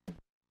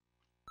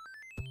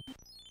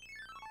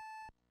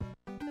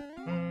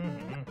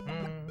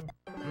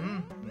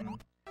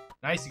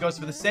 Nice. He goes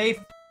for the safe.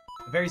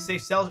 A very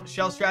safe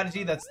shell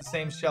strategy. That's the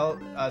same shell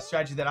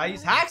strategy that I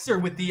use.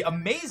 Thehaxor with the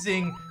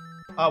amazing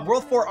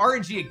World 4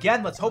 RNG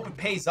again. Let's hope it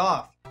pays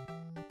off.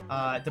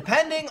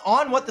 Depending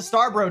on what the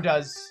Starbro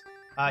does,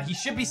 he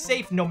should be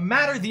safe no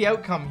matter the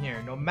outcome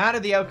here. No matter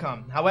the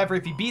outcome. However,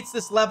 if he beats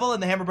this level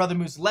and the Hammer Brother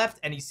moves left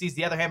and he sees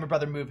the other Hammer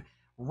Brother move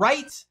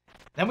right,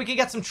 then we can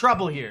get some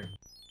trouble here.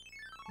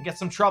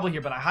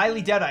 But I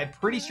highly doubt it. I'm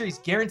pretty sure he's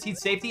guaranteed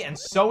safety, and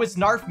so is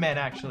Narfman,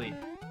 actually.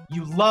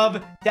 You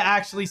love to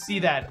actually see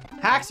that.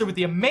 Thehaxor with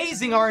the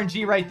amazing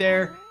RNG right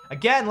there.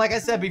 Again, like I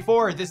said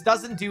before, this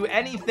doesn't do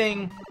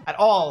anything at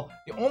all.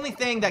 The only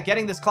thing that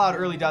getting this cloud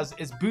early does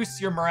is boosts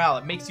your morale.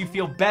 It makes you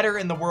feel better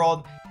in the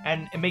world,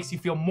 and it makes you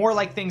feel more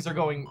like things are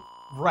going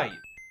right.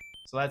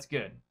 So that's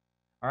good.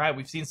 All right,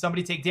 we've seen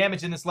somebody take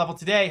damage in this level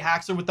today.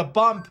 Thehaxor with the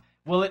bump.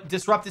 Will it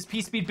disrupt his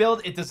P-speed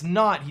build? It does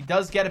not. He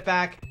does get it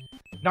back.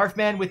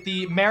 Narfman with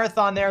the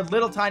marathon there.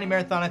 Little tiny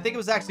marathon. I think it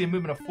was actually a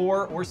movement of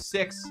 4 or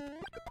 6.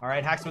 All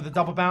right, Thehaxor with a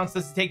double bounce.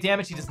 Does he take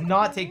damage? He does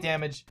not take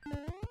damage.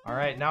 All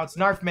right, now it's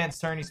Narfman's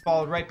turn. He's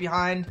followed right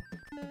behind.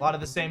 A lot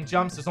of the same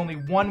jumps. There's only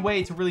one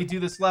way to really do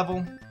this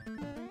level.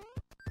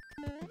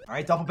 All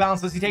right, double bounce.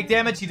 Does he take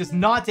damage? He does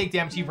not take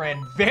damage. He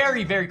ran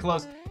very, very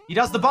close. He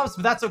does the bumps,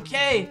 but that's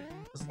okay.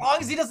 As long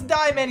as he doesn't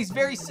die, man, he's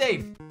very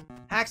safe.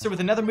 Thehaxor with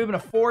another movement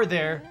of 4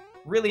 there.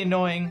 Really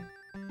annoying.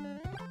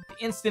 The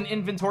instant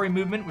inventory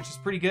movement, which is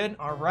pretty good.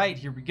 All right,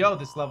 here we go.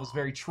 This level's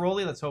very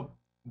trolly. Let's hope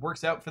it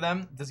works out for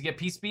them. Does he get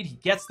P-speed? He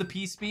gets the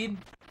P-speed.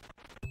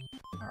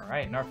 All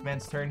right,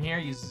 Narfman's turn here.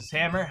 Uses his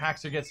hammer.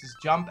 Thehaxor gets his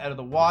jump out of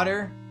the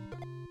water.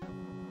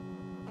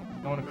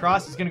 Going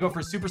across. He's going to go for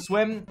a super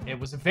swim. It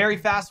was a very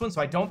fast one,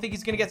 so I don't think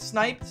he's going to get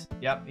sniped.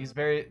 Yep, he's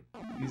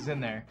in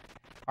there.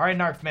 All right,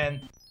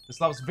 Narfman. This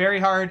level's very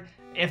hard.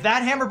 If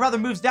that Hammer Brother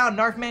moves down,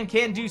 Narfman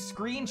can do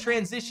screen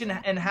transition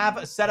and have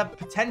a setup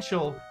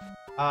potential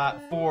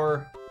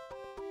for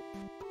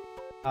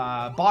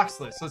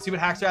boxless. So let's see what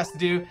Thehaxor has to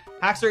do.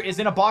 Thehaxor is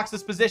in a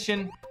boxless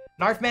position.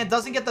 Narfman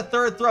doesn't get the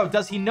 3rd throw.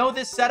 Does he know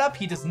this setup?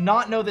 He does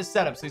not know this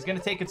setup, so he's going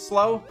to take it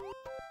slow.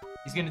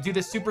 He's going to do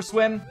this super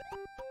swim.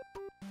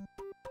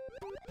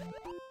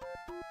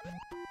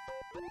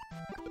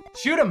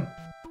 Shoot him.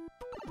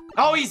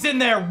 Oh, he's in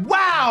there.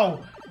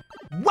 Wow.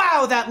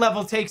 Wow, that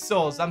level takes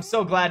souls. I'm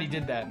so glad he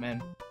did that,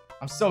 man.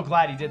 I'm so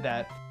glad he did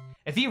that.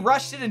 If he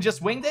rushed it and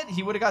just winged it,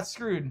 he would have got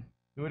screwed.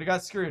 He would have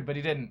got screwed, but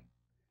he didn't.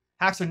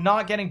 Thehaxor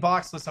not getting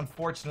boxless,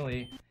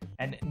 unfortunately.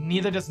 And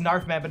neither does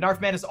Narfman. But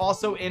Narfman is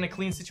also in a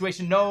clean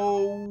situation.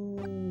 No.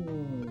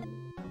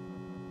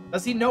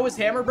 Does he know his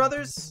Hammer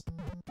Brothers?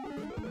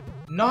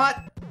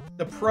 Not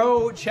the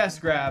pro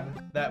chest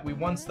grab that we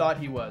once thought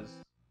he was.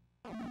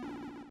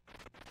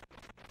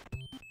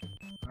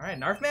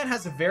 Alright, Narfman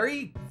has a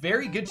very,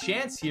 very good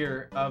chance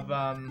here of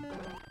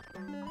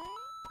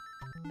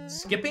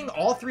skipping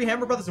all 3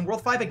 Hammer Brothers in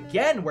World 5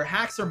 again, where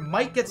Haxor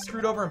might get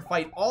screwed over and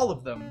fight all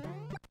of them.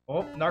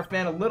 Oh,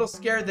 Narfman a little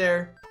scared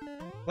there.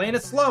 Playing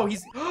it slow.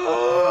 He's...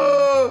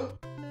 No!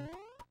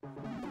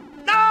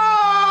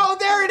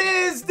 There it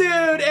is,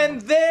 dude!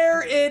 And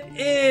there it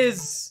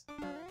is!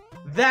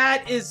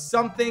 That is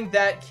something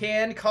that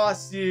can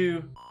cost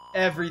you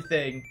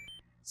everything.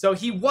 So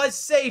he was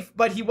safe,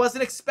 but he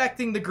wasn't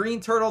expecting the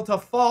green turtle to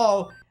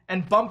fall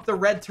and bump the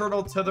red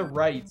turtle to the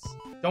right.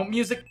 Don't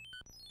music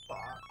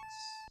box.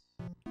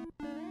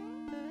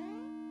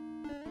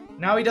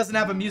 Now he doesn't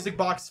have a music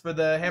box for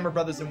the Hammer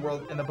Brothers in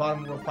the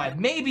bottom of World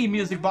 5. Maybe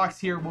music box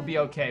here will be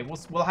okay.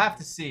 We'll have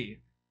to see.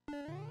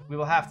 We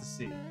will have to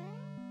see.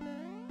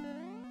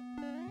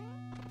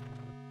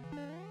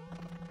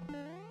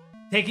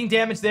 Taking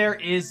damage there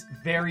is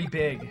very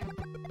big.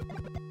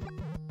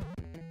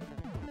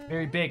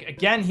 Very big.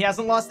 Again, he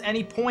hasn't lost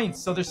any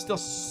points, so there's still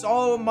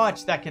so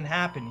much that can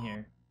happen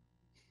here.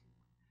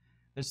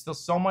 There's still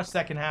so much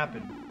that can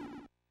happen.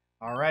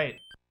 All right.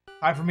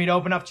 Time for me to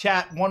open up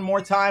chat one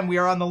more time. We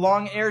are on the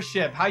long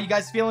airship. How you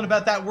guys feeling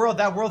about that world?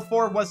 That World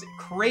 4 was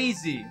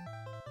crazy.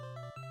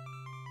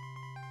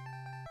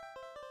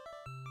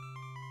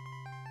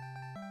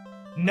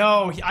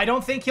 No, I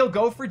don't think he'll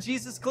go for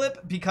Jesus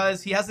Clip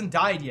because he hasn't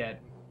died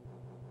yet.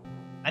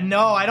 And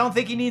no, I don't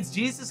think he needs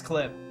Jesus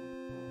Clip.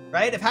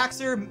 Right? If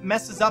Haxor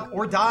messes up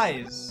or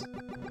dies,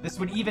 this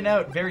would even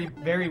out very,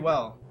 very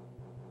well.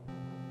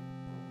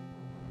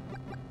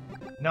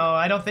 No,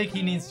 I don't think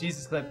he needs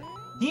Jesus Clip.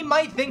 He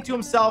might think to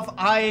himself,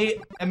 I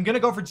am going to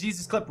go for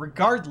Jesus Clip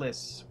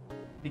regardless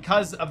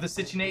because of the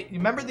situation.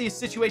 Remember the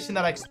situation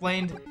that I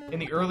explained in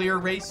the earlier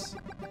race?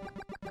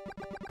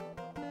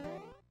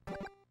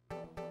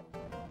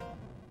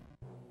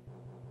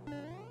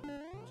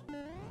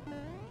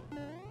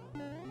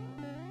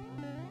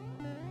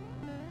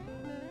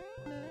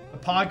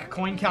 Pog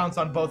coin counts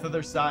on both of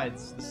their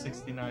sides, the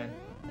 69.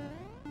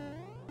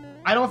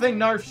 I don't think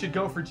Narf should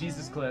go for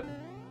Jesus Clip.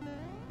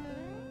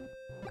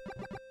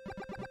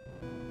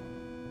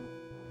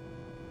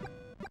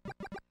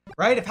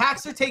 Right? If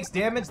Haxor takes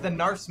damage, then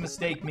Narf's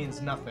mistake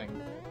means nothing.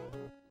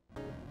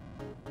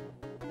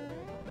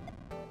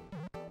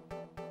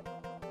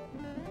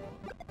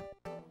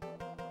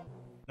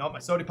 Nope, my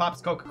Sody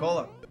Pop's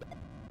Coca-Cola.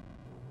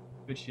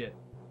 Good shit.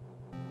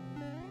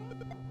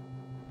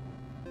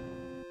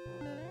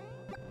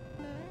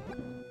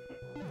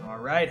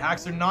 Alright,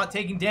 Haxor not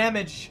taking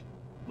damage.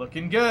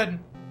 Looking good.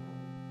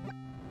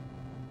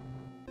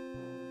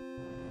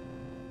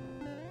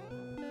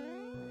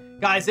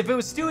 Guys, if it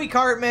was Stewie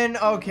Cartman,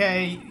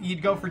 okay,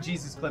 you'd go for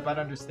Jesus Clip. I'd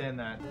understand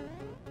that.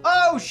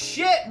 Oh,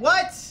 shit!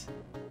 What?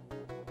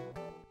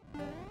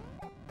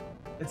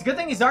 It's a good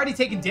thing he's already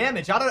taken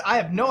damage. I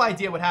have no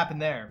idea what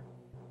happened there.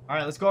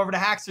 Alright, let's go over to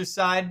Haxor's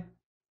side.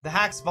 The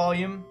Hax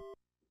volume.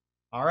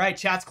 Alright,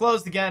 chat's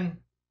closed again.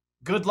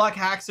 Good luck,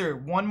 Haxor.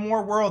 One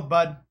more world,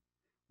 bud.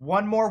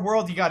 One more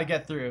world you gotta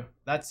get through.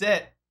 That's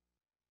it.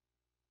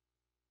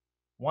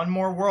 One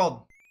more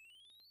world.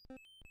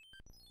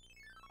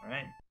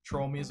 Alright.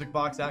 Troll music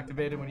box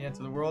activated when you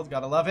enter the world.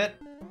 Gotta love it.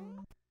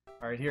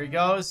 Alright, here he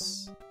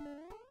goes.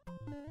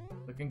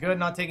 Looking good,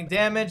 not taking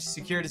damage.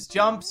 Secured his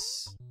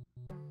jumps.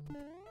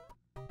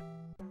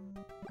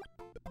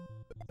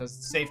 Does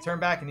the safe turn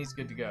back and he's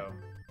good to go.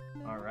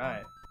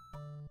 Alright.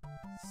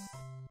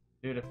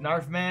 Dude, if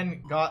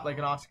Narfman got like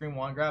an off-screen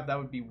wand grab, that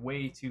would be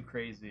way too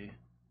crazy.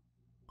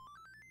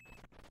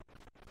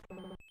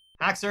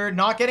 Haxor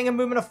not getting a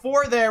movement of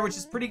 4 there, which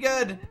is pretty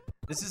good.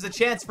 This is a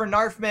chance for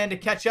Narfman to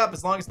catch up.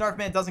 As long as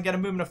Narfman doesn't get a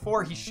movement of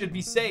 4, he should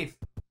be safe.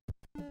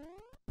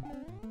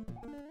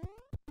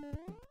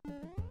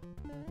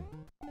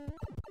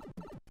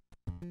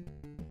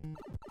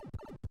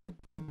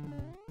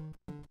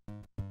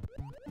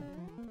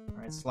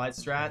 Alright, slide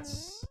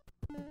strats.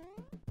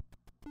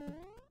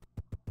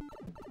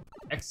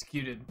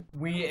 Executed.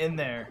 We in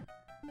there.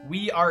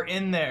 We are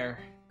in there.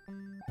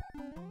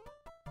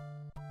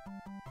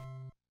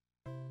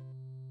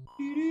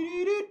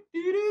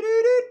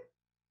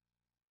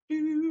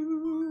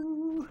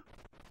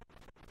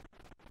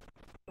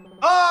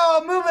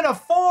 Oh, moving a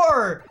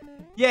 4!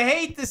 You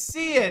hate to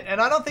see it.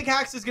 And I don't think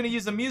Haxor's going to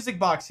use a music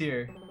box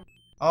here.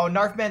 Oh,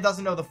 Narfman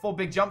doesn't know the full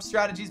big jump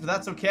strategies, but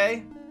that's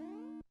okay.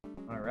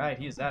 Alright,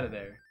 he is out of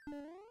there.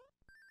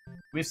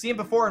 We've seen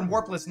before in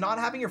Warpless, not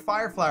having your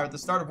Fire Flower at the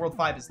start of World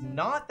 5 is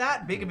not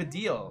that big of a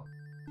deal.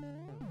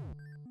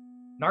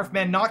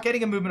 Narfman not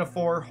getting a movement of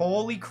 4.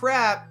 Holy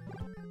crap.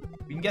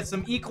 We can get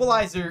some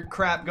equalizer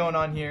crap going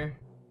on here.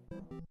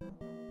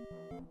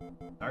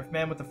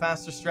 Narfman with the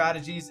faster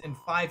strategies in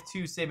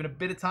 5-2, saving a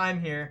bit of time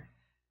here.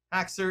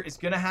 Haxor is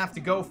going to have to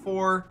go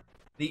for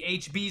the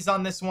HBs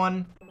on this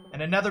one.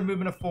 And another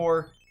movement of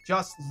 4,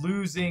 just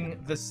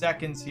losing the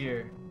seconds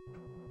here.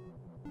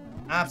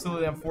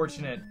 Absolutely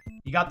unfortunate.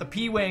 He got the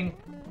P-Wing.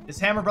 This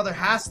Hammer Brother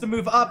has to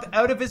move up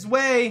out of his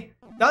way.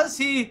 Does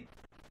he?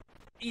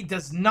 He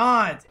does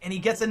not. And he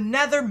gets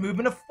another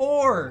movement of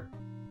 4.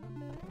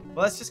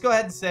 Well, let's just go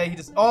ahead and say he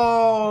just...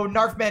 Oh,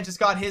 Narfman just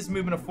got his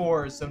movement of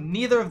 4s. So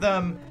neither of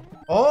them...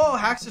 Oh,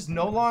 Haxor's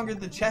no longer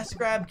the chest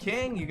grab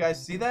king. You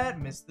guys see that?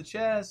 Missed the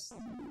chest.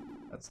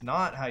 That's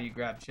not how you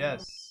grab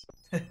chests.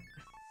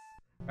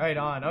 Right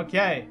on.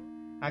 Okay.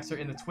 Haxor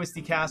in the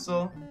Twisty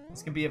Castle.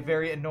 This can be a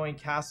very annoying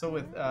castle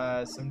with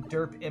some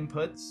derp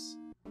inputs.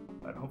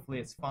 But hopefully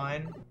it's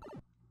fine.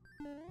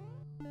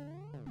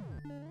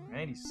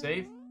 Alright, he's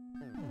safe.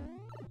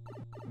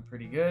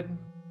 Pretty good.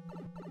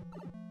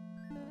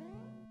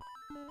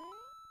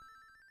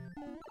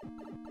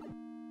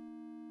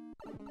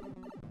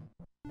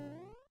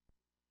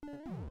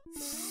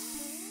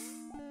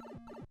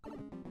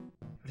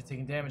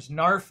 Taking damage.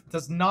 Narf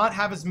does not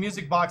have his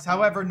music box.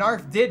 However,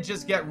 Narf did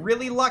just get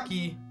really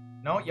lucky.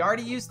 No, you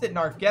already used it,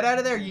 Narf. Get out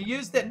of there. You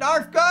used it.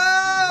 Narf,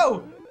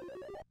 go!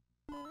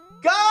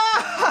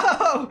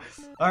 Go!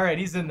 All right,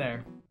 he's in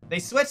there. They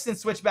switched and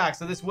switched back,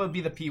 so this will be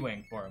the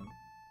P-Wing for him.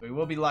 So he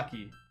will be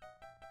lucky.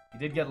 He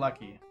did get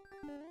lucky.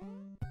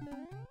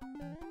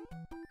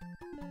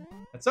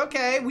 It's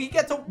okay. We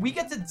get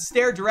to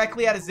stare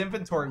directly at his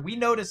inventory. We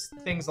notice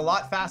things a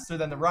lot faster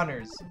than the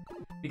runners.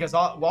 Because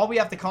all we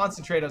have to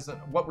concentrate is on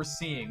what we're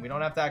seeing. We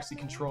don't have to actually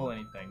control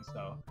anything,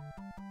 so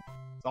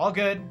it's all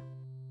good.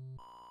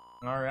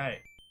 All right.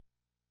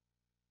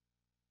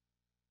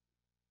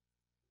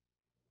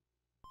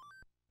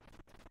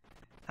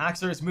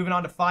 Haxor is moving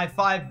on to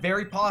 5-5.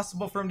 Very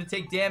possible for him to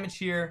take damage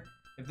here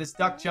if this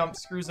duck jump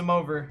screws him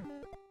over.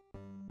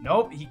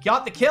 Nope, he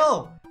got the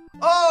kill.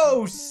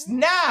 Oh,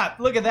 snap!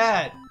 Look at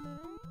that.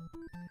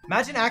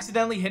 Imagine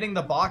accidentally hitting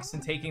the box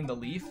and taking the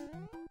leaf.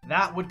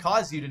 That would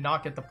cause you to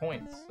not get the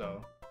points,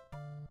 so...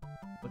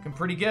 Looking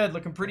pretty good,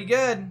 looking pretty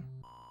good.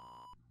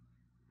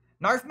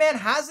 Narfman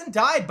hasn't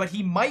died, but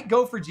he might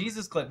go for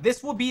Jesus Clip.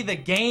 This will be the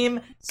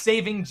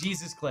game-saving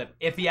Jesus Clip,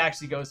 if he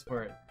actually goes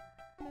for it.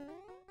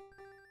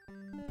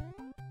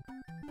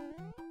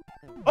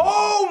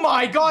 Oh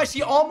my gosh,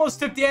 he almost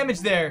took damage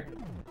there.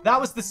 That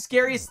was the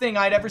scariest thing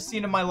I'd ever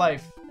seen in my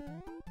life.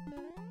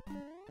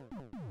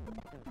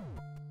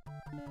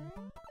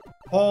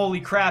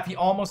 Holy crap, he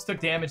almost took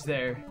damage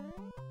there.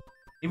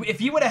 If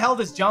he would have held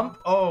his jump,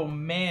 oh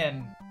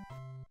man.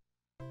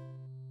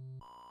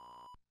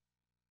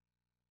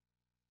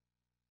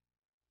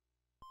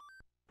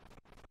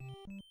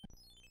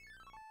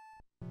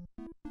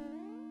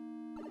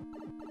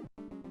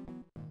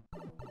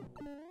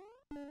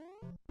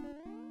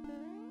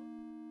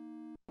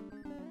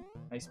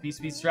 Nice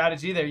B-speed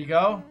strategy, there you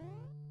go.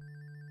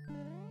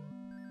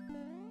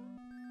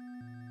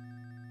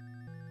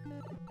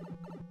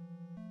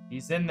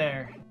 He's in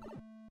there.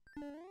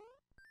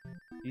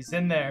 He's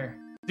in there.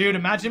 Dude,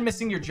 imagine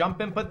missing your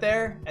jump input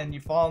there and you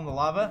fall in the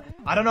lava.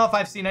 I don't know if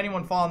I've seen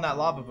anyone fall in that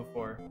lava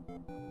before.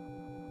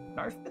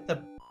 Narf with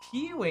the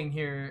P-Wing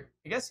here.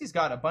 I guess he's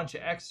got a bunch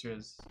of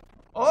extras.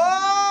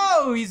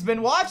 Oh, he's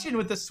been watching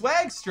with the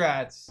swag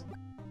strats.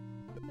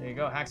 There you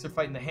go. Haxor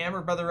fighting the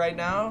Hammer Brother right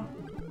now.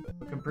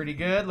 Looking pretty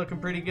good. Looking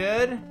pretty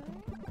good.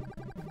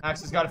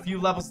 Haxor's got a few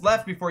levels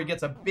left before he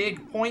gets a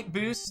big point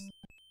boost.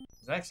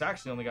 He's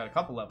actually only got a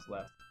couple levels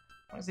left.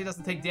 As long as he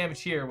doesn't take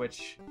damage here,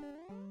 which...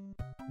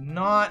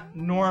 Not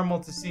normal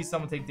to see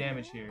someone take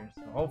damage here.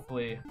 So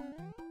hopefully...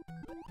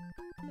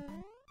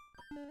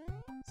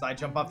 Side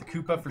jump off the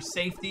Koopa for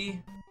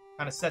safety.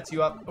 Kind of sets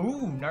you up.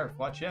 Ooh, Narf,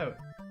 watch out.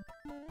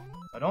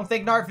 I don't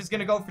think Narf is going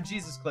to go for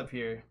Jesus Clip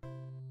here.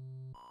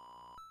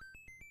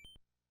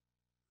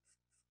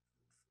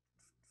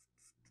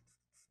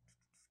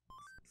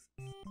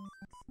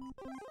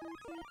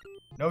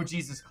 No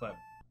Jesus Clip.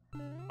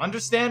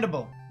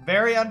 Understandable.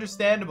 Very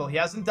understandable. He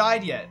hasn't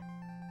died yet.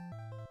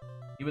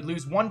 He would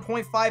lose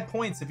 1.5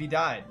 points if he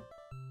died.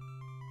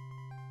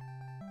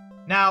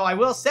 Now, I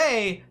will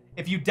say,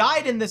 if you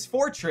died in this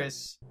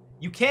fortress,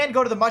 you can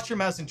go to the Mushroom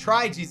House and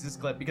try Jesus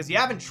Clip because you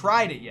haven't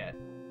tried it yet,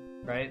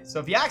 right?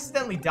 So if you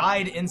accidentally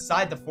died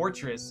inside the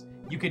fortress,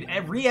 you could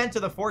re-enter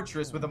the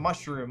fortress with a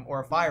mushroom or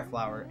a fire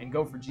flower and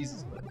go for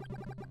Jesus Clip.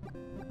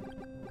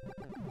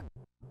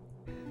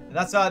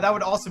 That's that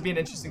would also be an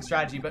interesting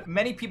strategy, but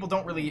many people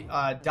don't really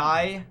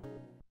die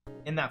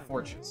in that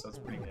fortress, so it's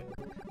pretty good.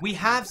 We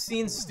have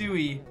seen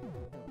Stewie.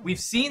 We've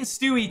seen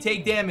Stewie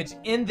take damage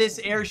in this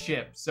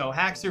airship, so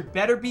Haxor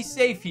better be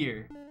safe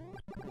here.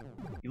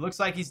 He looks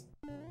like he's...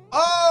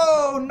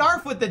 Oh!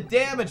 Narf with the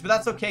damage, but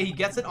that's okay. He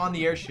gets it on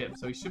the airship,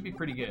 so he should be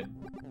pretty good.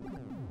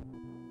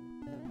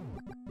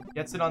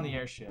 Gets it on the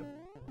airship.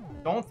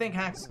 Don't think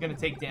Haxor's gonna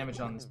take damage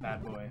on this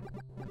bad boy.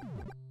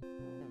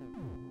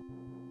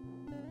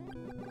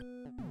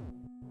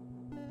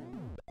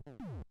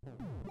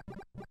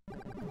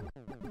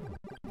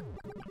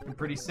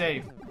 Pretty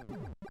safe.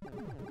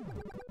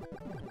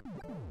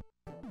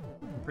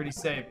 Pretty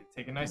safe.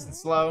 Take it nice and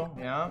slow.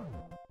 Yeah.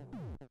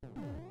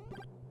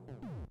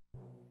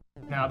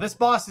 Now, this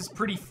boss is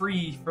pretty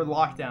free for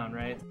lockdown,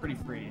 right? It's pretty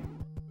free.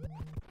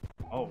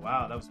 Oh,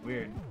 wow. That was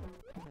weird.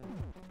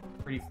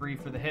 Pretty free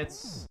for the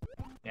hits.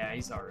 Yeah,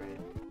 he's alright.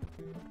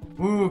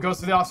 Ooh, goes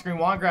for the off-screen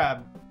wand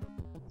grab.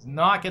 Does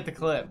not get the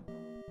clip.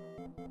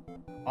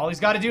 All he's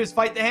got to do is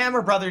fight the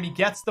Hammer Brother, and he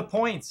gets the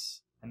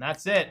points. And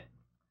that's it.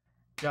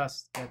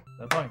 Just get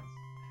the points.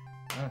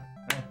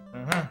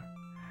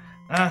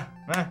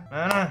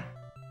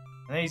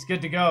 And he's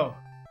good to go.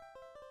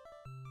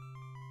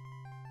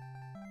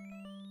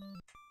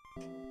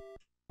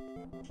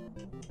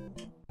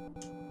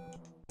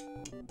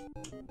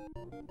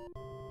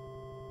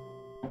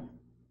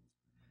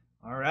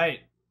 All right.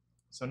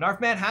 So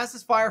Narfman has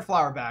his Fire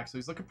Flower back, so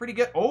he's looking pretty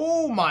good.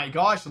 Oh my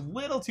gosh, a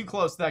little too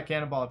close to that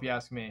cannonball if you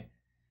ask me.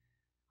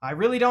 I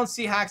really don't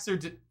see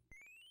Thehaxor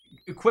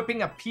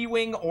equipping a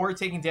P-Wing or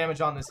taking damage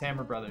on this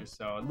Hammer Brothers.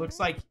 So it looks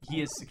like he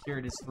has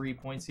secured his 3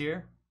 points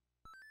here.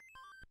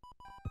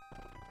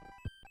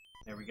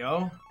 There we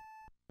go.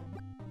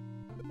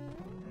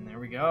 And there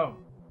we go.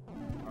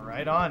 All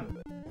right,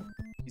 on.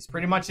 He's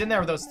pretty much in there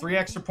with those 3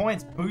 extra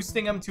points,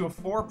 boosting him to a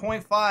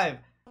 4.5.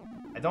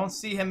 I don't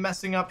see him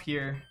messing up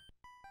here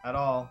at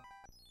all.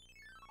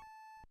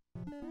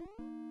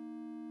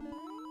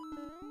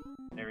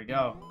 There we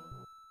go.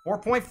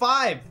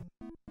 4.5.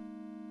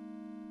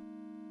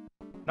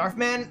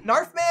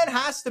 Narfman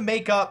has to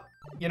make up,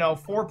 you know,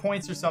 4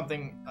 points or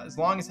something as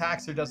long as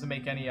Thehaxor doesn't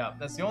make any up.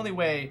 That's the only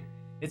way.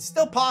 It's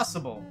still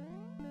possible.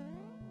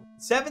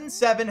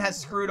 7-7 has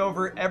screwed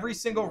over every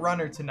single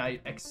runner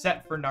tonight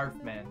except for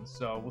Narfman.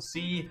 So we'll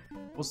see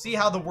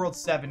how the World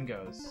 7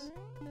 goes.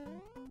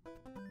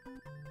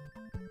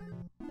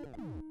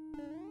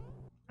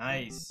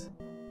 Nice.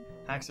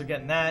 Thehaxor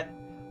getting that.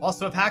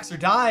 Also, if Thehaxor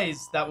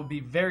dies, that would be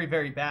very,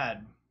 very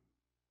bad.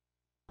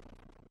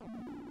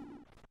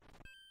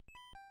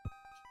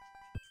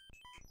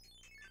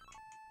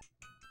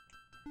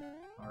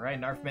 Alright,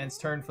 Narfman's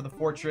turn for the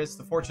fortress.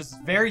 The fortress is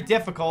very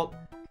difficult.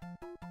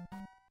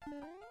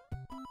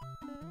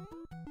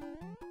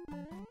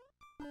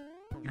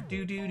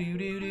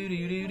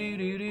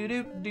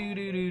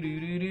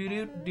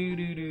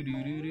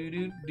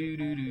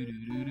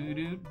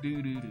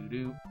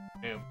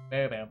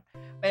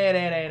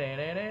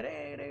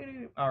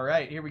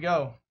 Alright, here we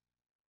go.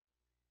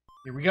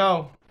 Here we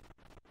go.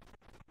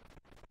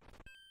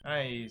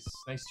 Nice.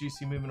 Nice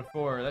juicy movement of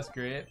 4. That's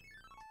great.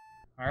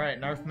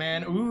 Alright,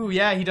 Narfman. Ooh,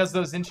 yeah, he does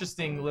those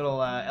interesting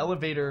little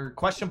elevator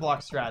question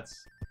block strats.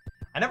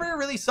 I never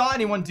really saw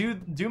anyone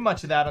do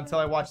much of that until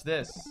I watched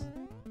this.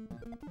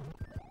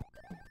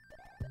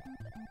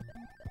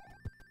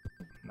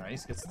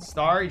 Nice, gets the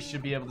star. He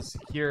should be able to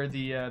secure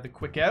the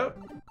quick out.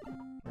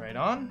 Right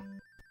on.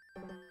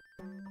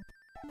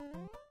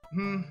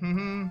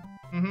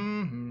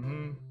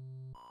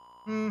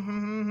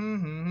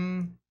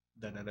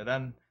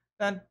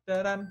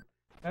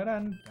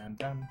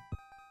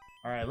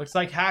 Alright, looks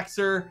like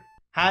Thehaxor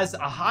has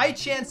a high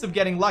chance of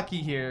getting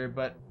lucky here,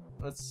 but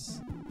let's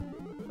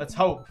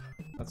hope.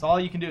 That's all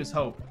you can do is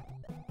hope.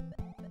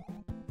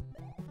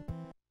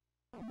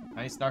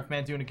 Nice,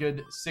 Narfman doing a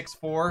good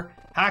 6-4.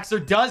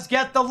 Thehaxor does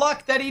get the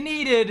luck that he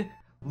needed.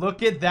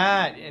 Look at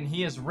that, and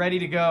he is ready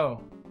to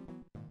go.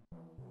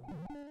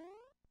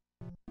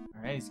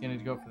 Alright, he's going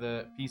to go for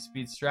the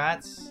P-Speed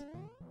strats.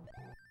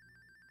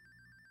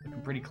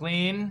 Looking pretty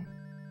clean.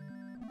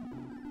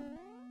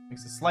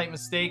 Makes a slight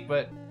mistake,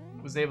 but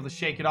was able to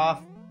shake it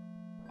off.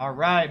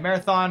 Alright,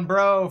 Marathon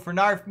Bro for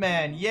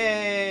Narfman.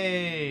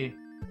 Yay!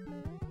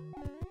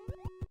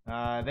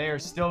 They are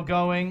still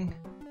going.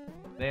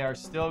 They are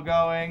still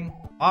going.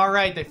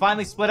 Alright, they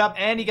finally split up,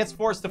 and he gets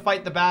forced to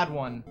fight the bad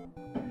one.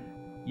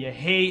 You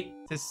hate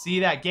to see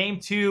that. Game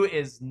 2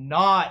 is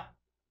not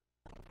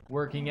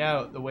working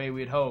out the way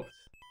we'd hoped.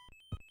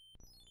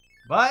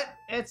 But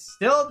it's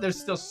still, there's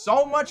still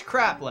so much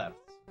crap left.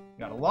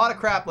 Got a lot of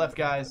crap left,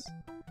 guys.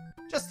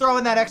 Just throw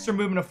in that extra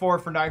movement of 4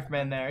 for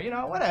Narfman there. You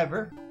know,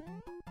 whatever.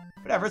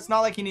 Whatever, it's not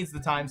like he needs the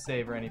time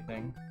save or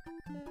anything.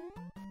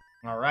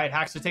 Alright,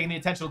 Thehaxor taking the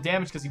intentional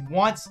damage because he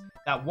wants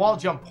that wall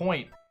jump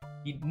point.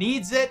 He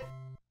needs it.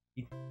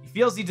 He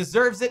feels he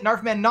deserves it.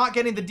 Narfman not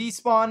getting the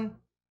despawn.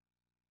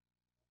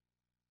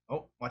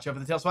 Oh, watch out for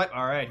the tail swipe.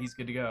 Alright, he's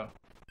good to go.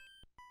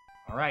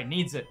 Alright,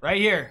 needs it. Right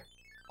here.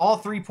 All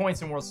 3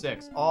 points in World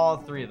 6. All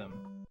 3 of them.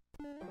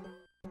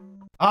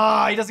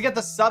 Ah, he doesn't get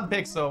the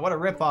sub-pixel. What a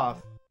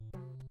ripoff.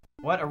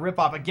 What a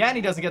ripoff. Again,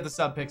 he doesn't get the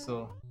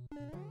sub-pixel.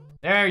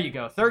 There you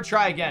go. Third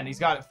try again. He's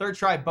got it. Third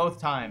try both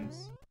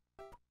times.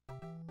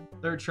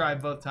 Third try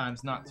both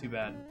times. Not too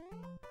bad.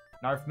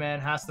 Narfman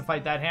has to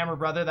fight that Hammer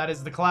Brother. That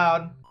is the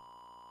Cloud.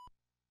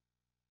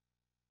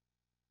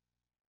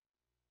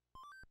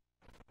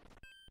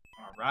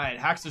 Alright.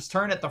 Thehaxor's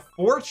turn at the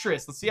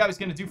Fortress. Let's see how he's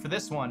going to do for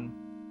this one.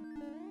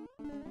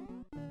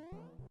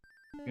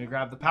 Gonna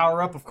grab the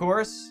power up, of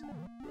course.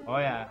 Oh,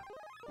 yeah.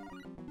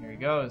 Here he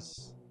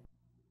goes.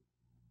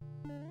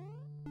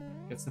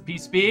 Gets the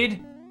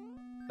P-Speed.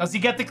 Does he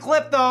get the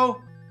clip,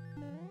 though?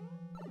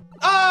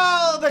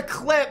 Oh, the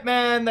clip,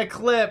 man. The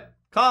clip.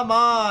 Come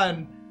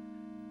on.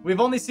 We've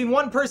only seen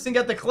one person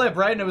get the clip,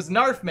 right? And it was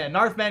Narfman.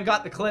 Narfman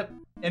got the clip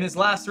in his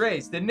last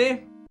race, didn't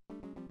he?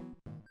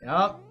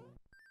 Yup.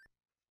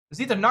 It was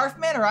either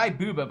Narfman or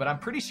Booba, but I'm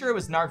pretty sure it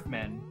was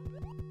Narfman.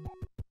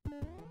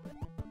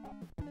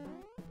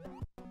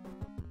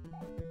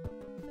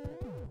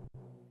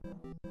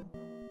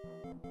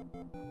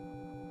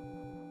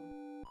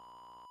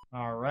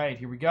 right,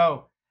 here we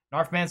go.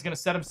 Narfman's going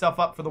to set himself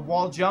up for the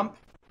wall jump.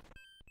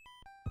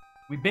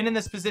 We've been in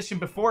this position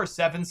before.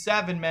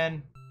 7-7,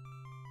 man.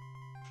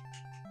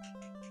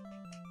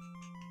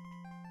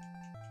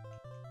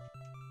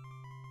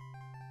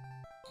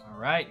 All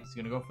right, he's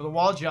going to go for the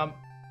wall jump.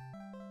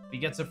 If he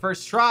gets a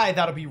first try,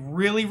 that'll be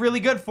really, really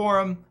good for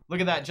him. Look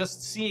at that.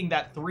 Just seeing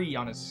that 3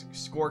 on his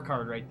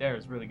scorecard right there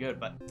is really good.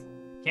 But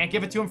can't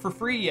give it to him for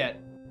free yet.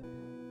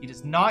 He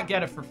does not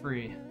get it for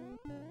free.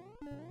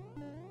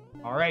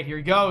 All right, here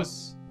he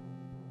goes.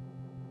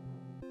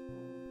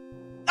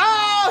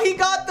 Oh, he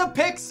got the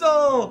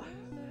pixel.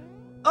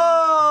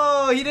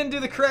 Oh, he didn't do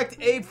the correct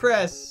A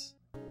press.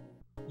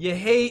 You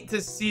hate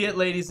to see it,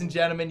 ladies and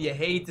gentlemen. You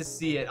hate to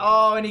see it.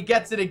 Oh, and he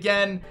gets it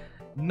again.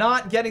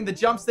 Not getting the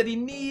jumps that he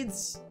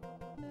needs.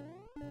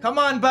 Come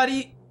on,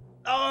 buddy.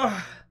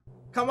 Oh,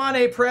 come on,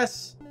 A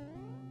press.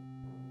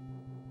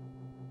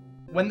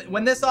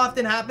 When this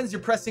often happens,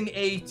 you're pressing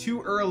A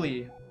too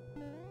early.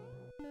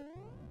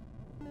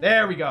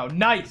 There we go.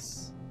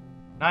 Nice.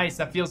 Nice.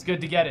 That feels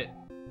good to get it.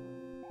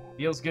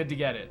 Feels good to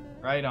get it.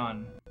 Right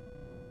on.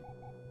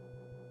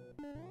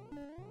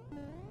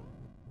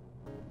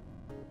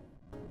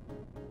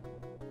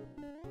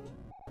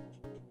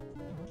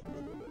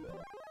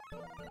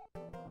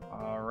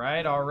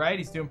 All right.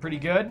 He's doing pretty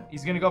good.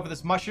 He's going to go for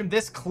this mushroom.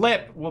 This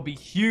clip will be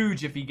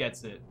huge if he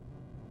gets it.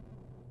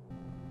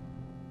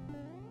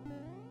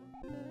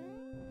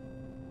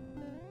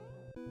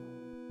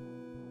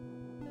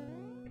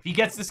 If he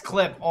gets this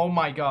clip, oh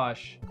my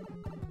gosh.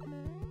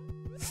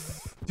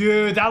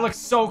 Dude, that looks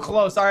so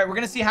close. All right, we're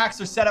going to see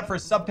Haxor set up for a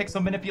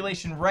sub-pixel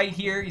manipulation right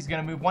here. He's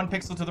going to move 1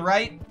 pixel to the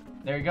right.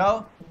 There you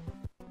go.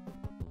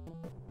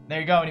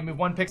 There you go. And he moved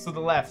 1 pixel to the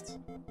left.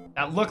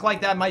 That looked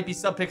like that might be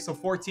sub-pixel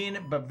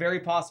 14, but very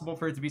possible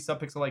for it to be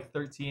sub-pixel like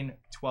 13,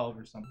 12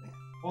 or something.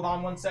 Hold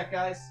on 1 sec,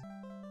 guys.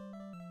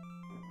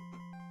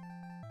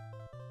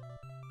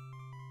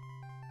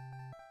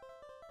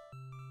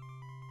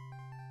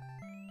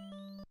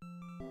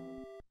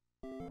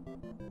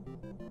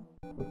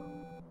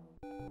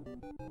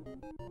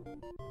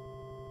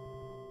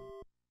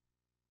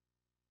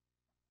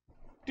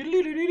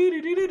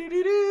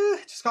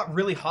 It just got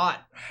really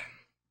hot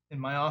in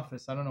my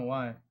office. I don't know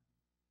why.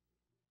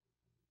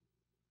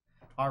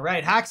 All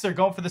right, Haxor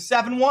going for the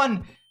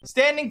 7-1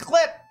 standing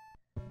clip.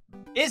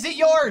 Is it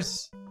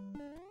yours?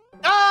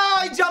 Oh,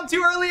 I jumped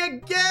too early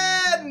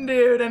again,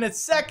 dude. And it's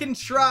second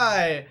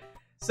try.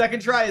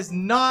 Second try is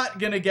not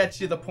going to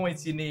get you the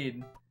points you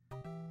need.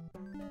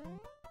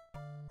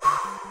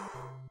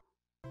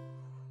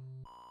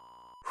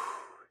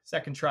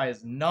 Second try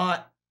is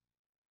not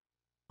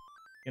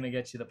going to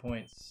get you the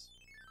points.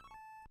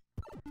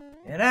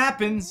 It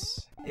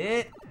happens.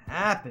 It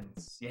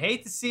happens. You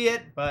hate to see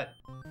it, but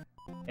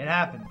it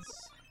happens.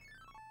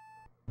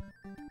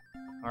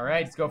 All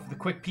right, let's go for the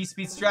quick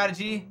P-speed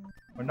strategy,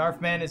 where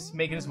Narfman is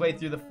making his way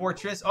through the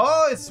fortress.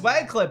 Oh, it's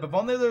swag clip. If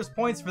only there was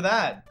points for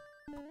that.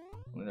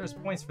 If only there's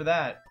points for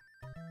that.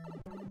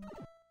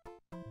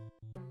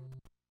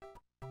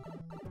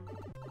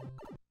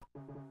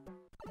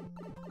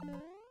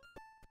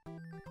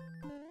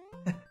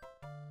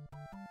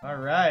 All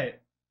right.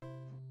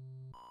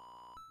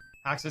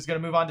 Haxor's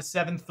going to move on to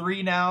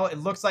 7-3 now. It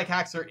looks like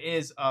Haxor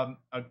is a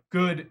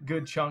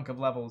good chunk of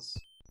levels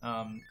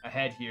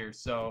ahead here.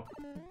 So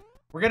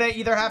we're going to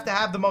either have to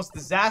have the most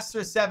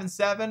disastrous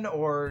 7-7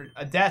 or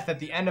a death at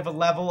the end of a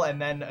level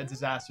and then a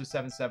disastrous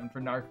 7-7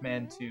 for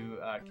Narfman to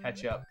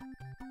catch up.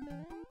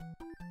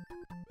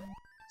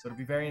 So it'll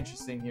be very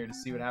interesting here to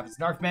see what happens.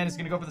 Narfman is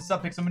going to go for the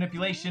sub-pixel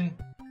manipulation.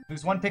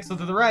 Moves 1 pixel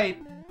to the right.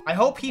 I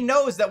hope he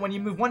knows that when you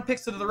move 1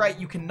 pixel to the right,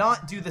 you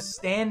cannot do the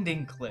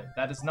standing clip.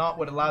 That is not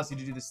what allows you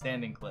to do the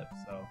standing clip.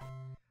 So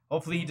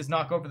hopefully he does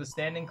not go for the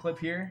standing clip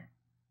here.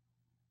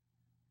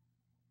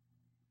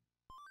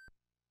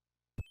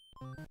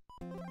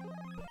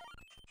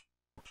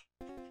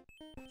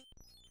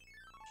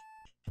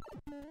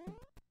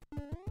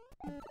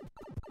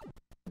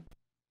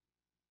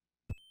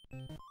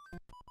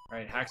 All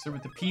right, Haxor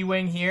with the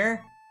P-Wing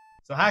here.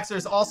 So Haxor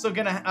is also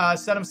going to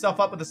set himself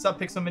up with a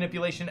sub-pixel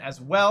manipulation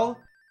as well.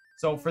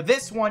 So for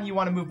this one, you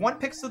want to move 1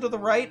 pixel to the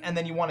right, and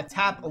then you want to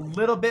tap a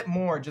little bit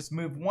more. Just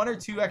move 1 or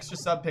 2 extra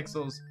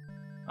sub-pixels.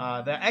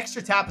 The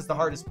extra tap is the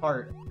hardest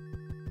part.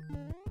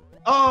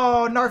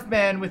 Oh,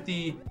 Narfman with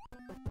the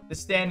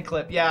stand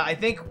clip. Yeah, I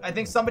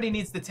think somebody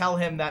needs to tell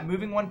him that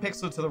moving 1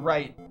 pixel to the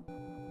right,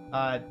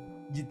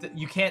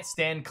 you can't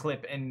stand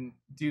clip and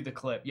do the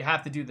clip. You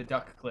have to do the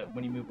duck clip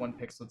when you move 1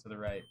 pixel to the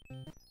right.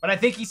 But I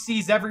think he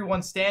sees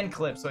everyone stand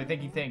clip, so I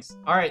think he thinks,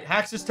 all right,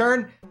 Haxor's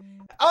turn.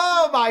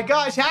 Oh my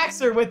gosh,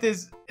 Haxor with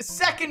his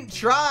second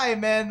try,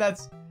 man.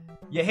 That's,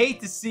 you hate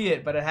to see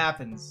it, but it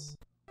happens.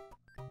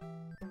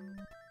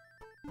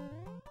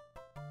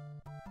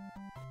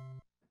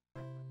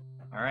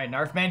 All right,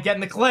 Narfman getting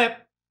the clip.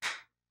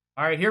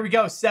 All right, here we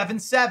go,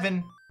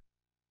 7-7.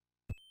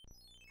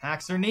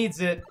 Haxor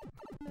needs it.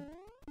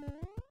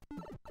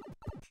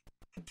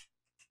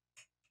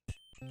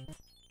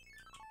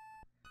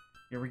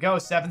 Here we go,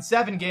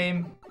 7-7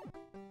 game.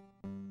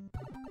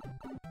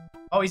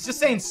 Oh, he's just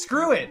saying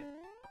screw it.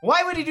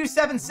 Why would he do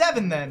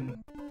 7-7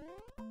 then?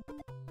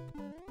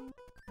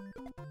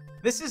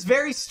 This is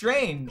very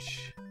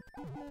strange.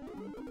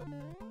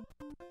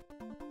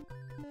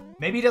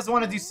 Maybe he doesn't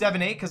want to do 7-8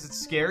 because it's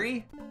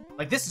scary.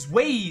 Like, this is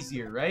way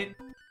easier, right?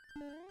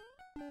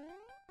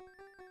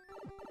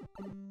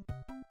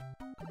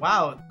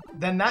 Wow,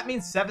 then that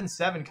means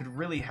 7-7 could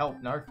really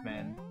help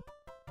Narfman.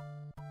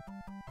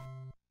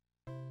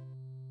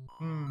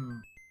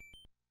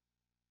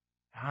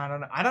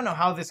 I don't know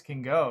how this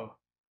can go.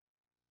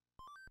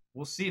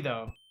 We'll see,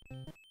 though.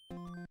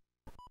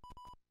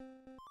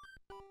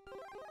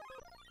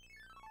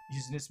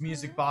 Using this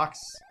music box.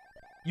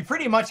 You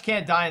pretty much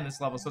can't die in this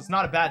level, so it's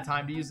not a bad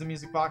time to use the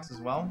music box as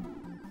well.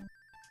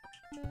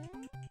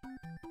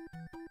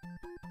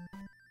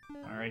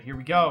 Alright, here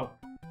we go.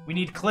 We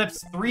need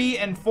clips 3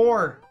 and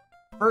 4.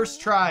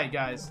 First try,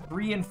 guys.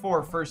 3 and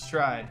 4, first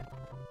try.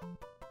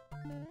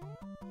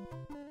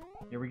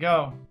 Here we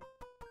go.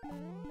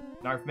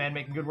 Narfman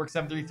making good work.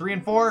 7-3, 3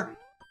 and 4.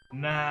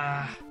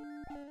 Nah.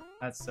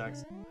 That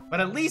sucks. But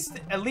at least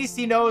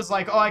he knows,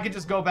 like, oh, I could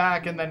just go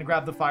back and then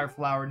grab the fire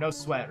flower. No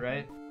sweat,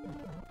 right?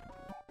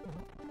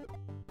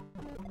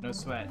 No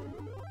sweat.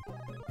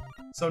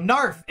 So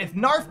Narf, if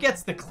Narf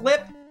gets the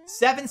clip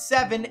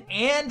 7-7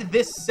 and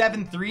this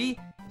 7-3,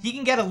 he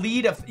can get a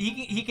lead of,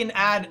 he can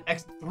add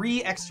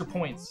 3 extra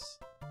points.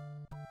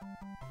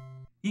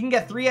 He can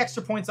get 3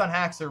 extra points on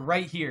Haxor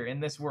right here in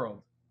this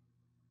world.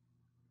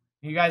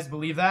 You guys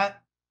believe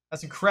that?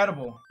 That's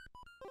incredible.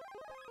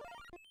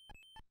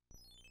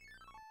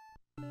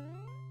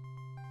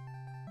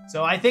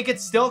 So I think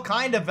it's still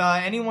kind of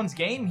anyone's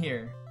game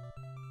here.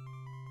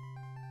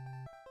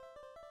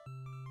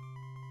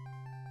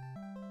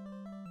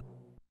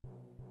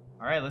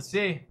 All right, let's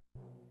see.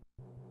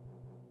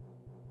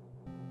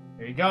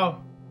 There you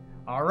go.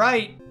 All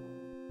right.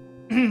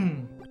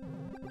 He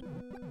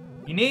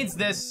needs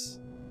this.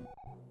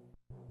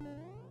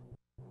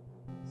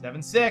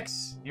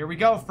 7-6. Here we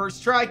go.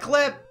 First try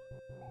clip.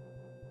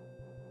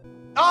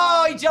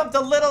 Oh, he jumped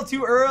a little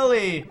too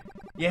early.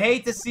 You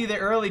hate to see the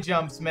early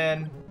jumps,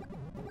 man.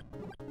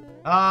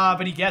 Ah,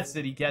 but he gets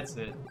it. He gets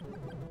it.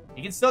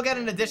 He can still get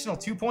an additional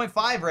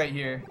 2.5 right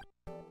here.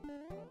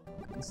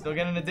 He can still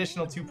get an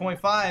additional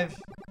 2.5.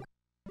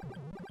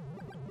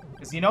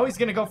 Because you know he's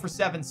going to go for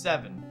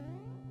 7-7.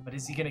 But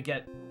is he going to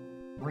get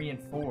 3 and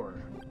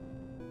 4?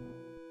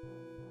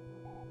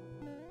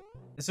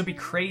 This would be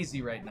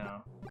crazy right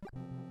now.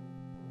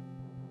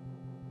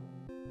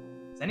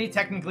 Then he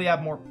technically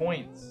have more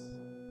points.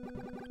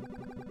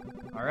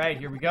 Alright,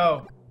 here we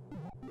go.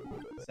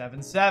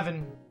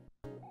 7-7.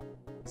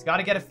 He's got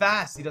to get it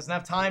fast. He doesn't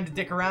have time to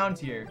dick around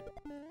here.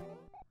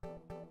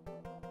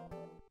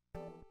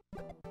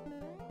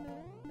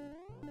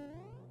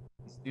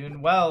 He's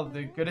doing well.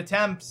 They're good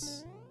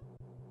attempts.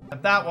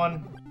 At that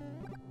one.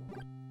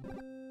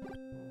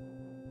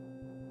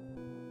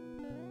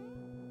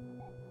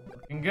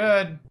 Looking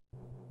good.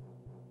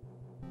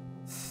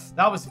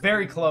 That was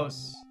very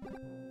close.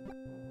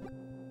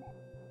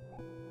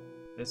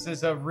 This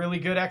is a really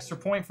good extra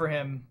point for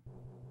him.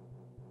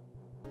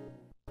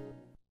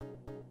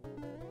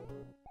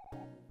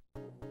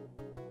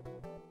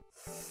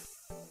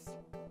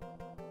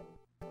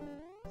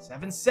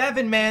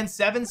 7-7, man.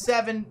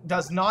 7-7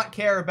 does not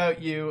care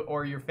about you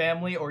or your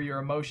family or your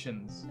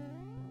emotions.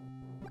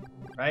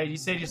 Right? You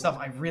say to yourself,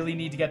 I really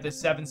need to get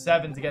this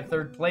 7-7 to get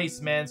 3rd place,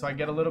 man, so I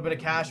get a little bit of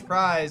cash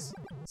prize.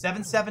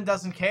 7-7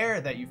 doesn't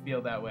care that you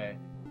feel that way.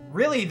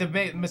 Really,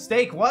 the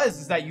mistake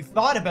is that you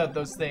thought about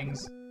those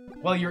things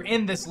while you're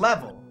in this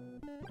level.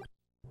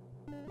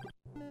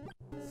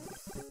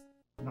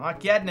 Not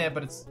getting it,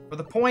 but it's for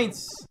the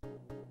points.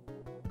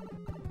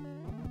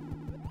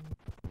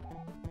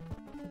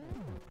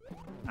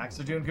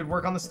 Thehaxor doing good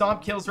work on the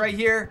stomp kills right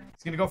here.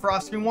 He's gonna go for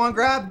off-screen wand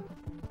grab.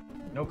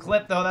 No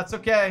clip though, that's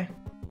okay.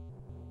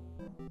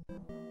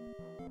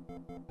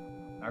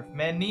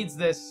 Narfman needs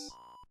this.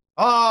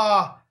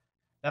 Ah! Oh,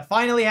 that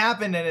finally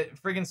happened and it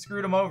friggin'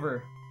 screwed him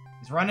over.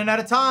 He's running out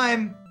of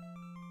time.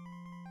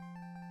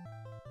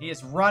 He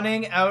is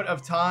running out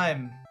of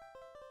time.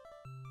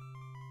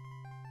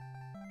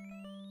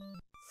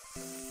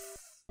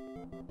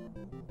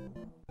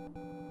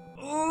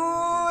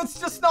 Ooh, it's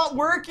just not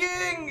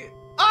working.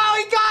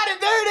 Oh, he got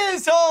it. There it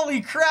is.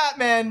 Holy crap,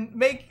 man.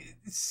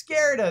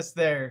 Scared us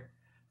there.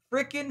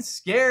 Frickin'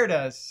 scared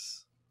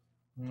us.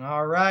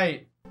 All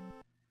right.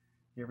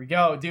 Here we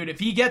go. Dude, if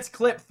he gets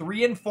clip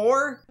 3 and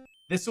 4,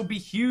 this will be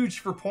huge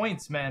for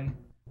points, man.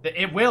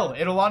 It will.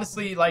 It'll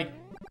honestly, like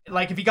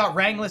if he got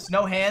Rangless,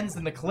 no hands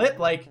in the clip,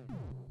 like,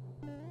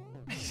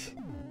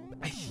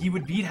 he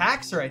would beat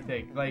Haxor, I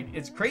think. Like,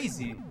 it's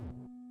crazy.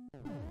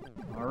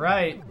 All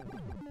right.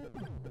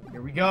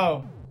 Here we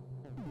go.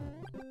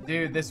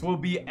 Dude, this will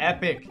be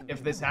epic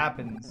if this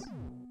happens.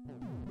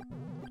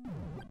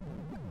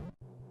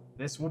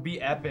 This will be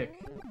epic.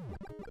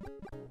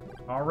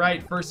 All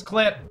right, first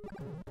clip.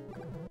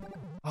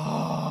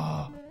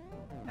 Oh,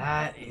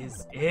 that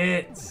is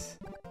it.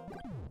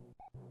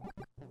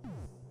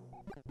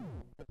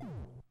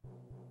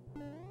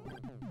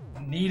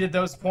 Needed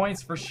those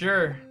points for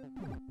sure.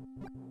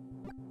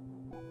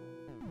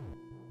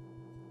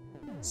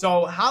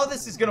 So how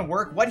this is going to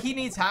work, what he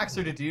needs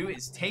Haxor to do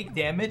is take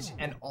damage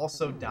and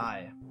also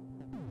die.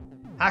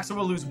 Haxor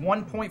will lose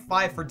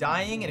 1.5 for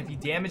dying, and if he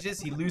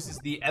damages, he loses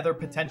the other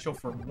potential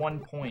for 1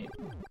 point.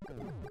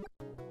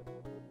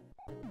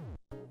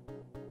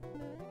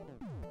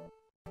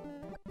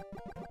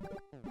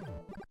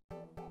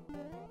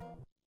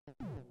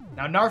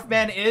 Now,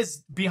 Narfman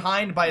is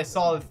behind by a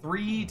solid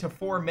 3 to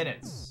 4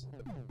 minutes.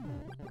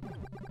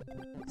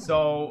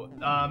 So,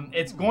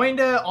 it's going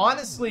to,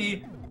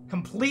 honestly,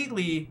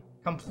 completely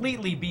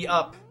be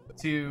up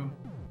to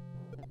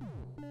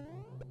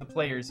the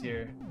players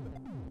here.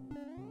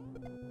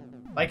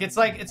 Like,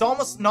 it's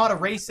almost not a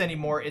race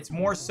anymore. It's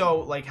more so,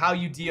 like, how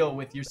you deal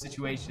with your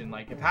situation.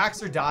 Like, if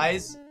Haxor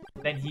dies,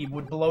 then he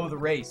would blow the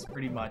race,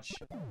 pretty much.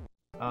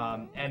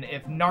 And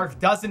if Narf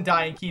doesn't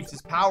die and keeps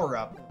his power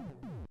up,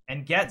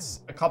 and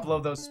gets a couple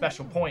of those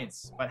special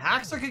points. But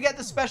Haxor could get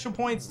the special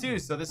points, too,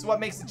 so this is what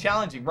makes it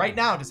challenging. Right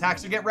now, does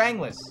Haxor get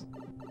Rangless?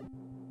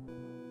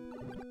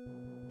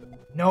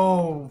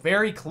 No,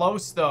 very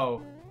close,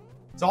 though.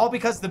 It's all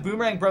because the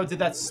Boomerang Bro did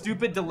that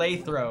stupid delay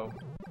throw.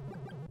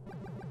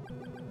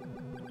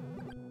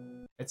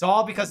 It's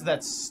all because of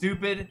that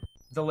stupid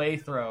delay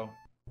throw.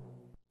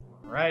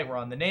 Alright, we're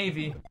on the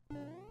Navy.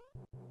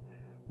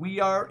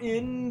 We are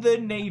in the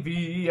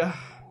Navy.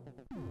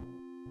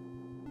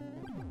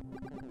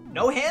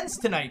 No hands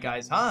tonight,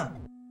 guys, huh?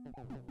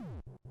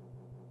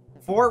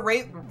 4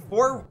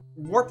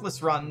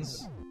 Warpless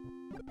runs,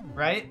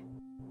 right?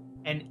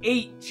 And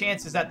 8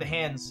 chances at the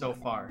hands so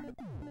far.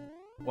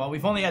 Well,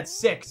 we've only had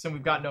 6 and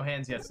we've got no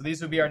hands yet, so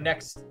these would be our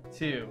next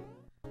 2.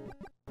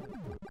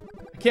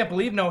 I can't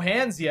believe no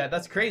hands yet.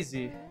 That's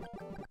crazy.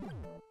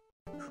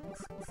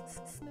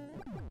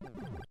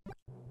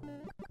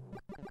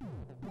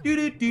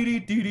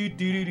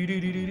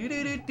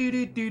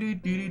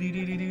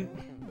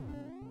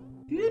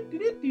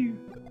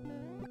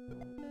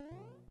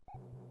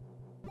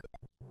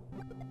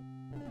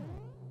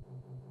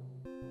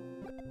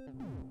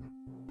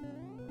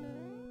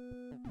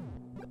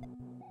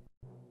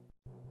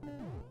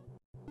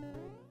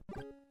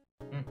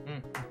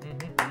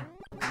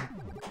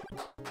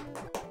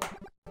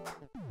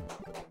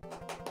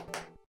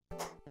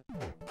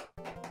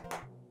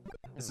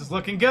 This is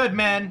looking good,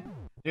 man.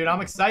 Dude,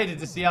 I'm excited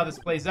to see how this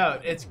plays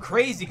out. It's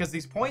crazy because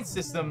these point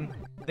system,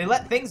 they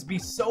let things be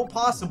so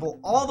possible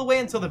all the way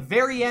until the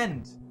very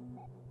end.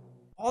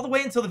 All the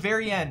way until the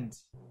very end.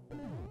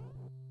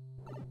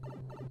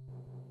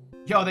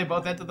 Yo, they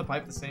both entered the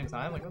pipe at the same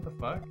time? Like, what the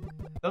fuck?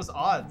 Those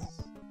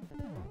odds.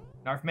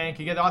 Narfman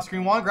can get the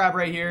off-screen wand grab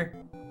right here.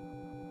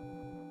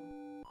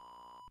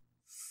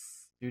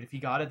 Dude, if he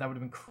got it, that would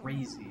have been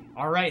crazy.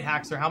 Alright,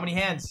 Haxor, how many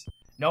hands?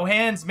 No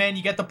hands, man.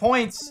 You get the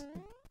points.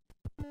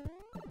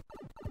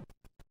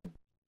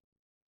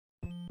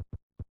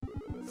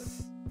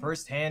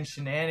 First hand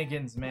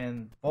shenanigans,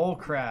 man. Bull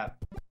crap.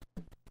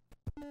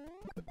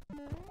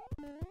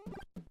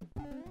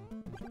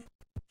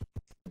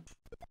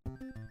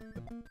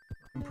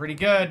 Looking pretty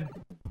good.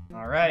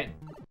 Alright.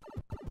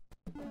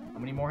 How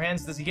many more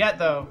hands does he get,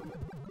 though?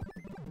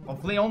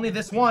 Hopefully only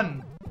this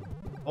one.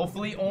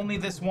 Hopefully only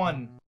this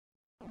one.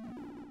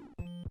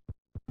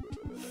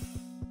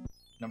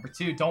 Number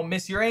 2, don't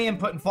miss your A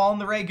input and fall in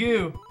the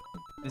ragu.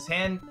 This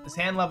hand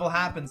level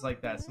happens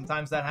like that.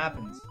 Sometimes that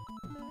happens.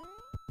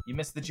 You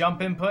miss the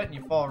jump input and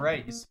you fall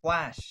right. You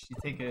splash. You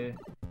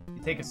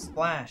take a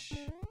splash.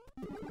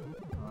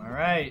 All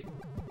right.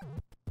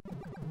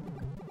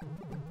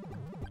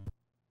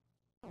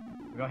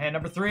 We go hand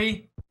number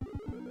 3.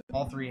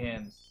 All 3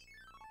 hands.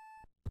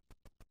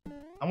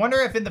 I wonder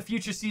if in the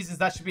future seasons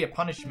that should be a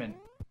punishment.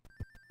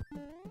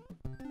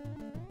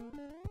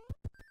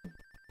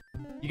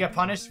 You get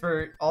punished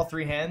for all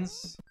 3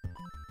 hands?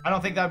 I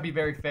don't think that would be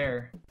very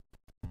fair.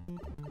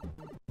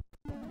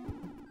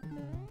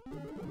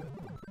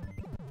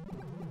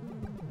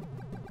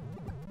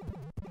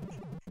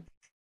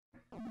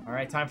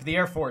 Alright, time for the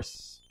Air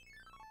Force.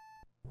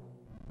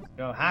 Let's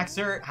go.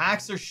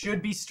 Haxor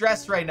should be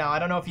stressed right now. I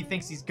don't know if he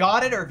thinks he's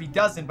got it or if he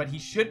doesn't, but he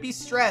should be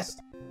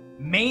stressed.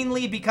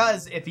 Mainly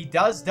because if he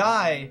does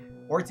die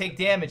or take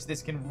damage,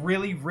 this can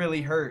really,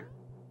 really hurt.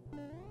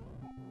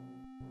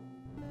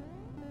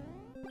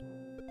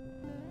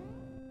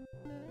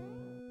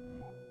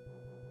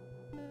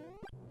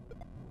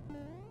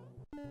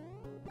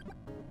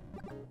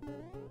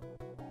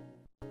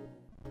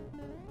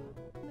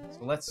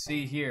 So let's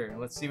see here.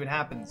 Let's see what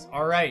happens.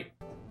 All right.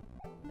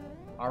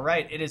 All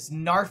right. It is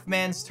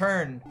Narfman's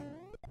turn.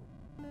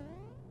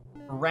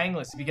 For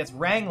Rangless. If he gets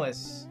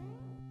Rangless,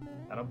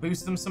 that'll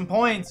boost him some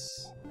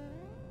points.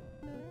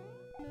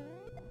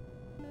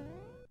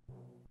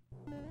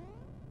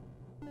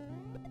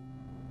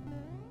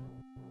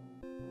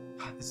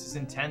 God, this is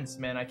intense,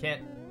 man. I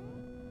can't...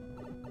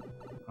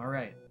 All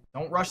right.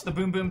 Don't rush the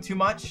boom boom too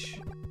much.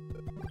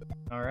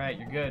 All right,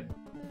 you're good.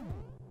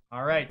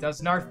 All right,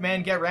 does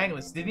Narfman get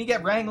Rangless? Didn't he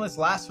get Rangless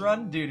last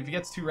run? Dude, if he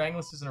gets 2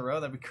 Ranglesses in a row,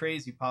 that'd be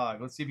crazy,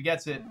 Pog. Let's see if he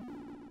gets it.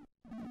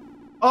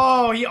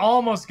 Oh, he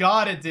almost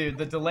got it, dude.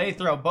 The delay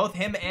throw. Both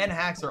him and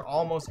Haxor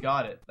almost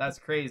got it. That's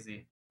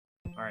crazy.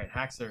 All right,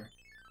 Haxor.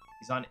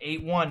 He's on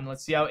 8-1.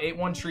 Let's see how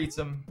 8-1 treats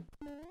him.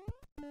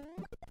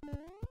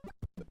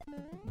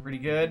 Pretty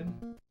good.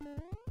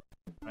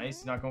 Nice.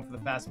 He's not going for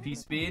the fast P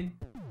speed.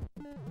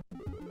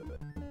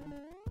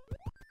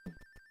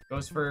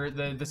 Goes for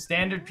the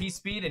standard P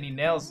speed and he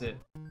nails it.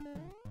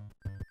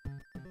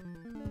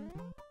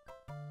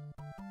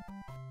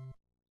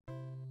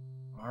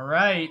 All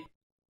right.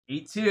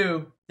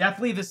 8-2.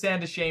 Definitely the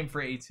Sand of Shame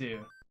for 8-2.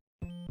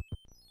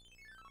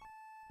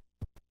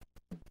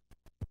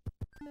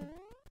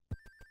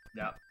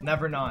 Yeah,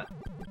 never not.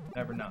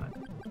 Never not.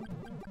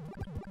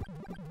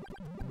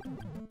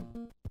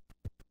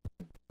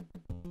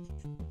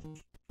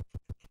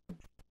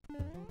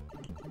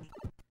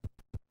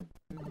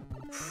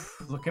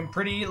 Looking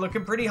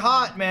pretty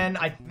hot, man.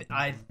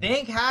 I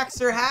think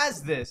Haxor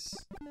has this.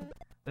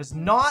 There's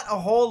not a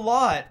whole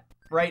lot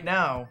right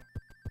now.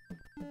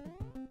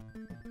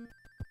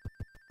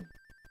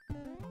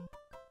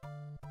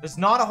 There's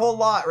not a whole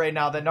lot right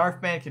now that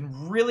Narfman can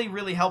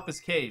really help his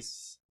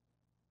case.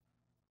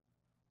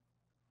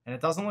 And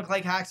it doesn't look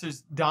like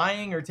Haxor's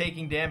dying or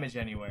taking damage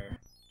anywhere.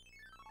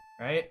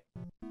 Right?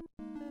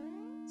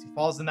 So he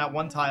falls in that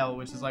one tile,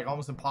 which is like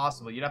almost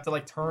impossible. You'd have to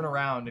like turn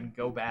around and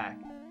go back.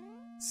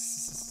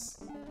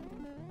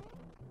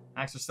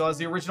 Haxor still has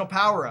the original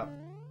power-up.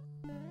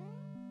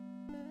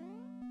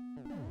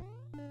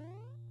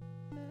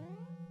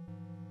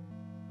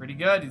 Pretty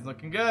good. He's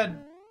looking good.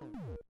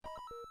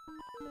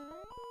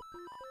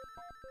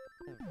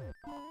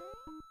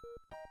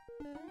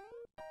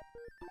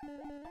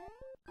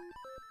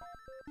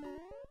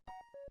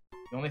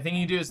 The only thing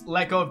you do is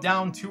let go of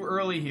down too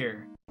early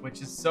here,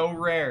 which is so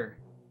rare.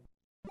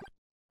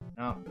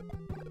 No.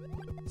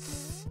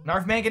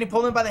 Narfman getting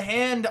pulled in by the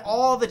hand.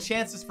 All the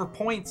chances for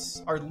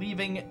points are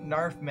leaving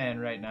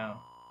Narfman right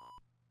now.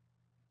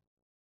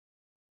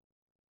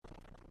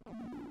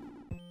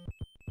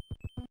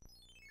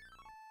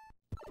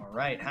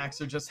 Alright,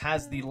 Haxor just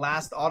has the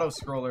last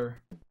auto-scroller.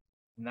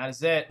 And that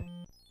is it.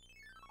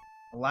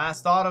 The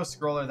last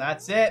auto-scroller,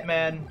 that's it,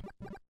 man.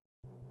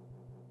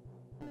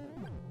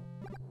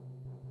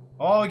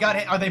 Oh, we got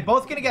hit. Are they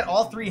both gonna get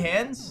all 3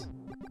 hands?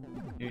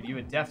 Dude, you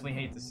would definitely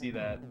hate to see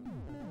that.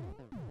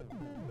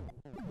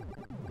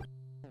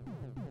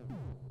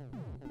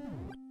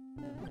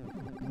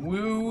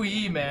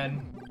 Woo-wee,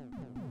 man.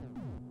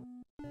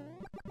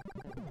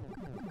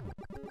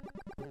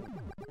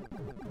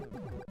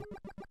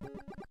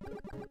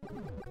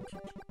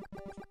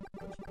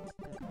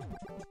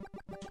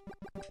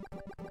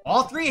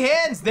 All 3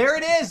 hands. There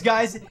it is,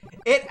 guys.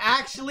 It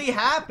actually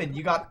happened.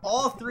 You got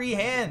all 3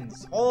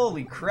 hands.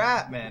 Holy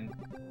crap, man.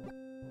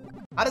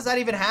 How does that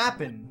even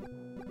happen?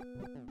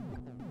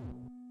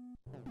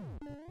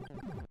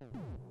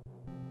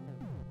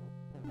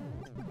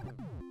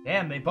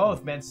 Damn, they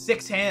both, man.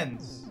 6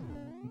 hands.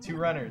 And 2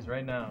 runners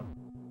right now.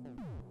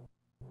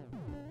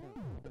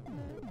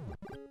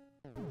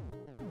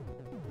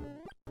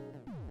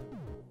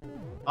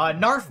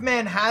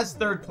 Narfman has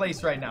 3rd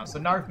place right now. So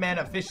Narfman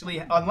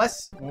officially,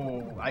 unless,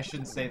 oh, I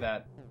shouldn't say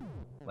that.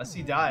 Unless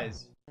he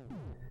dies.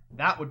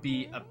 That would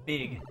be a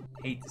big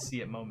hate to see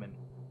it moment.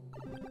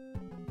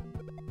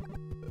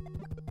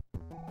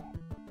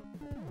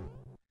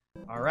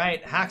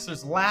 Alright,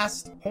 Haxor's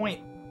last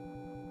point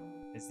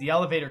is the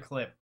elevator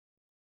clip.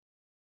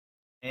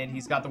 And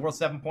he's got the world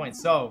 7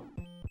 points. So,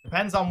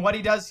 depends on what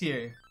he does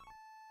here.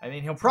 I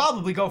mean, he'll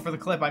probably go for the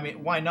clip. I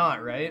mean, why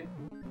not, right?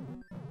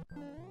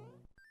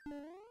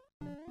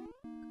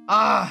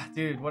 Ah,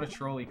 dude, what a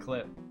trolly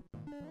clip.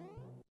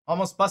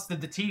 Almost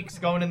busted the teaks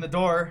going in the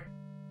door.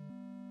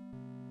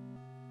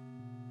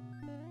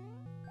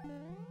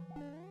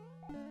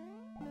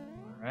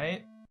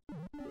 Alright.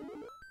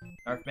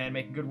 Narfman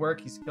making good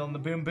work. He's killing the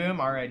boom boom.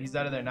 Alright, he's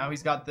out of there. Now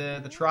he's got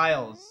the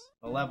trials,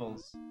 the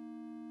levels.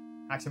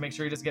 Haxor, make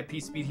sure he doesn't get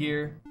P-speed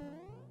here.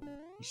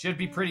 He should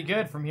be pretty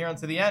good from here on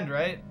to the end,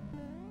 right?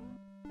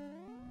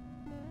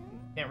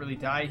 Can't really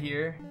die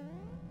here.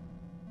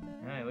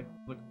 Yeah,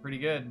 look pretty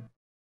good.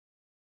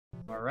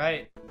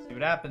 Alright, see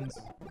what happens.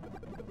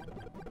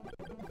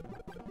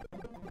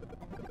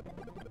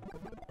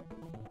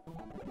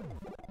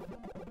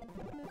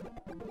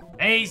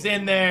 And he's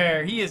in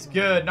there. He is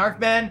good.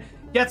 Narfman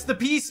gets the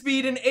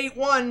P-speed in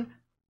 8-1.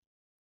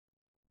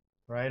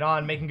 Right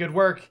on, making good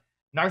work.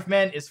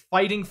 Narfman is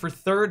fighting for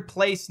 3rd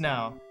place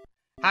now.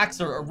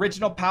 Haxor,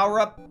 original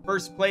power-up,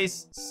 1st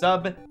place,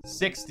 sub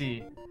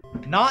 60.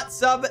 Not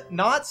sub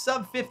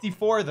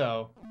 54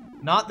 though.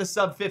 Not the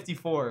sub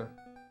 54.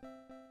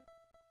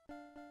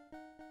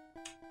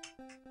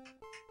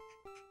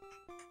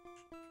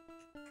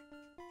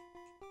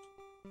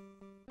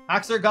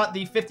 Haxor got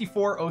the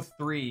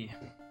 5403.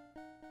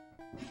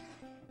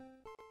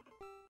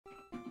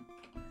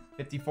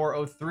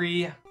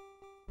 5403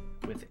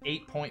 with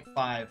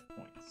 8.5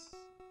 points.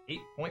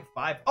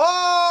 8.5.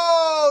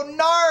 Oh,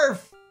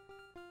 Narf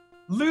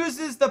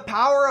loses the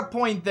power up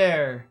point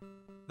there.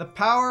 The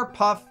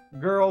Powerpuff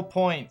Girl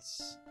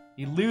points.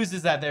 He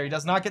loses that there. He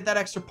does not get that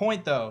extra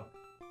point, though.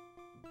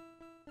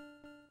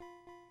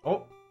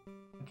 Oh.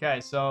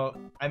 Okay, so,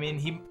 I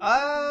mean,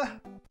 I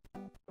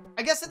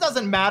guess it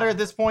doesn't matter at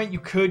this point. You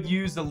could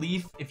use a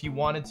leaf if you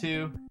wanted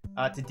to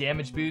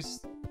damage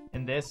boost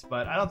in this,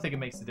 but I don't think it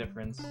makes a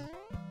difference.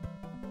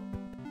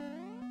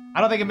 I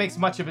don't think it makes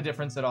much of a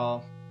difference at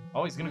all.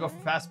 Oh, he's gonna go for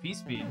fast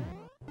P-speed.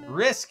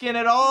 Risking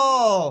it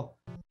all!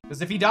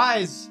 Because if he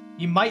dies,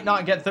 he might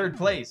not get third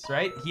place,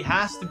 right? He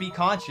has to be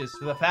conscious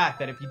for the fact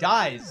that if he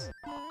dies,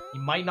 he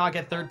might not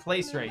get third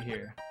place right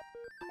here.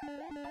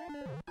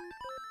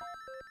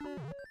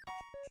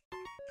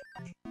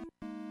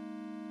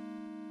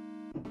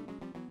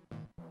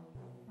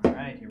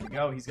 Alright, here we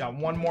go. He's got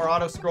one more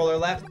auto-scroller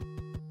left.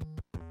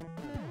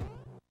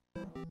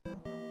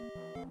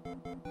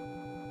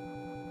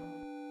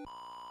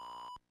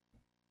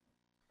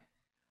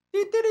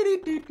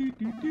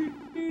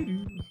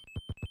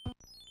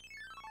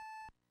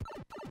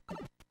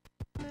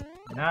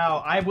 Now,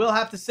 I will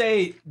have to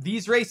say,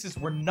 these races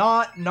were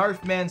not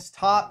Narfman's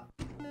top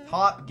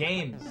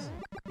games.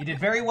 He did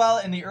very well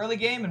in the early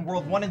game. In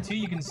World 1 and 2,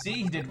 you can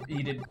see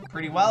he did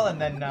pretty well.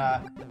 And then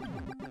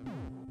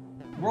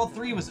World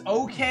 3 was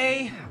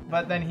okay,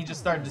 but then he just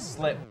started to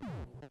slip.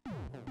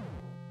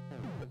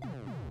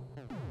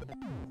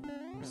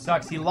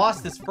 Sucks. He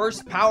lost his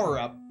first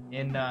power-up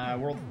in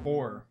World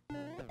 4.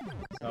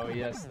 So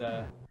yes,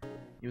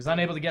 he was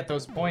unable to get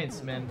those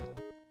points, man.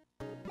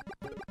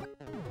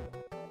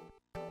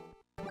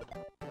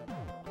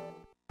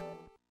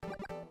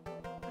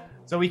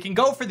 So we can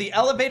go for the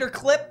elevator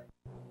clip,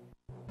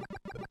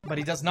 but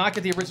he does not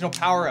get the original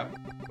power-up,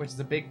 which is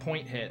a big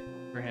point hit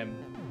for him.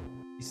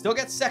 He still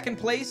gets second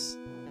place,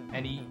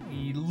 and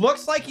he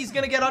looks like he's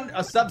gonna get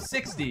a sub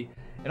 60.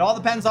 It all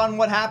depends on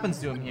what happens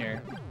to him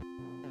here.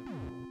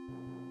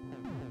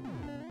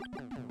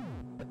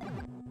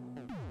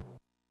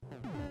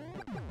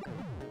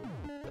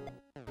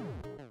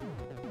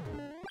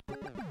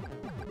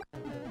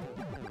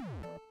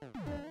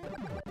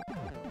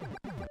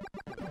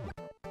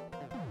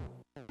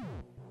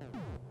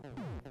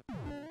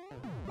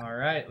 All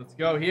right, let's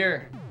go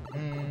here.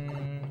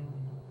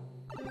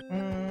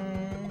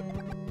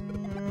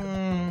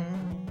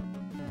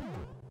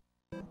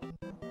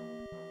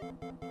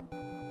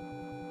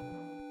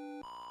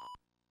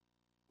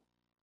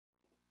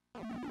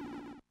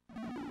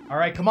 All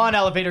right, come on,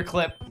 elevator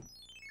clip.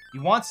 He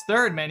wants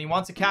third, man. He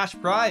wants a cash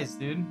prize,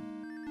 dude.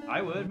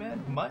 I would,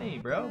 man. Money,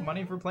 bro.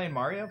 Money for playing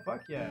Mario?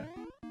 Fuck yeah.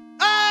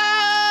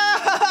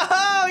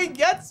 Ah! He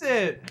gets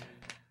it.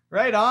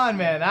 Right on,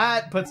 man.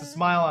 That puts a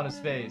smile on his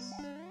face.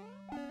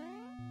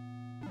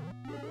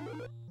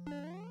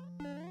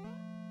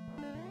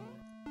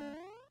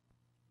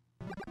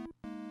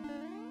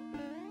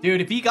 Dude,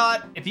 if he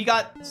got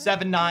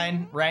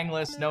 7-9,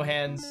 rangless, no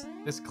hands,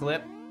 this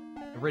clip,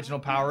 original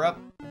power-up,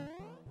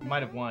 he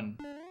might have won.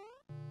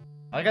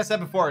 Like I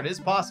said before, it is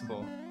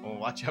possible. Oh,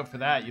 watch out for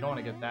that. You don't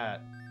want to get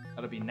that.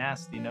 That'll be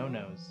nasty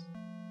no-nos.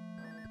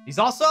 He's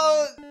also,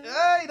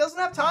 he doesn't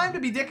have time to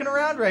be dicking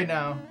around right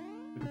now.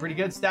 Looking pretty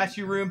good.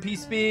 Statue room,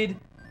 P-speed.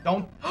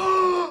 Don't.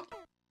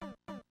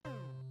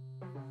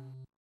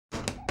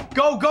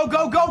 Go, go,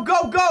 go, go,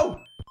 go, go.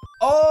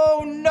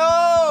 Oh,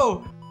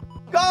 no.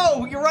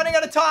 Go. You're running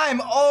out of time.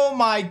 Oh,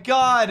 my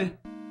God.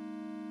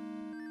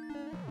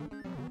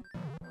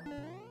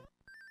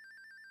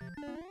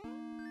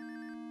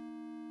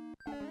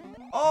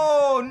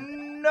 Oh,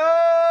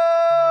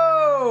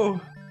 no.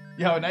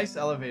 Yo, nice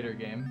elevator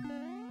game.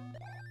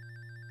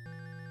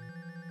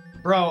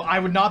 Bro, I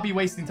would not be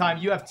wasting time.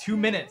 You have 2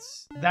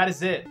 minutes. That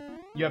is it.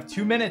 You have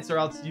 2 minutes or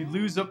else you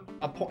lose a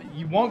point.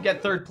 You won't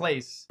get third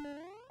place.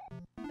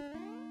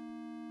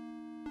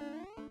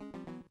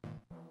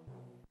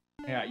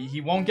 Yeah,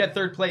 he won't get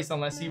third place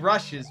unless he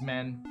rushes,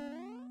 man.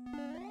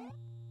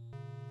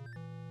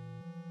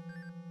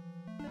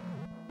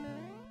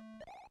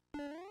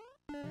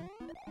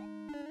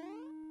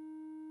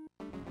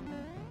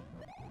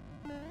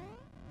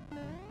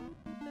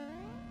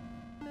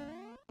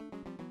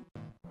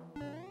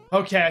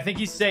 Okay, I think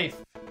he's safe.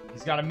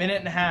 He's got 1.5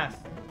 minutes. I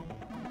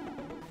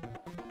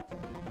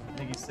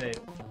think he's safe.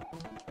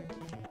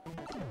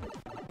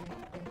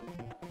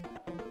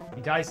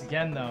 He dies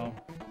again, though.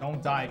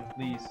 Don't die,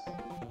 please.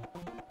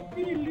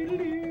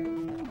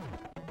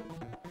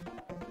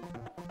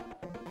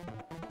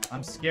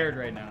 I'm scared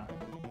right now.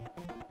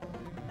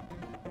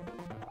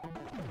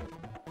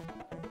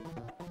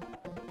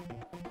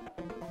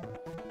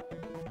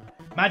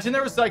 Imagine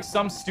there was like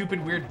some stupid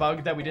weird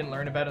bug that we didn't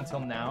learn about until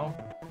now.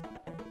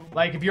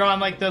 Like if you're on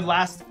like the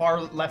last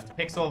far left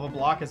pixel of a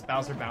block as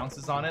Bowser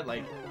bounces on it,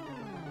 like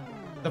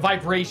the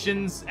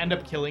vibrations end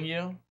up killing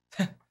you.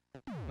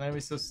 That'd be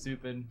so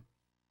stupid.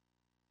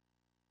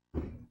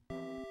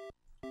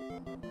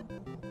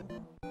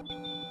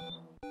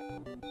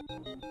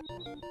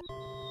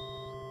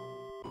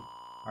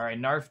 All right,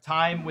 Narf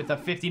time with a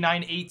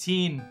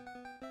 59-18.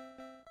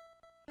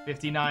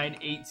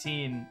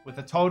 59-18 with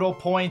a total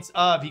points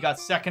of, he got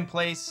second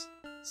place,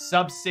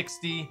 sub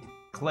 60,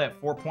 clip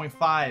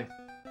 4.5.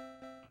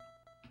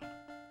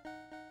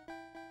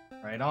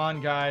 Right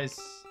on, guys.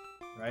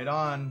 Right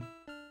on.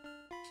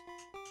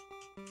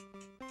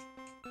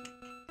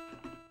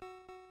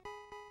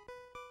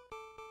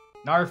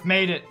 Narf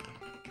made it.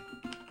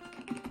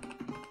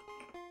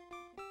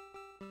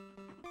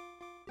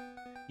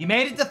 You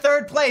made it to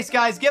 3rd place,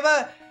 guys. Give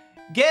a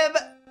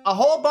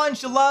whole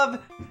bunch of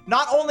love,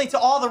 not only to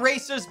all the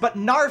racers, but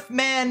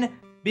Narfman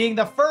being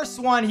the first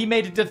one. He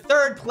made it to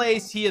 3rd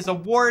place. He is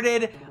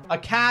awarded a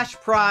cash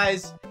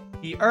prize.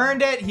 He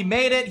earned it. He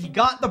made it. He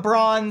got the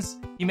bronze.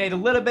 He made a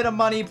little bit of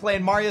money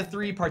playing Mario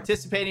 3,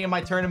 participating in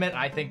my tournament.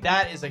 I think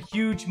that is a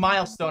huge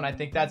milestone. I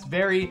think that's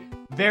very,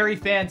 very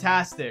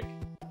fantastic.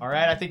 All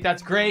right, I think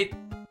that's great.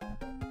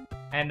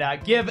 And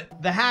give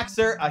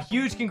Thehaxor a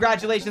huge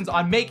congratulations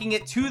on making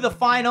it to the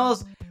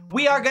finals.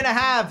 We are going to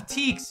have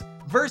Teaks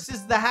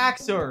versus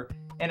Thehaxor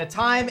in a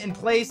time and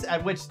place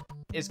at which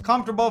is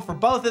comfortable for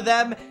both of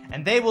them,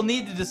 and they will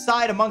need to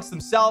decide amongst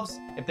themselves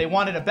if they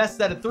wanted a best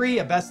out of 3,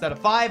 a best out of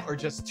 5, or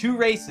just 2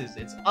 races.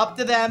 It's up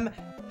to them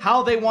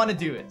how they want to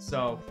do it.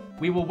 So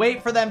we will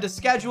wait for them to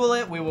schedule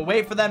it. We will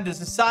wait for them to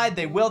decide.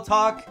 They will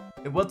talk.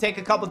 It will take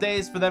a couple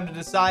days for them to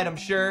decide, I'm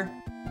sure.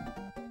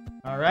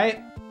 All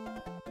right.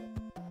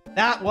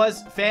 That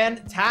was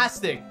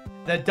fantastic.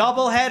 The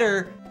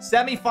doubleheader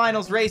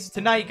semifinals race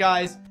tonight,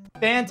 guys.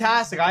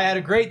 Fantastic. I had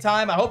a great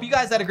time. I hope you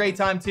guys had a great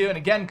time too. And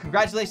again,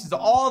 congratulations to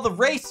all the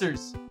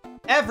racers.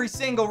 Every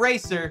single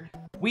racer.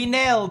 We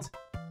nailed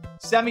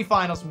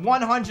semifinals.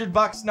 100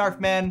 bucks,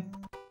 Narfman.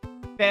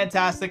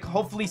 Fantastic.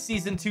 Hopefully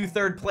season 2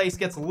 3rd place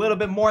gets a little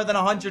bit more than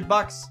 100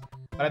 bucks.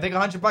 But I think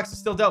 100 bucks is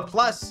still dope.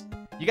 Plus,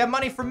 you get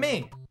money from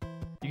me.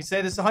 You can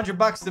say this 100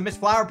 bucks to Mitch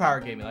Flower Power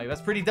gave me. Like,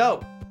 that's pretty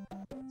dope.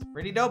 It's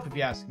pretty dope if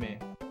you ask me.